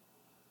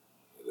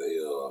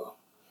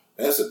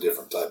 That's a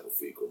different type of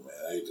fecal, man.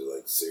 I hate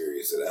to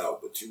serious it out,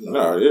 but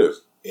no, it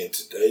is. In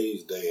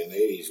today's day and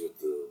age, with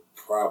the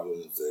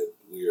problems that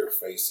we are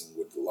facing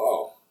with the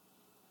law,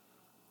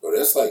 but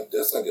that's like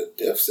a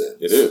death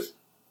sentence. It is.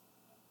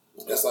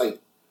 That's like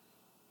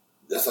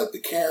the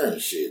Karen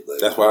shit.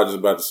 That's what I was just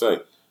about to say.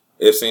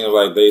 It seems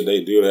like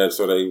they do that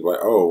so they like,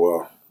 oh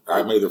well,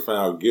 I'm either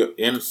found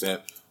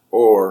innocent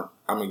or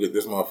I'm gonna get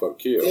this motherfucker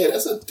killed. Yeah,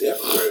 that's a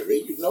death threat.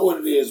 You know what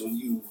it is when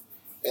you,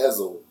 as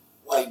a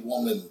white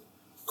woman,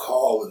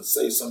 call and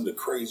say some of the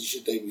crazy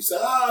shit they be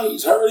saying.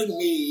 He's hurting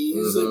me.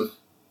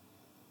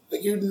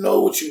 Like you know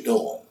what you're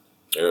doing.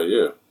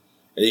 Yeah.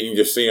 And you can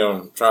just see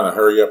them trying to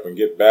hurry up and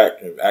get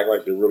back and act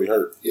like they're really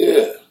hurt.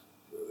 Yeah.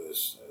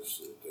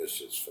 That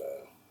shit's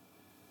foul.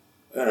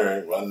 All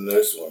right, my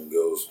next one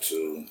goes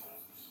to.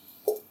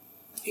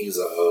 He's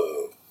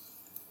an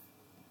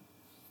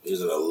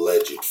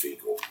alleged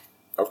fecal.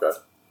 Okay.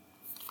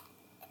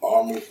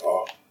 Amari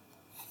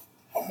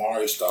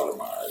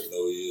Stoudemire, you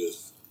know who he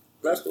is?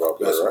 Basketball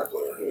player, right?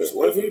 Yeah.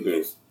 What did he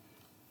do?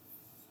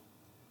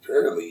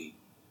 Apparently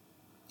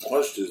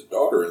punched his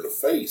daughter in the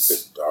face.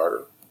 His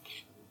daughter?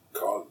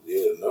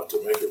 Enough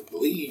to make her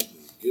bleed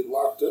and get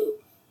locked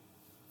up.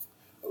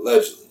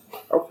 Allegedly.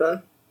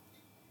 Okay.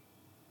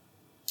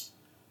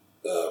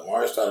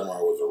 Amari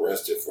Stoudemire was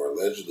arrested for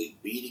allegedly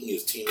beating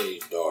his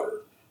teenage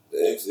daughter.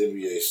 The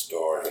ex-NBA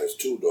star has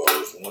 2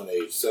 daughters, one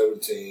age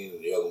 17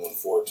 and the other one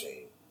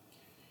 14.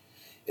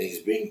 And he's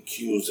being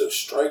accused of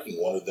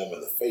striking one of them in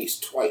the face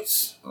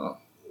twice. Oh.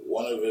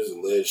 One of his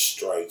alleged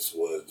strikes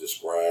was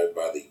described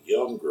by the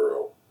young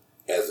girl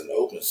as an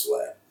open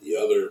slap, the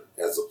other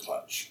as a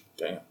punch.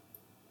 Damn.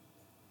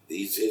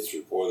 These hits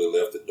reportedly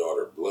left the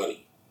daughter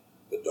bloody.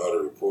 The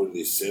daughter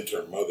reportedly sent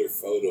her mother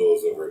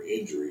photos of her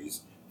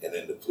injuries, and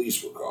then the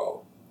police were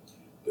called.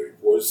 The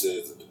report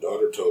says that the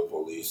daughter told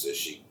police that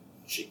she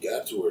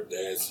got to her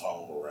dad's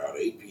home around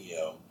 8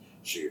 p.m.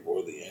 She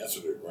reportedly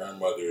answered her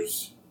grandmother,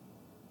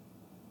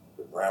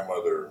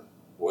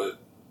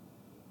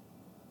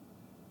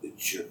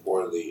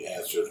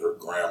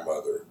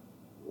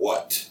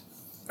 what?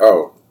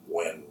 Oh.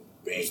 When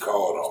being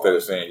called on. Instead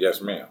of saying,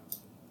 yes, ma'am.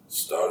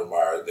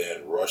 Stoudemire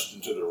then rushed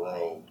into the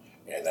room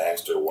and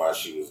asked her why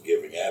she was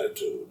giving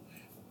attitude.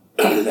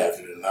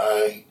 After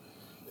denying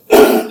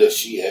that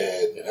she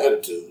had an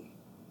attitude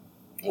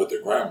with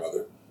her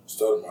grandmother,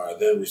 Stoudemire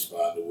then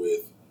responded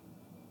with,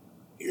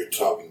 "You're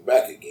talking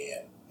back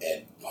again,"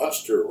 and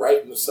punched her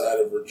right in the side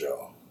of her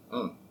jaw.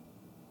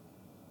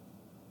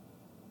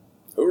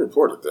 Who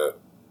reported that?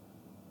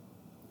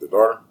 The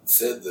daughter?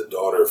 Said the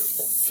daughter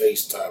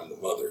FaceTimed the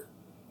mother.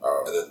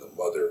 And then the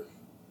mother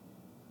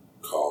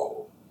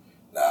called.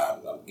 Now,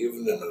 I'm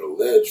giving them an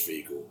alleged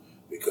fecal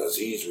because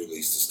he's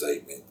released a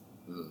statement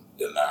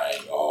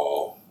denying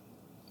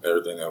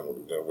everything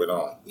that went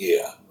on.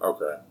 Yeah.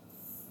 Okay.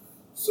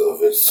 So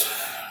if it's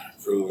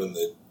proven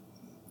that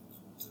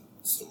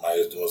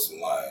somebody's doing some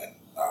lying,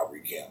 I'll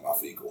recant my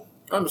fecal.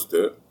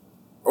 Understood.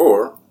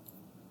 Or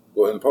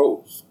go ahead and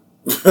pose.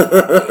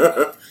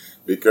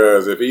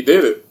 Because if he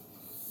did it,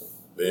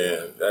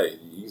 then hey,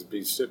 he's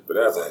be shit for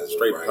that one.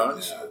 Straight right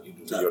punch now, you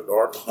do to your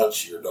daughter.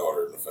 Punch your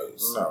daughter in the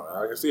face. No,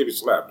 I can see if he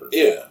slapped her.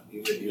 Yeah,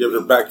 you give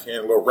her backhand,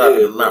 a little rap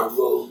in the mouth.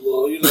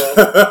 Little, you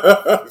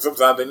know.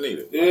 Sometimes they need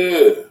it.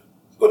 Yeah,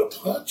 but a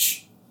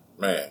punch,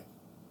 man,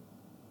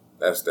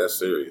 that's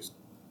serious.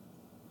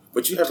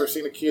 But you ever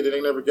seen a kid that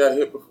ain't never got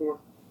hit before?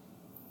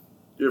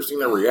 You ever seen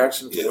their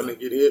reaction to when they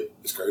get hit?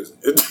 It's crazy.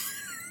 It's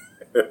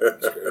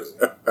crazy.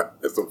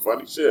 It's some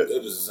funny shit.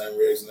 That was the same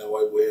reaction that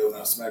white boy had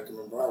when I smacked him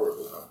in Broward.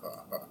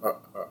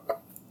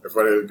 In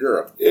front of the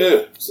girl.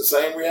 Yeah, it's the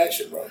same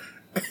reaction, bro.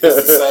 It's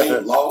the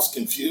same, lost,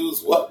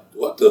 confused.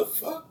 What the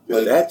fuck?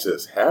 Did that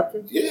just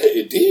happen? Yeah,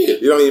 it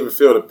did. You don't even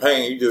feel the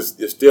pain. You're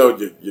still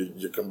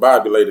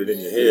combobulated in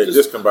your head,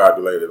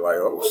 discombobulated. Like,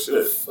 oh what shit.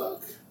 The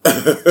fuck?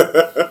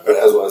 But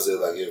that's why I said,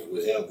 like, if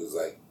with him, because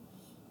like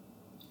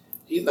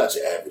he's not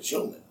your average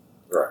human,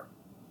 right?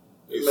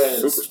 He's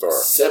a superstar,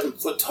 7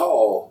 foot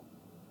tall,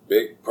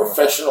 big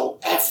professional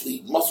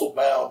athlete, muscle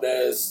bound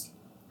ass,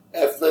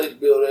 athletic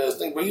build ass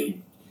thing. But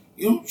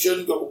you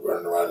shouldn't go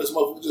running around this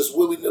motherfucker just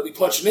willy nilly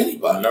punching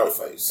anybody in the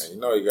face. And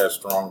you know he got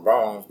strong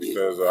bones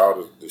because of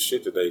all the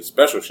shit that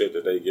special shit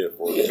that they get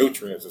for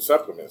nutrients and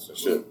supplements and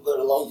shit. Let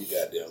alone you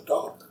goddamn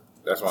daughter.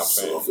 That's what I'm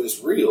saying. So if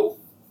it's real,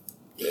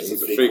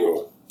 he's a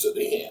fecal to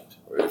the end.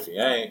 But if he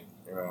ain't,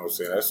 you know what I'm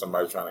saying, that's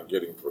somebody trying to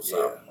get him for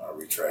something. Yeah, I'll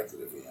retract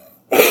it if he ain't.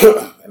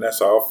 And that's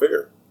all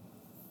fair.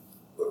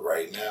 But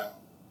right now,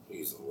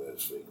 he's a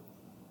alleged fecal.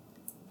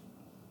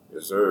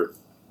 Yes, sir.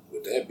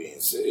 With that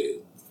being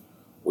said,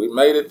 we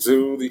made it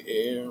to the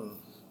end.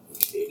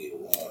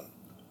 81.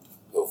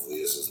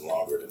 Hopefully this is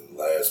longer than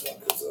the last one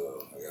because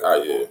I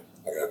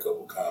got a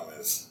couple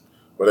comments.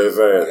 What they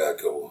say? I got a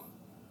couple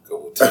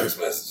text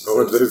messages.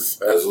 What they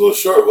say? That was a little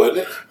short, wasn't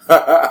it?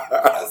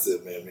 I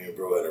said, man, me and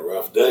bro had a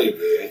rough day,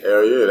 man.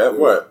 Hell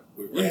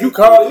yeah, you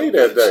called me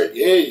that day.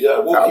 Yeah, I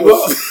woke you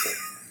up.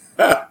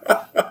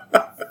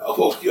 I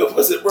woke you up.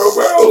 I said, bro.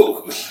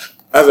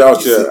 I said, oh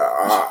shit,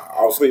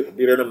 I'll sleep.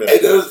 Be there in a minute. Hey,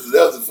 that was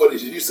the funny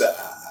shit. You said,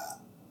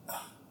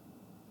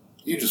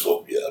 you just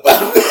woke me up. I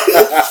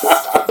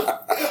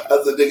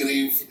said,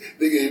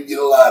 nigga, get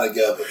a line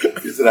together.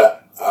 He said,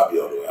 I'll be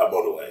on the way. I'm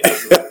on the way. I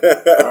said,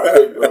 all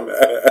right, bro.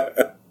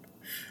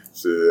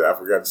 Shit, I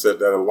forgot to set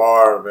that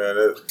alarm,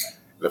 man.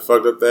 The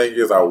fucked up thing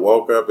is I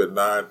woke up at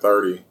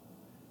 9:30.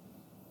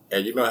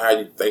 And you know how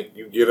you think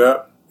you get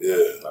up?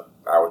 Yeah.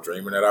 I was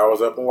dreaming that I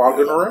was up and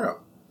walking around.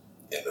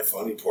 And the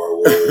funny part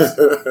was,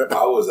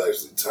 I was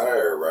actually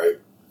tired, right?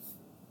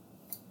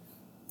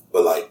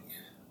 But like,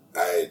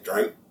 I had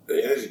drank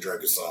the energy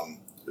drink or something.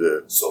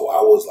 Yeah. So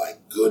I was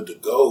like good to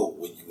go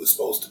when you were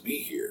supposed to be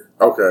here.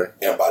 Okay.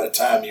 And by the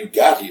time you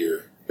got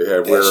here,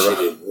 that shit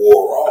had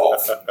wore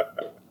off.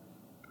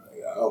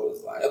 I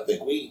was like, I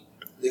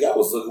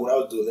was looking when I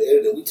was doing the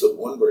editing, we took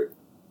one break.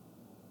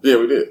 Yeah,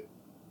 we did.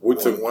 We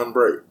took one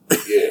break.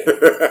 Yeah.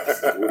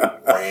 We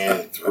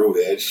ran through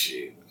that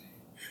shit.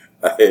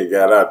 I ain't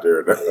got out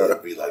there.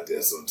 It'd be like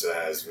that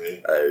sometimes,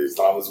 man. Hey. As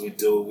long as we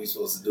do what we're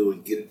supposed to do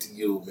and get it to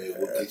you, man,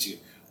 we'll get you.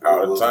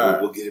 All the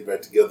time. We'll get it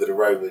back together the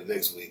right way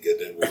next week.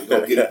 Goddamn, we're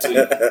going to get it to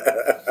you.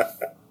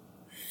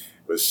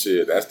 But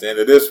shit, that's the end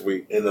of this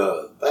week. And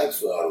thanks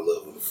for all the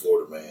love of the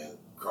Florida Man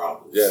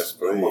Chronicles. Yes,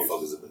 please. Them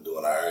motherfuckers have been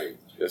doing all right.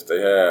 Yes,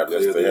 they have.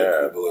 Yes, they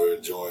have. People are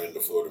enjoying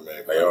the Florida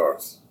Man Chronicles. They are.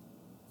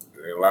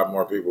 And a lot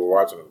more people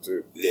watching them,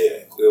 too.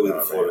 Yeah, clearly the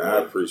Florida Man, I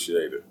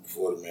appreciate it.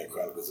 Florida Man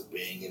Chronicles are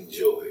being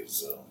enjoyed,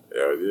 so.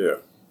 Hell yeah.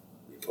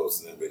 We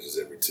posting them bitches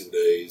every 2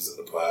 days and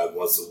the pod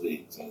once a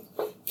week and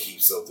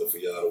keep something for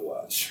y'all to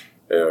watch.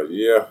 Hell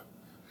yeah.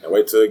 And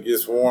wait till it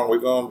gets warm. We're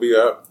going to be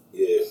up.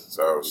 Yeah.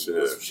 So,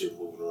 shit. Some shit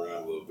moving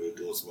around a little bit,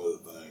 doing some other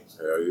things.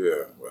 Hell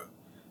yeah. But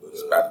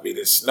it's about to be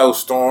this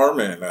snowstorm,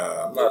 and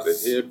I'm about to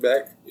head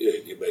back. Yeah,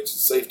 get back to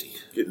safety.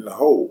 Get in the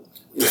hole.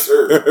 Yes,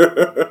 sir.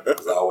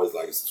 As I always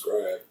like and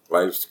subscribe.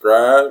 Like,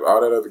 subscribe,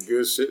 all that other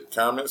good shit.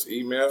 Comments,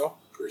 email.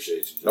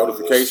 Appreciate you.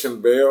 Notification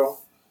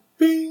bell.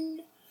 Bing.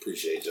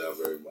 Appreciate y'all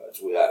very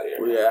much. We out of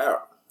here. We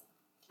out.